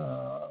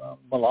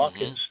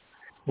Malak is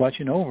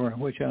watching over,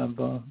 which I've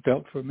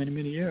felt for many,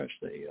 many years.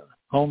 The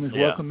home is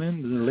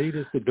welcoming, the lead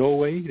is the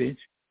doorway.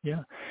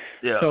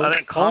 So I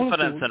think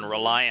confidence and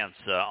reliance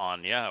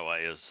on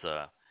Yahowah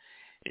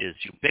is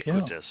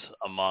ubiquitous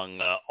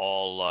among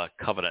all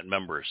covenant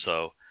members.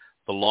 So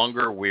the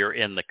longer we're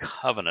in the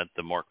covenant,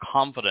 the more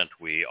confident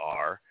we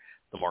are.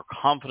 The more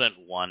confident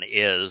one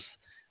is,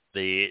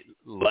 the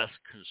less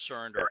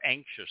concerned or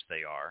anxious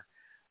they are,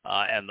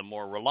 and the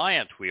more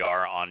reliant we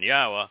are on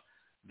Yahowah,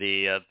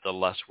 the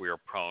less we are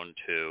prone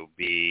to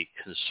be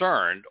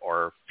concerned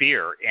or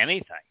fear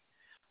anything.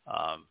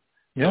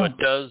 So it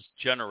does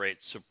generate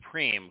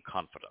supreme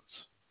confidence,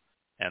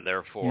 and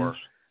therefore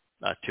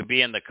to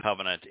be in the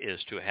covenant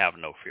is to have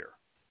no fear.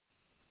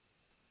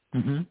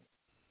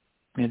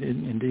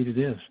 Indeed it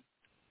is.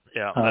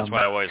 Yeah, that's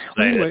why I always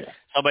say that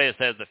somebody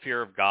says the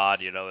fear of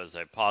God, is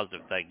a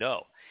positive thing.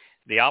 No.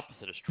 The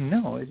opposite is true.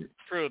 No, it's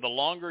true. The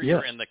longer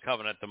you're in the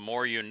covenant, the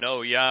more you know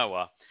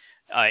Yahowah,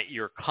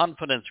 your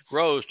confidence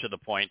grows to the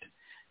point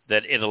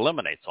that it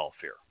eliminates all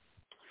fear.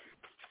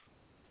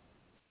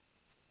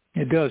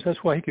 It does.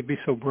 That's why he could be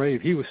so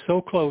brave. He was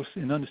so close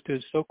and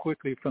understood so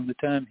quickly from the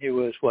time he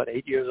was,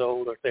 8 years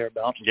old or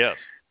thereabouts. Yes.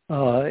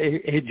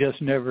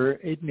 It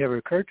never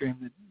occurred to him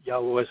that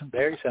Yahowah wasn't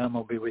there. He said, "I'm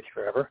going to be with you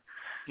forever."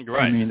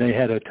 Right. I mean, they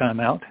had a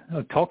timeout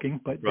of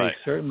talking, but they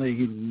certainly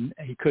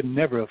he could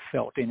never have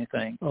felt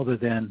anything other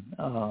than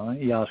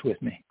Yah's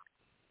with me.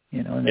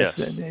 And that's,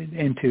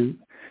 and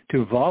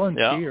to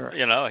volunteer.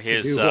 His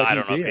I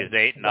don't know if he's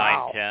 8,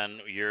 9, 10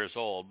 years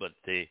old, but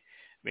the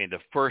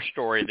first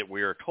story that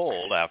we are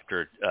told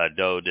after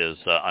Dowd is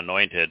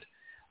anointed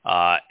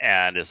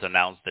and is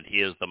announced that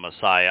he is the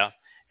Messiah,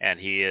 and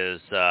he is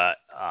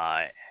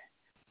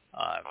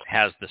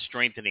has the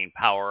strengthening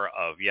power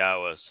of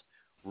Yahweh's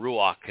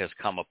Ruach has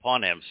come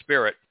upon him,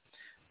 Spirit.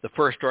 The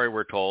first story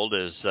we're told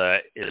is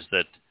that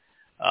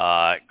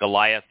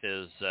Goliath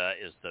is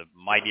the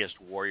mightiest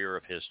warrior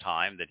of his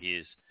time, that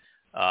he's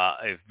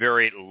a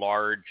very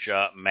large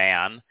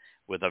man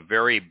with a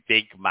very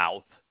big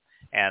mouth,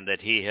 and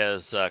that he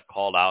has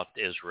called out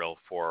Israel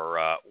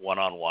for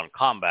one-on-one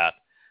combat,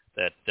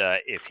 that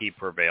if he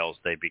prevails,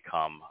 they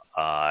become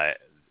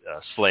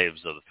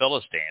slaves of the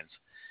Philistines.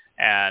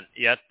 And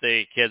yet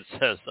the kid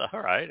says,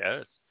 all right,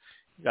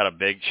 he's got a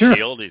big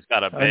shield, he's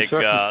got a big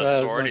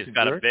sword, he's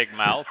got a big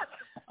mouth,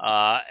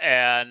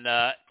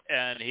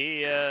 and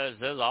he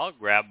says, I'll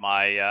grab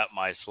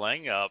my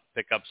sling,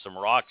 pick up some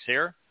rocks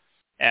here,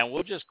 and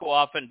we'll just go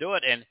off and do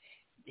it. And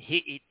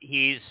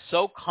he's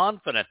so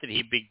confident that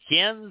he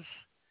begins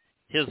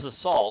his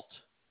assault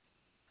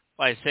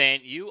by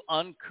saying, "You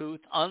uncouth,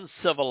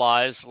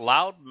 uncivilized,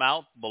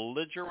 loudmouth,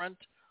 belligerent,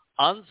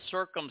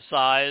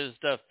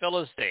 uncircumcised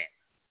Philistine.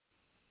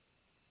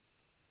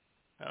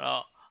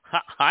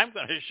 I'm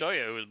going to show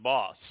you who's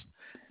boss."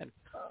 And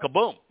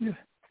kaboom. Yeah.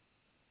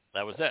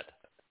 That was it.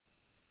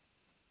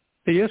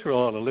 The Israel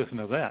ought to listen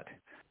to that.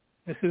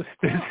 This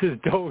is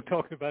Dowd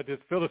talking about this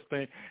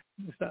Philistine,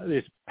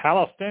 this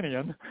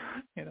Palestinian.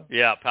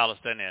 Yeah,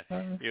 Palestinian.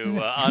 You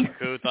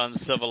uncouth,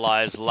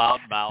 uncivilized,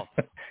 loudmouth.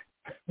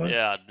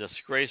 Yeah,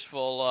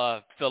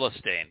 disgraceful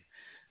Philistine.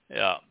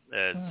 Yeah,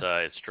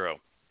 it's true.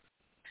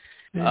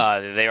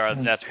 They are.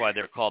 That's why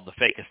they're called the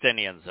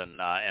Fakistinians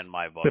in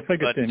my book. But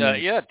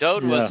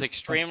Dowd was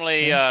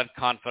extremely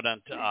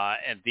confident,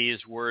 and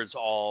these words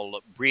all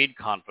breed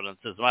confidence.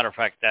 As a matter of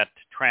fact, that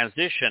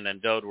transition in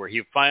Dowd, where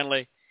he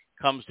finally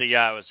comes to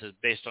Yahowah, says,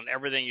 "Based on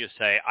everything you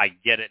say, I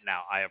get it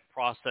now. I have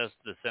processed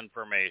this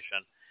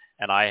information,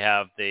 and I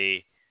have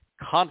the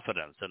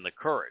confidence and the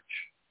courage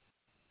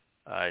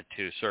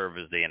to serve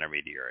as the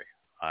intermediary.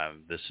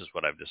 This is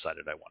what I've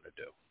decided I want to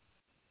do."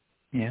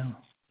 Yeah.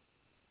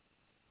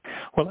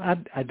 Well,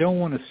 I don't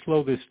want to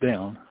slow this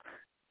down.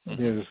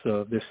 There's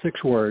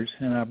 6 words,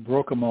 and I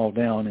broke them all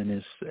down,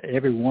 and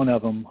every one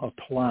of them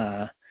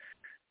apply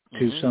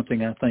to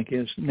something I think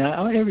is.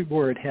 Now, every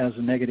word has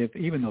a negative,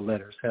 even the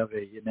letters have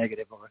a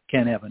negative or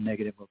can have a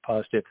negative or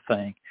positive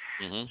thing.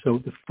 So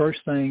the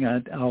first thing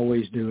I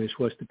always do is,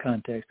 what's the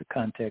context? The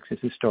context is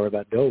the story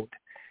about Dowd.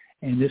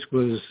 And this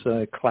was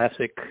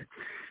classic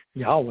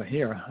Yahowah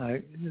here.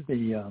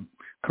 The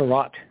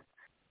karat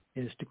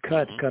is to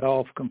cut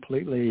off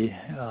completely,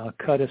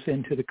 cut us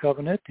into the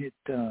covenant. It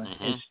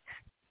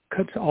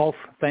cuts off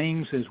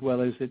things as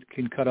well as it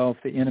can cut off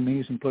the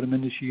enemies and put them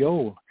into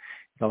Sheol.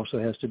 It also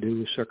has to do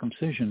with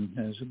circumcision,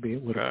 as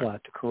it would apply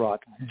to karat.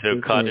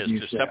 To cut is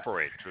to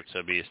separate,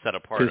 to be set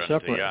apart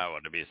unto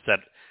Yahowah, to be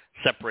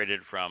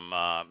separated from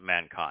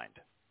mankind.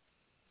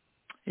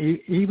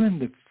 Even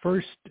the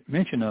first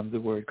mention of the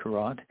word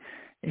karat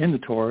in the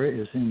Torah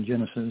is in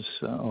Genesis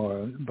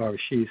or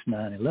Bereshith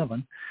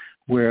 9:11,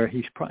 where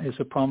it's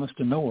a promise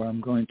to Noah.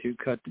 I'm going to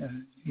cut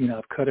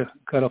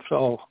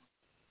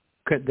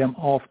them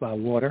off by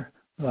water,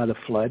 by the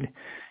flood,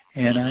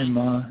 and I'm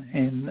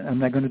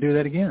not going to do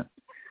that again.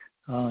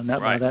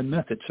 Not by that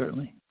method,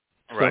 certainly.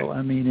 Right. So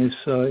I mean,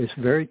 it's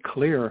very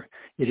clear.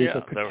 It is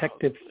a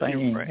protective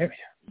thing.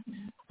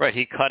 Right.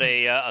 He cut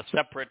a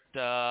separate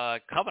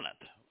covenant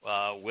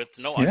with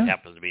Noah. It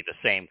happens to be the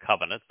same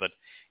covenant, but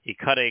he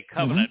cut a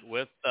covenant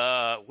with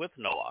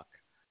Noah.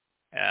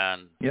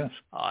 And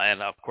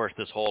and of course,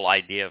 this whole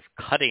idea of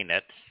cutting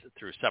it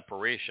through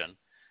separation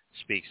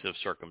speaks of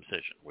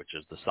circumcision, which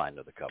is the sign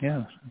of the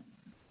covenant.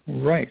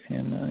 Yeah, right.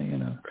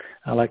 And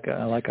I like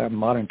our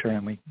modern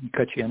term. We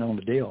cut you in on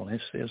the deal.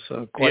 It's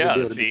quite a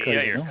deal to be cut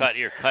in on.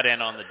 You're cut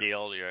in on the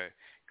deal. You're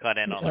cut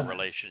in on the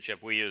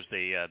relationship. We use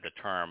the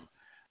term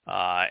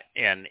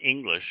in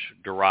English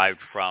derived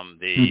from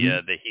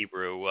the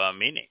Hebrew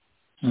meaning.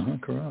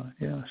 Correct.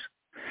 Yes.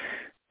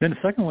 Then the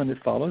second one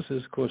that follows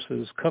is, of course,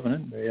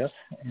 covenant,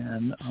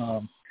 and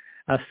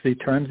that's the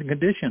terms and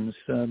conditions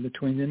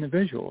between the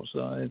individuals.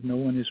 No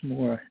one is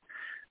more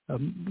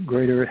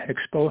greater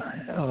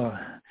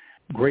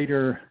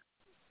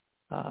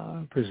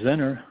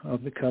presenter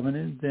of the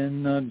covenant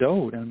than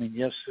Dowd. I mean,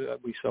 yes,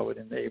 we saw it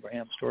in the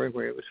Abraham story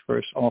where it was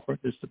first offered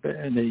as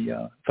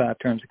the 5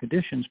 terms and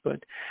conditions, but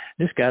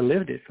this guy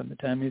lived it from the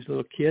time he was a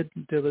little kid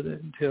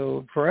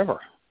until forever.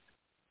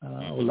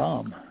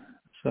 Olam.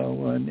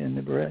 So, and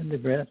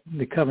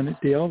the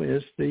covenant deal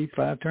is the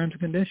 5 terms and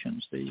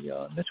conditions,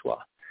 the mitzvah.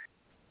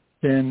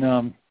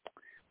 Then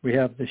we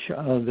have the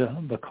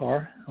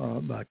bakar,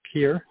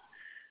 bakir,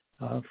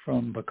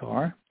 from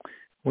bakar,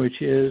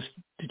 which is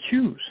to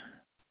choose.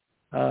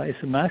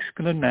 It's a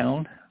masculine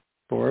noun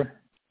for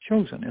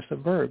chosen. It's a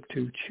verb,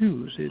 to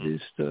choose. It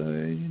is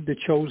the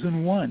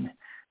chosen one.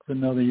 So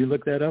you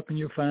look that up and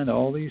you'll find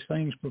all these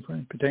things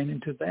pertaining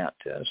to that.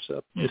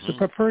 It's the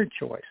preferred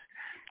choice.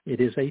 It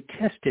is a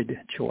tested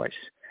choice.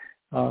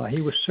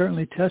 He was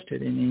certainly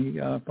tested, and he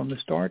from the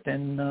start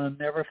and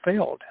never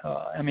failed.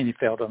 I mean, he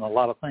failed on a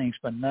lot of things,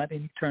 but not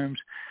in terms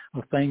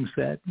of things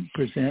that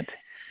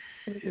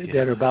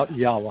that are about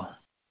Yahweh.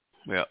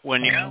 Yeah,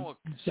 when Yahweh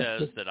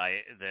says that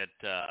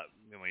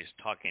when he's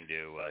talking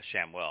to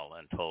Samuel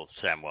and told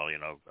Samuel,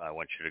 I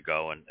want you to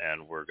go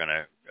and we're going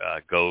to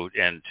go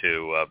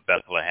into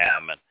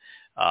Bethlehem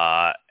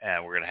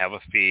and we're going to have a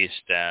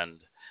feast, and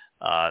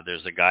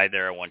there's a guy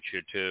there I want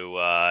you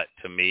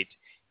to meet.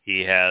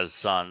 He has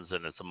sons,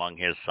 and it's among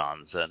his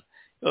sons. And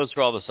he goes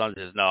through all the sons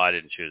and says, no, I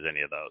didn't choose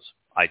any of those.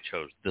 I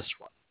chose this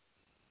one.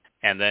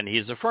 And then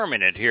he's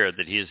affirming it here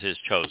that he's his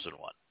chosen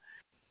one.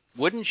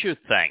 Wouldn't you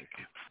think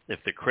if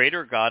the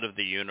creator God of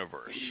the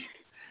universe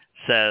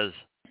says,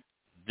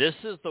 this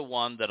is the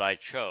one that I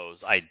chose,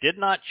 I did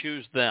not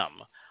choose them,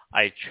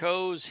 I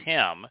chose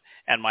him,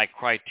 and my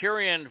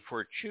criterion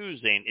for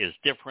choosing is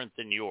different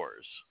than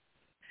yours,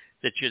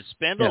 that you'd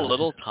spend a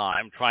little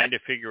time trying to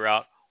figure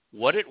out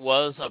what it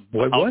was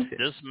about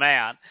this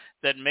man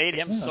that made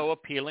him so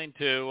appealing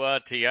to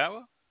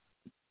Yahweh?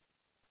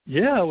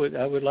 Yeah, I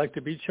would like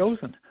to be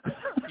chosen.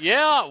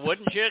 Yeah,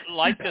 wouldn't you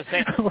like to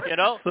say,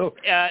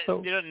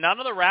 none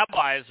of the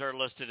rabbis are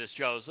listed as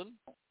chosen.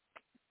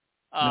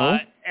 No.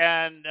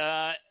 And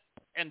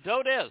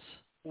Dowd is.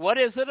 What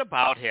is it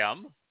about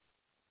him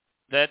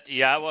that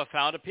Yahweh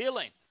found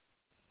appealing?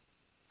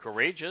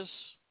 Courageous.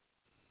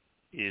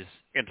 He's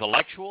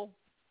intellectual.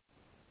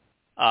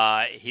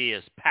 He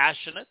is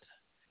passionate.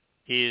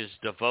 He is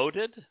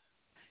devoted.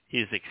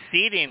 He's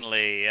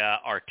exceedingly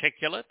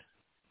articulate.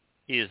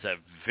 He is a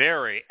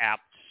very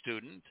apt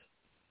student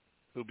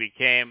who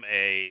became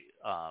a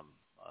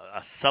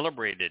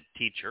celebrated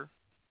teacher,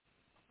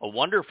 a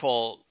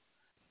wonderful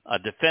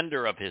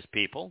defender of his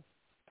people,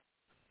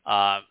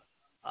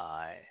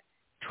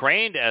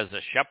 trained as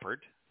a shepherd,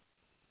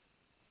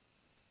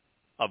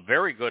 a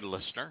very good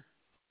listener,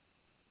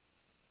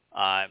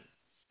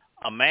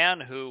 a man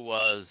who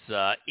was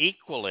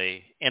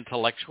equally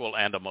intellectual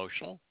and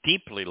emotional,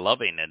 deeply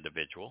loving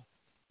individual.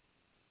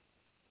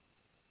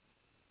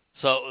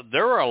 So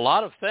there were a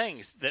lot of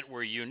things that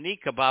were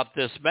unique about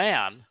this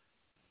man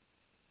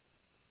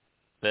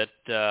that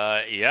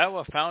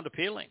Yahweh found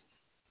appealing.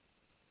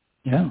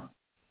 Yeah.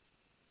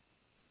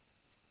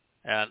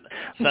 And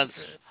since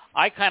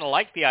I kind of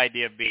like the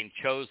idea of being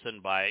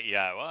chosen by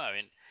Yahweh, I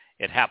mean,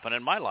 it happened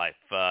in my life.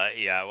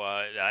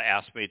 Yahweh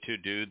asked me to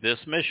do this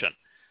mission.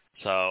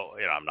 So,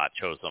 I'm not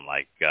chosen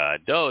like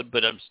Dowd,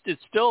 but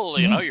it's still,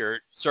 you're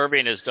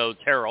serving as Dowd's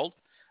herald.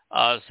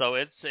 So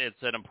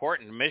it's an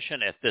important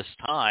mission at this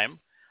time.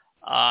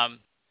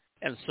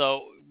 And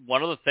so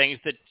one of the things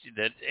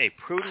that a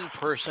prudent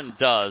person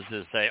does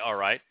is say, all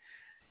right,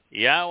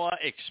 Yahweh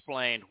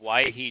explained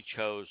why he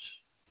chose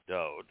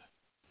Dowd.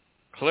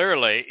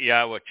 Clearly,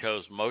 Yahweh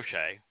chose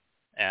Moshe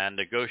and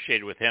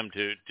negotiated with him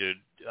to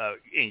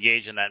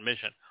engage in that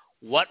mission.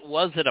 What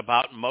was it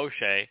about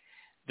Moshe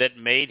that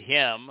made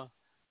him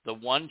the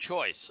one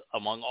choice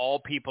among all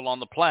people on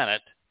the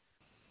planet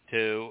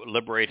to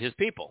liberate his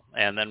people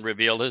and then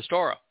reveal his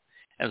Torah?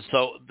 And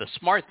so the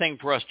smart thing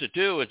for us to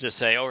do is to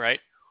say, all right,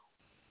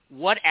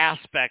 what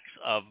aspects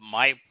of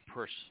my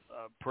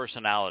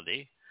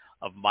personality,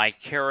 of my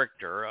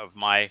character, of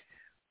my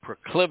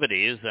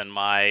proclivities and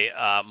my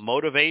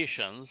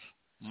motivations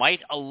might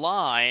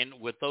align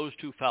with those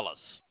two fellas?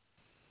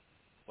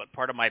 What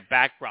part of my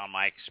background,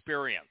 my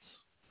experience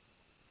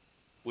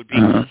would be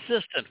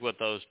consistent with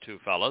those two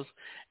fellas?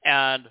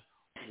 And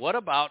what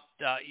about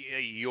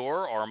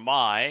your or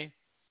my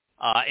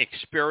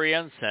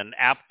experience and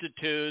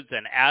aptitudes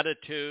and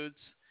attitudes,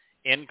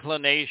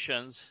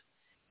 inclinations,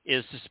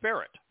 is the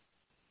spirit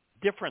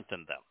different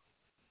than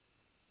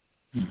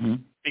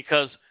them?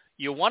 Because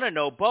you want to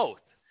know both.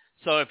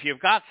 So if you've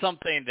got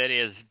something that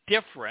is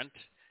different,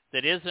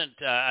 that isn't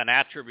an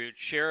attribute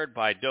shared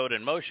by Dowd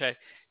and Moshe,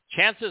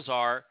 chances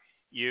are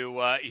you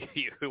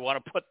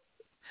want to put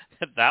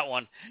that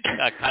one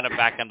kind of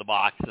back in the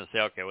box and say,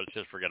 okay, well, let's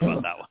just forget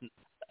about that one.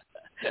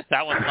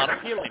 That one's not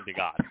appealing to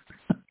God.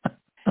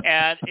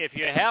 And if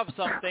you have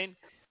something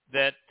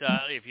that,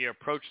 if you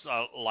approach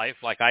life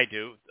like I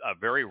do,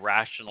 very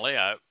rationally,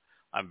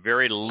 I'm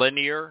very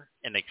linear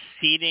and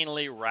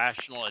exceedingly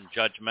rational and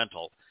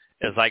judgmental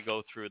as I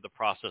go through the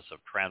process of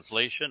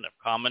translation, of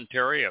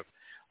commentary,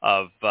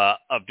 of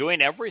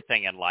doing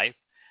everything in life.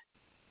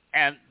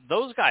 And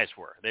those guys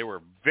they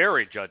were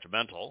very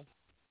judgmental,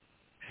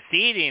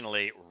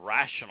 exceedingly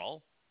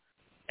rational,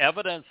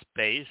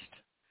 evidence-based,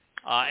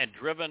 and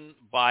driven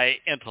by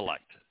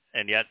intellect,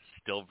 and yet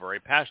still very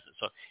passionate.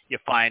 So you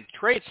find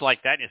traits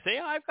like that, and you say,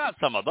 yeah, I've got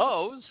some of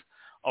those.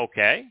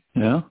 Okay.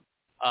 Yeah.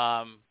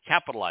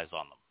 Capitalize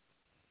on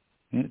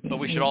them. But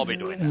we should all be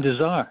doing that. And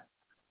desire.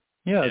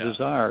 Yeah,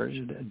 desire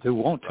to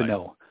want to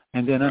know.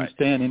 And then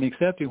understand and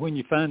accept it when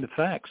you find the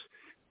facts.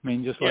 I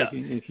mean, just like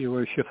if you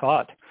were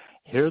Shaphat,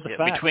 here are the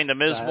facts. Between the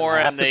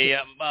Mizmowr and the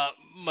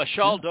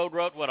Mashal, Dowd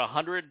wrote,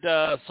 100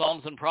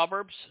 Psalms and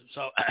Proverbs?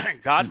 So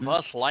God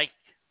must like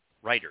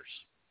writers.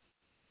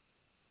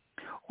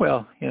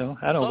 Well,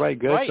 I don't write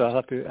good, so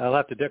I'll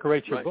have to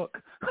decorate your book.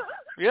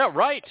 Yeah,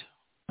 right.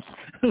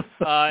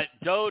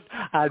 Dowd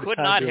could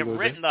not have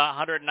written the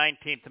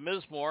 119th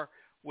Mizmowr,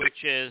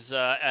 which is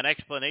an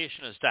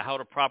explanation as to how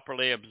to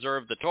properly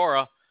observe the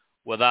Torah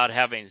without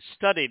having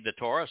studied the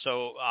Torah.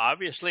 So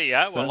obviously,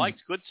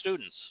 likes good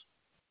students.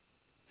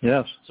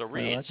 Yes. So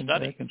read,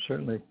 study. I can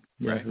certainly.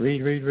 Yeah,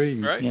 read.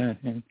 Right. Yeah.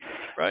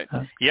 Right.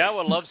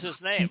 Yahowah loves his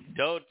name.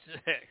 Dowd.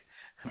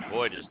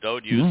 Boy, does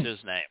Dowd use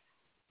his name.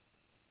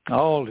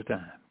 All the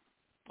time.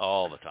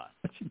 All the time.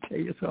 I should tell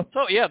you so.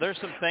 So, there's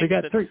some things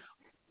that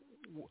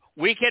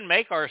we can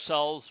make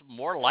ourselves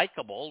more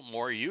likable,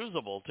 more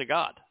usable to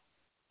God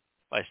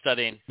by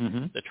studying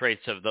the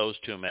traits of those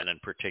two men in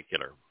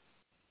particular.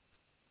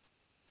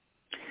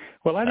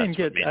 Well, I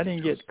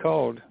didn't get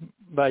called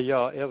by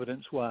y'all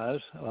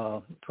evidence-wise.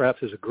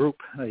 Perhaps as a group,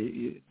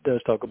 it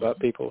does talk about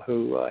people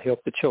who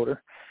help the children,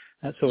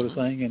 that sort of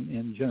thing,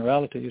 in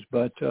generalities.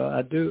 But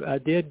I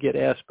did get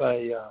asked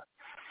by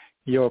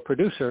your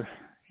producer.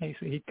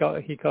 He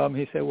called me.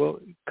 He said, "Well,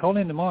 call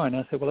in tomorrow." And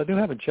I said, "Well, I do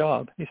have a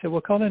job." He said,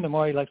 "Well, call in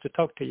tomorrow. He'd like to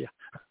talk to you."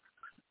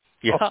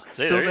 Yeah, so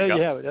there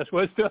you have it. That's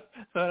what. So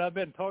I've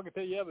been talking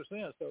to you ever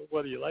since. So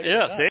whether you like it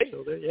or not,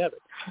 so there you have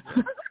it.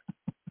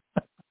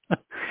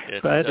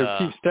 So I had to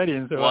keep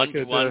studying so I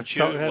could one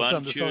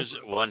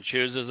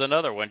chooses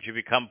another. Once you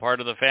become part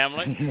of the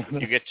family,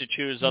 you get to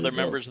choose other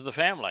members of the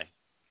family.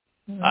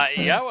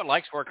 Yahowah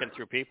likes working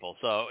through people.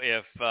 So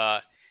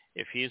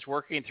if he's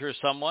working through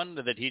someone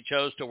that he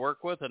chose to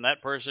work with, and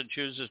that person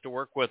chooses to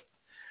work with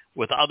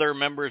other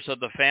members of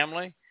the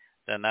family,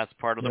 then that's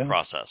part of the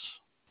process.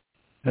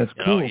 That's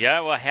cool.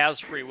 Yahowah has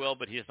free will,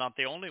 but he's not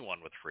the only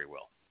one with free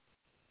will.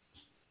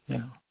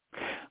 Yeah.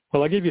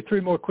 Well, I'll give you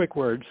 3 more quick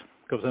words,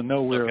 because I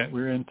know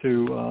we're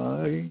into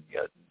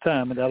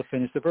time, and that'll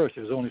finish the verse.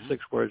 There's only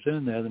 6 words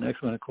in there. The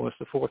next one, of course,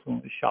 the 4th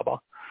one is Shabat.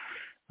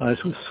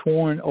 This was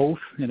sworn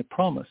oath and a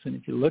promise. And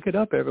if you look it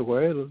up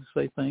everywhere, it'll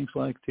say things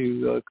like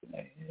to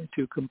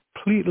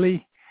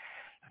completely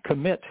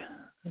commit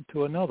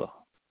to another.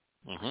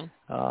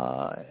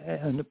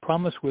 And the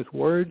promise with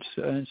words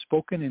and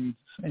spoken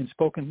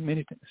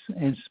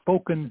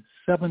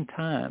 7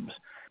 times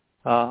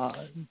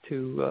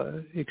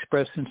to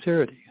express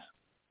sincerity.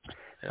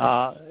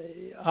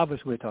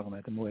 Obviously, we're talking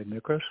about the Moed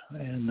Mikros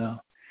and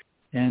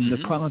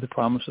the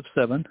promise of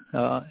 7.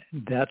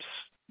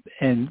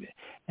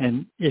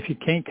 And if you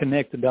can't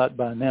connect the dot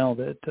by now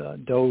that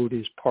Dowd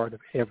is part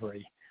of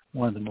every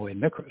one of the Moed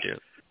Mikros,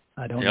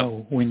 I don't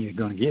know when you're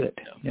going to get it.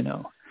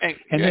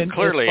 And then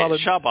clearly,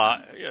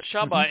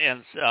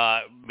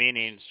 Shabat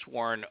meaning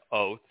sworn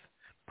oath,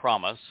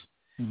 promise,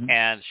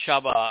 and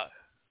Shabat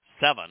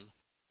 7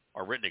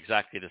 are written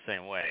exactly the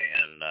same way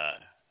in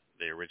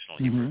the original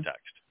Hebrew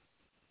text.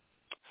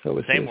 So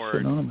it's same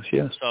word. Synonymous,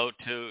 yes. So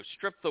to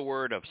strip the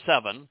word of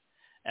 7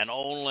 and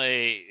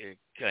only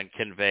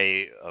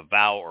convey a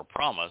vow or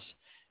promise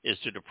is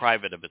to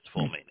deprive it of its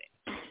full meaning.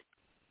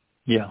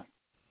 Yeah,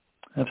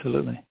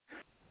 absolutely.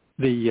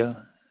 The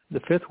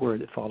 5th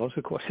word that follows,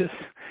 of course, is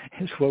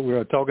what we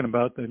were talking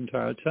about the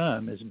entire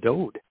time, is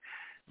Dowd,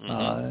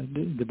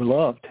 the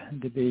beloved,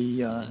 to be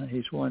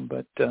his one.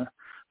 But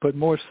but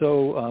more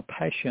so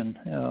passion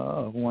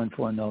of one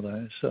for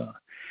another.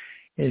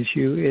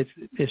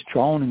 It's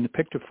drawn in the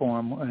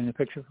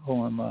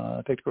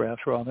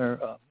pictographs rather,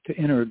 to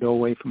enter a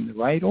doorway from the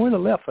right or the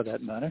left, for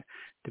that matter,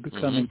 to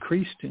become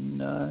increased in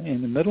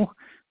the middle,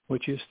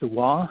 which is the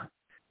Wah.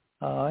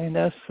 And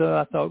that's,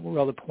 I thought,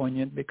 rather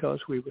poignant because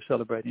we were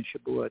celebrating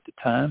Shabat at the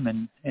time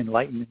and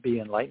be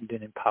enlightened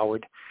and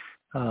empowered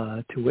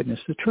to witness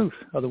the truth.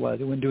 Otherwise,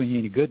 it wouldn't do you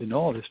any good to know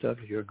all this stuff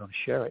if you're going to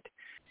share it.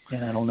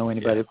 And I don't know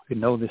anybody who can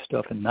know this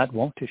stuff and not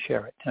want to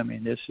share it. I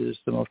mean, this is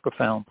the most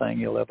profound thing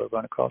you'll ever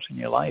run across in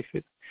your life.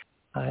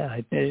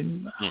 I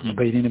don't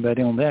debate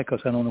anybody on that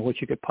because I don't know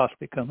what you could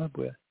possibly come up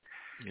with.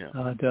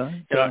 Yeah.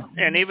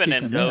 And even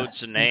in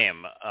Dowd's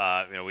name,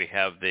 we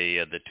have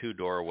the two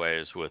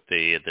doorways with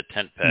the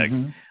tent peg,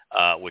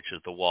 which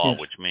is the wall,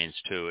 which means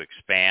to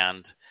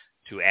expand,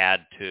 to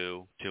add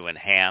to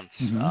enhance,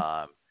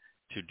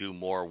 to do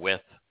more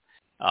with.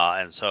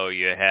 And so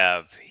you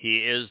have, he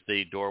is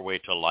the doorway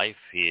to life.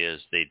 He is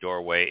the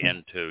doorway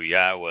into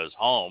Yahweh's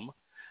home.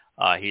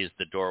 He's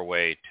the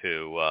doorway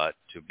to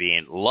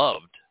being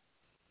loved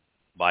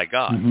by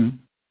God.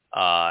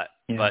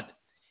 But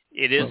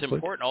it is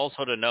important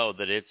also to know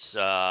that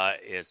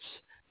it's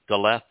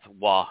Daleth,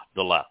 Wah,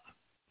 Daleth.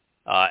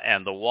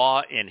 And the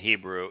Wah in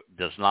Hebrew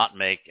does not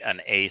make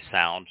an A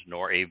sound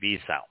nor a V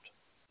sound.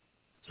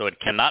 So it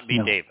cannot be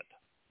David.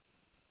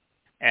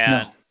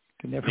 And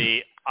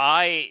the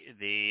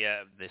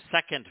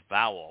second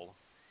vowel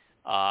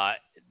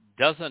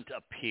doesn't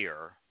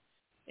appear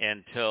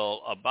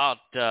until about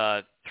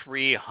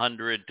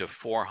 300 to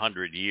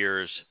 400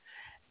 years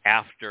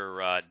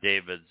after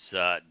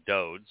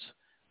Dowd's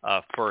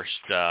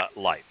first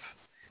life.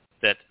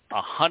 That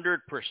 100%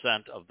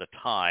 of the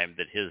time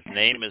that his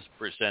name is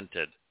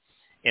presented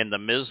in the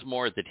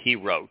Mizmowr that he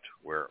wrote,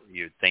 where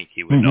you'd think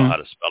he would know how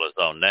to spell his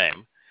own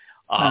name,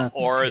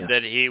 or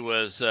that he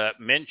was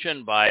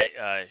mentioned by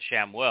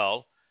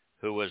Shamuel,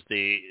 who was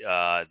the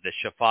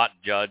Shaphat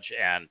judge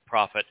and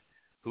prophet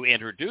who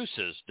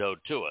introduces Dowd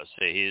to us.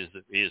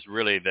 He's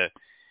really the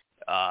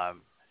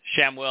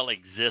Shamuel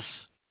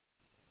exists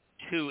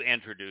to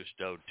introduce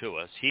Dowd to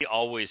us. He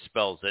always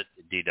spells it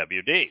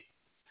DWD.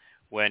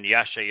 When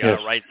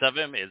Yashayah writes of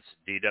him, it's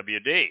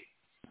DWD.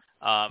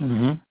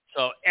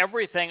 So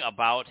everything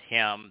about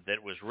him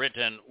that was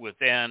written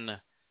within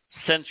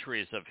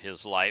centuries of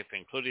his life,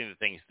 including the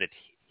things that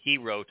he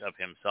wrote of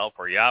himself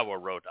or Yahweh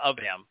wrote of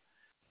him,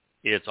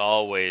 it's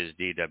always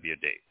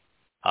DWD.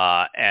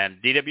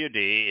 And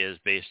DWD is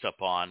based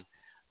upon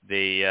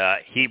the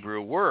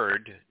Hebrew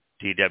word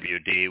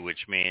DWD,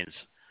 which means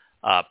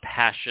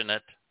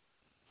passionate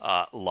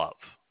love,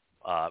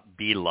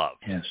 be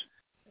loved. Yes.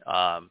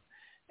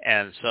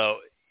 And so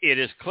it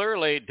is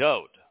clearly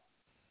Dowd.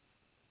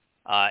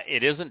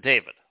 It isn't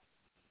David.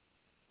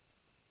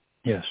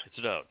 Yes.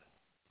 It's Dowd.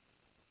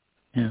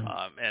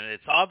 Yeah. And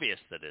it's obvious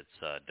that it's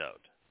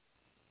Dowd.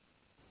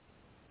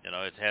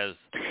 It has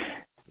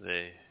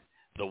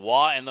the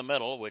Wah in the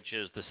middle, which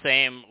is the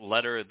same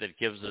letter that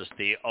gives us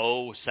the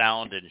O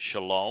sound in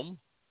Shalom.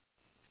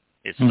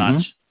 It's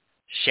not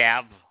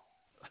Shav.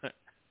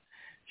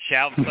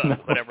 Shav,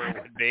 whatever it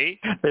would be.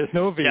 There's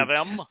no V.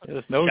 Shavim.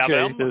 There's no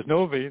Shavim. J. There's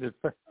no V. It's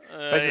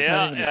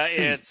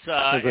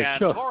and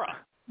Torah.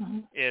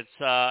 It's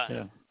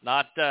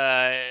not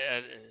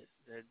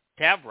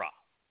Tavra.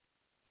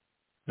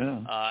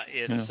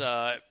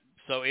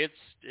 So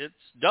it's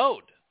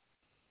Dowd.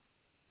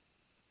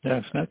 Yeah,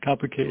 it's not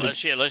complicated.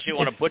 Unless you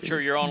want to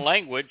butcher your own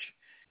language,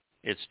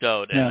 it's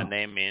Dowd, and the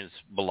name means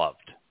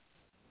beloved.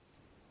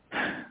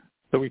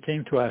 So we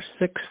came to our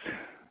sixth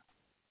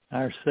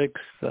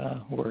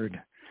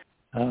word,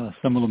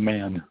 symbol of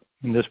man.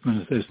 And this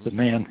one is the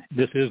man.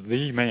 This is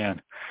the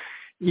man.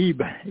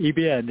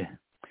 Ebed,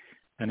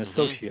 an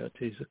associate.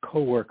 He's a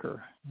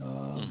co-worker.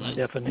 By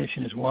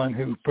definition, is one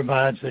who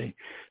provides a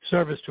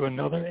service to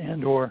another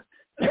and/or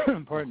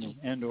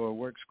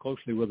works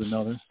closely with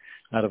another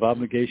out of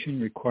obligation,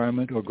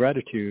 requirement, or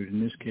gratitude.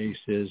 In this case,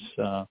 is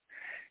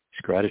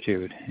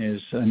gratitude.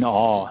 Is an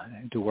awe.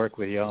 To work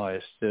with Yah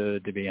is to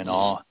be in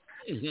awe.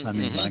 I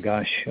mean, my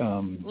gosh.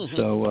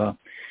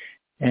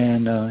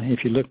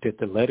 If you looked at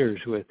the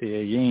letters with the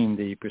Ayin,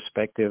 the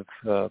perspective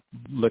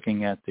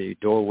looking at the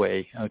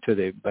doorway to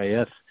the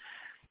Bayeth,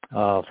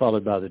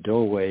 followed by the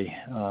doorway,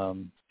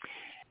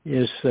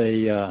 is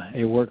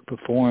a work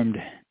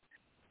performed.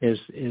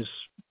 Is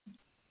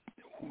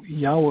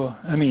Yahweh?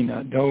 I mean,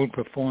 Dowd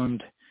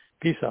performed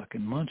Pesach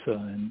and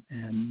Matzah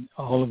and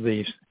all of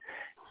these.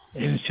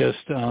 It was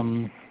just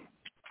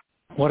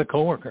what a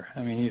coworker.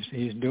 I mean,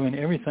 he's doing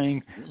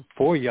everything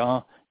for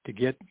Yah to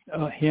get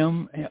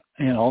him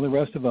and all the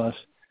rest of us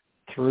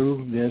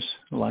through this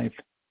life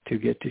to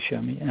get to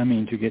Shemi. I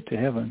mean, to get to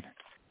heaven.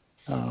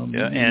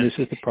 And this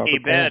is the proper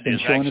path, and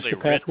showing us the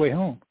pathway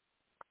home.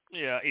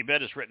 Yeah,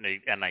 Ebed is written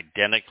and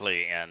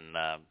identically in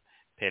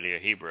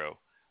Paleo-Hebrew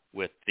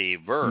with the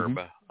verb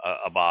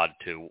abad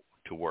to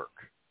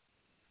work.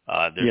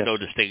 There's no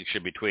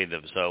distinction between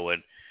them. So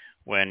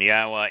when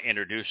Yahweh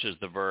introduces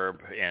the verb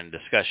in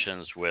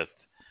discussions with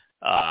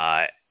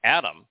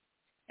Adam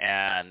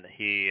and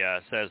he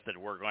says that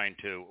we're going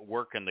to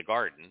work in the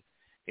garden,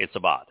 it's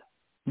abad.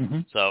 Mm-hmm.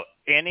 So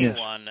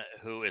anyone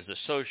who is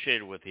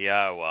associated with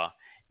Yahowah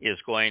is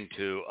going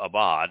to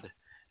abad,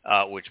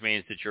 which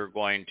means that you're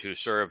going to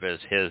serve as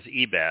his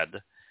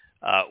ebed,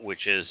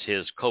 which is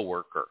his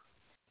co-worker,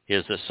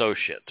 his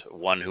associate,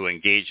 one who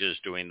engages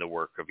doing the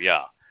work of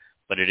Yah.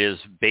 But it is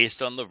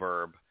based on the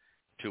verb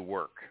to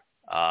work.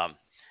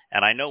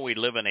 And I know we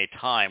live in a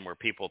time where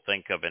people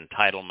think of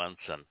entitlements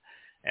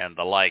and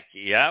the like.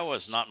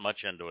 Yahowah's not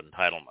much into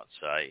entitlements.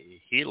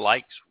 He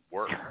likes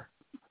work.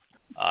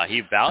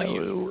 He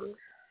values work.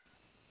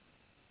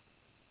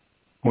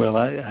 Well,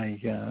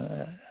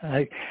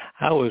 I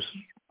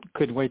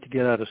couldn't wait to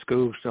get out of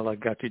school till I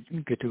got to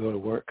get to go to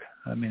work.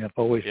 I mean, I've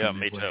always been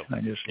me that way. too.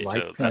 I just me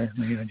like. too.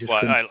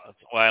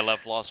 That's why I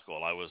left law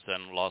school. I was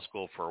in law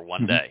school for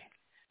one day.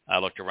 I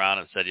looked around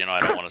and said,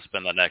 I don't want to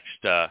spend the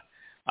next.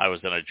 I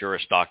was in a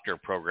Juris Doctor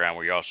program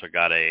where you also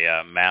got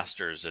a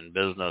master's in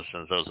business,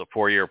 and so it was a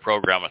 4-year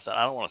program. I said,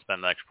 I don't want to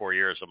spend the next 4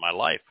 years of my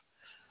life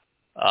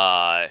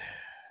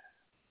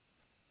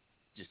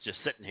just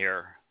sitting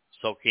here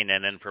soaking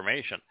in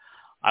information.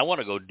 I want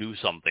to go do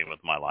something with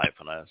my life,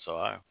 and so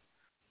I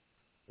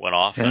went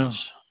off and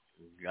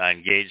I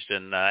engaged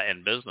in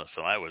business.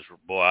 And I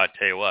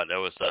tell you what, that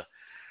was a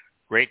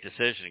great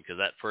decision, because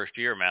that first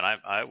year, man,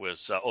 I was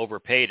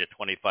overpaid at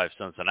 25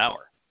 cents an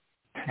hour.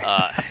 Maybe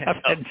I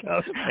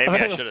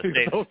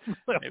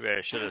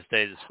should have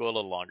stayed in school a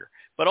little longer.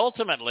 But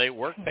ultimately,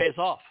 work pays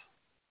off.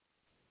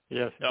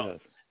 Yes, it does.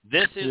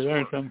 This is you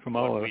learn something from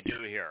all what of we it.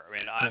 do here. I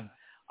mean,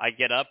 I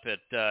get up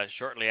at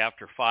shortly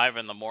after 5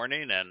 in the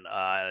morning, and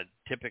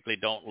typically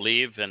don't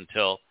leave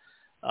until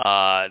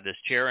this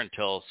chair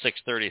until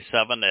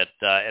 6:37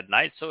 at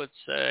night. So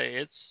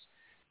it's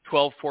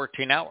 12,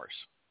 14 hours.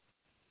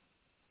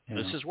 Yeah.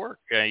 This is work.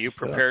 You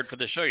prepared for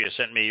the show. You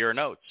sent me your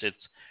notes.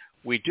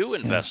 We do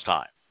invest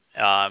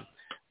time.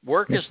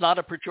 Work is not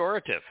a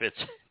pejorative.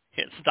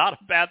 It's not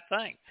a bad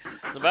thing.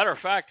 As a matter of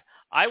fact,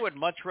 I would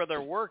much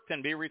rather work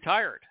than be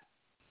retired.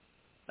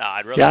 Now,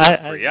 I'd rather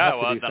work for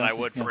Yahowah than I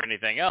would for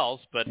anything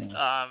else. But,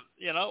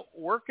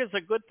 work is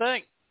a good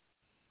thing.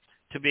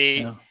 To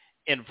be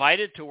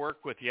invited to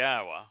work with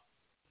Yahowah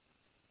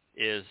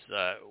is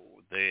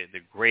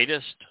the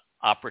greatest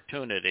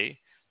opportunity,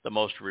 the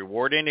most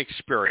rewarding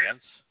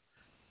experience,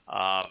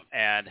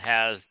 and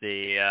has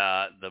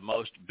the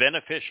most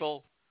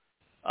beneficial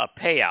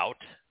payout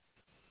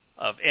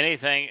of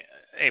anything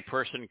a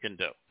person can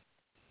do.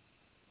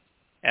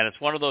 And it's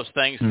one of those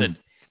things that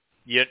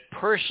you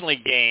personally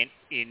gain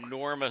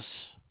enormously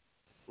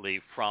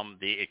from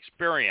the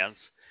experience,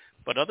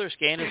 but others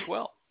gain as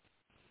well.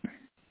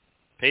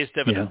 Pays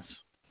dividends.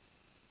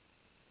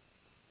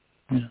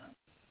 Yeah.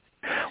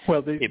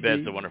 Well,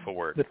 Ebed's a wonderful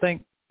word. The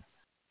thing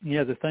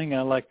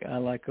I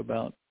like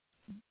about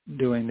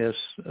doing this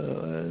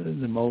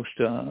the most,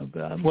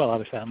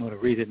 obviously I'm going to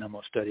read it and I'm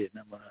going to study it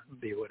and I'm going to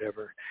be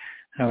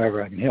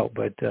however I can help.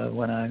 But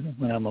when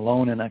I'm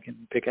alone and I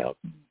can pick out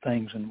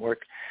things and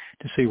work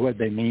to see what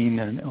they mean,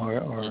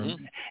 or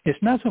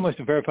it's not so much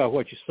to verify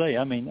what you say.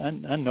 I mean,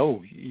 I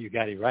know you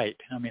got it right.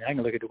 I mean, I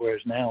can look at the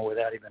words now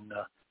without even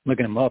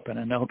looking them up, and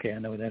I know, okay, I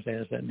know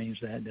that means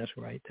that. That's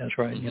right.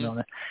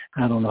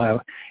 I don't know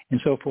how,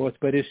 and so forth.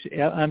 But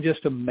I'm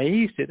just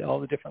amazed at all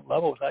the different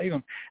levels.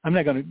 I'm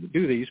not going to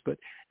do these, but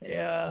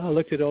I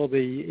looked at all the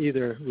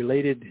either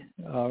related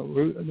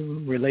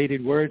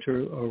words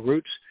or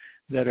roots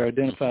that are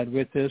identified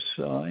with this,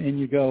 and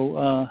you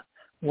go,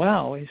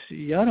 wow,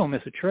 y'all don't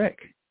miss a trick.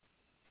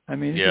 I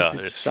mean,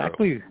 it's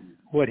exactly true.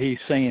 What he's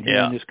saying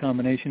here in this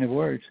combination of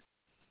words.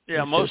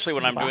 Yeah, mostly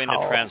when I'm doing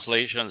the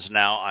translations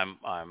now,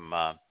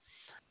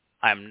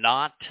 I'm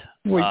not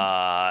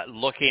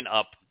looking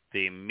up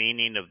the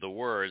meaning of the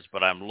words,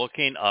 but I'm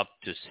looking up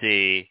to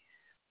see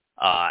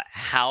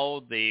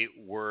how the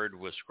word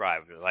was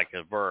described, like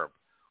a verb.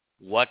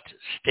 What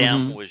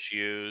stem was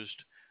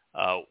used?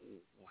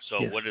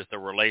 What is the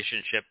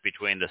relationship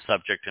between the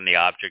subject and the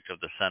object of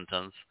the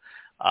sentence?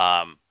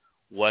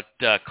 What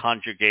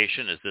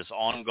conjugation, is this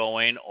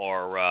ongoing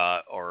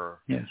or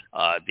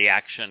the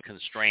action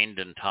constrained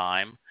in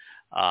time?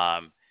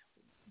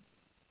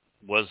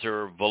 Was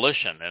there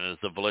volition, and is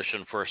the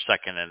volition for a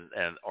second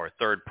and or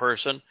third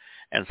person?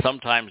 And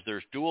sometimes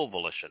there's dual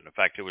volition. In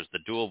fact, it was the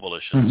dual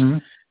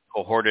volitions,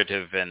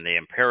 cohortative and the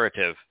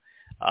imperative,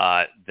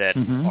 that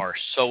are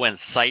so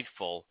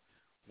insightful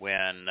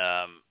when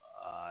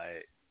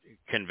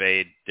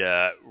conveyed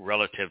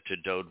relative to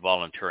Dowd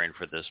volunteering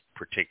for this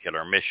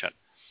particular mission.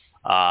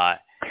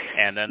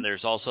 And then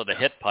there's also the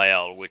hit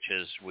pile, which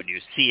is when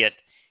you see it,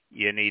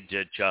 you need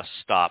to just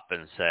stop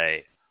and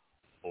say,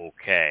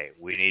 okay,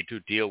 we need to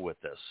deal with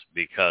this,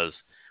 because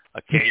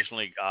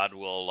occasionally God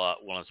will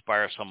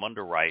inspire someone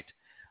to write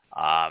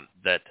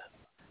that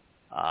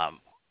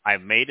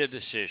I've made a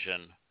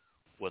decision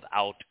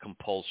without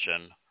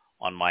compulsion,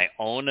 on my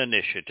own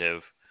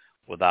initiative,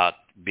 without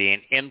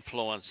being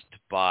influenced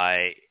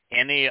by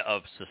any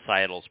of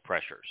societal's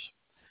pressures.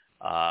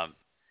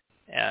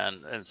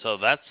 And so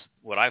that's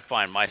what I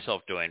find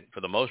myself doing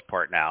for the most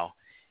part now,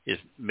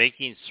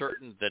 making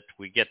certain that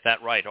we get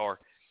that right. Or,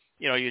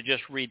 you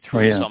just read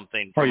through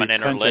something from an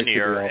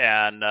interlinear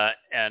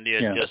and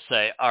you just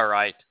say, all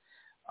right,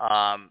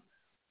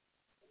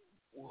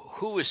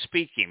 who is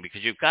speaking?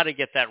 Because you've got to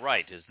get that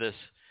right.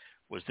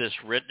 Was this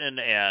written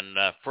in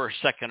first,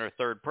 second, or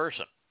third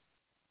person?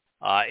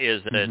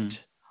 Is it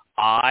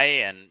I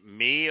and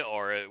me,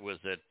 or was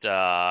it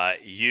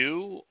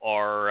you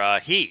or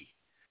he,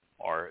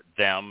 or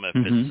them if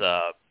it's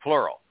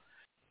plural?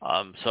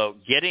 So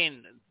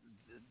getting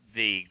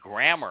the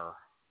grammar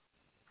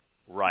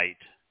right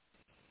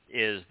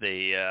is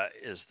the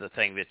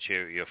thing that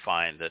you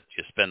find that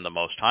you spend the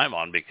most time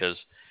on, because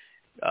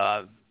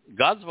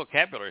God's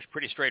vocabulary is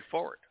pretty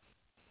straightforward.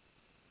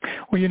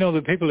 Well,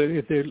 the people,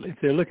 if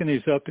they're looking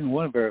these up and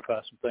want to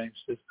verify some things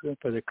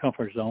for their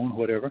comfort zone,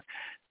 whatever,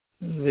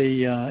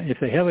 if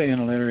they have an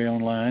interlinear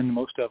online,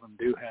 most of them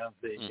do have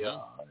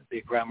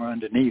the grammar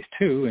underneath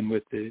too, and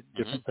with the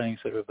different things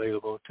that are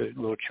available to a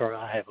little chart.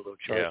 I have a little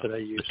chart that I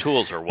use. The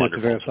tools are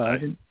wonderful. To verify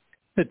it.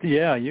 But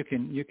you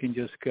can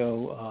just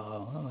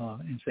go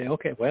and say,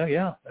 okay,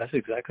 well, that's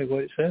exactly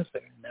what it says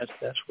there, and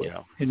that's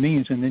what it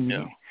means, and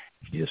then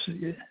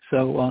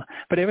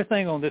but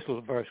everything on this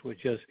little verse was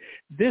just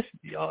this.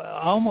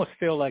 I almost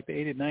feel like the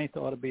 89th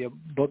ought to be a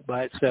book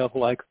by itself,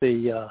 like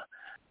the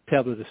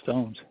Tablet of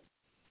Stones.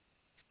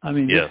 I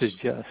mean, this is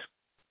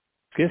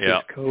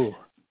cool.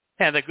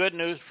 And the good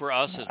news for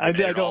us is we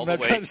made it all the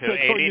way to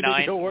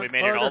 89. We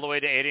made it all the way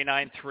to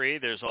 89.3.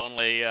 There's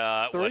only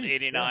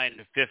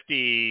 89,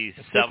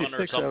 57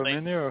 or something.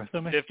 In there or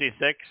something. 56.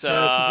 56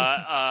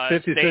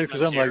 or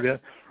something here. like that.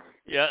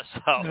 Yeah.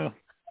 So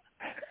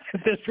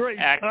that's right.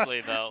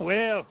 Actually,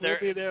 though, there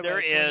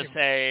is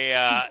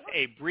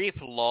a brief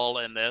lull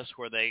in this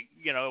where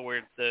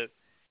where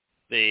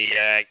the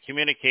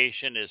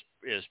communication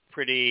is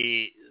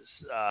pretty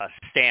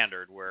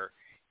standard, where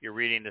you're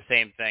reading the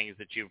same things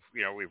that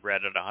we've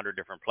read at 100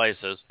 different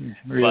places.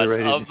 But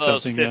of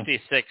those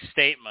 56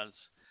 statements,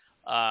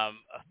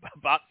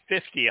 about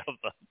 50 of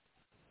them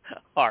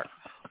are,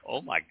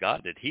 oh my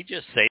God, did he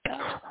just say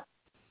that?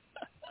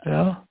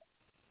 Yeah.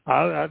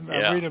 I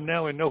read them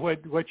now and know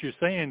what you're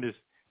saying is,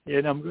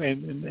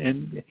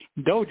 and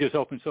Dowd just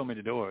opened so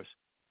many doors.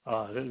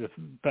 The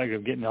fact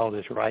of getting all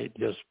this right,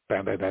 just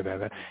bam, bam, bam, bam,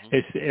 bam.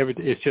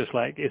 It's just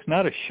like, it's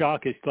not a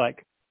shock. It's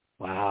like,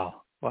 wow,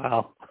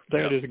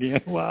 there it is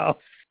again. Wow.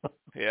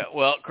 Yeah.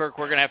 Well, Kirk,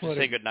 we're going to have to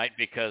say goodnight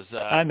because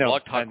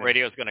Blog Talk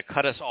Radio is going to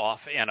cut us off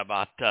in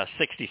about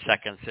 60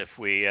 seconds if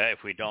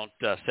we don't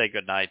say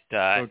goodnight.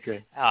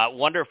 Okay.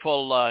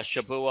 Wonderful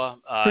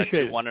Shabuah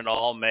to one and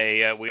all.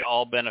 May we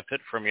all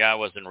benefit from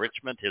Yahowah's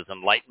enrichment, His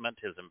enlightenment,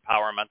 His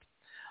empowerment,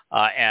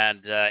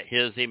 and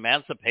His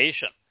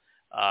emancipation,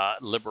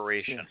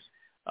 liberation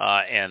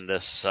in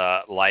this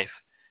life.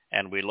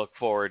 And we look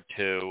forward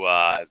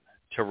to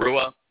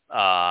Towrah,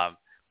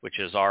 which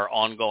is our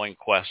ongoing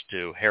quest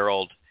to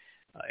herald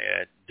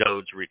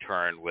Dowd's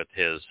return with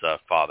his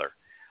father.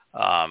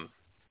 Have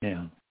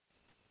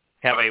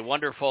a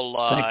wonderful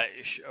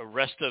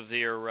rest of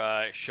your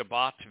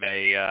Shabbat.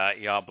 May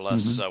Yah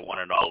bless one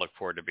and all. Look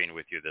forward to being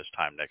with you this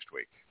time next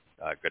week.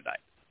 Good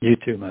night. You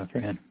too, my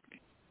friend.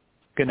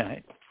 Good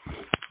night.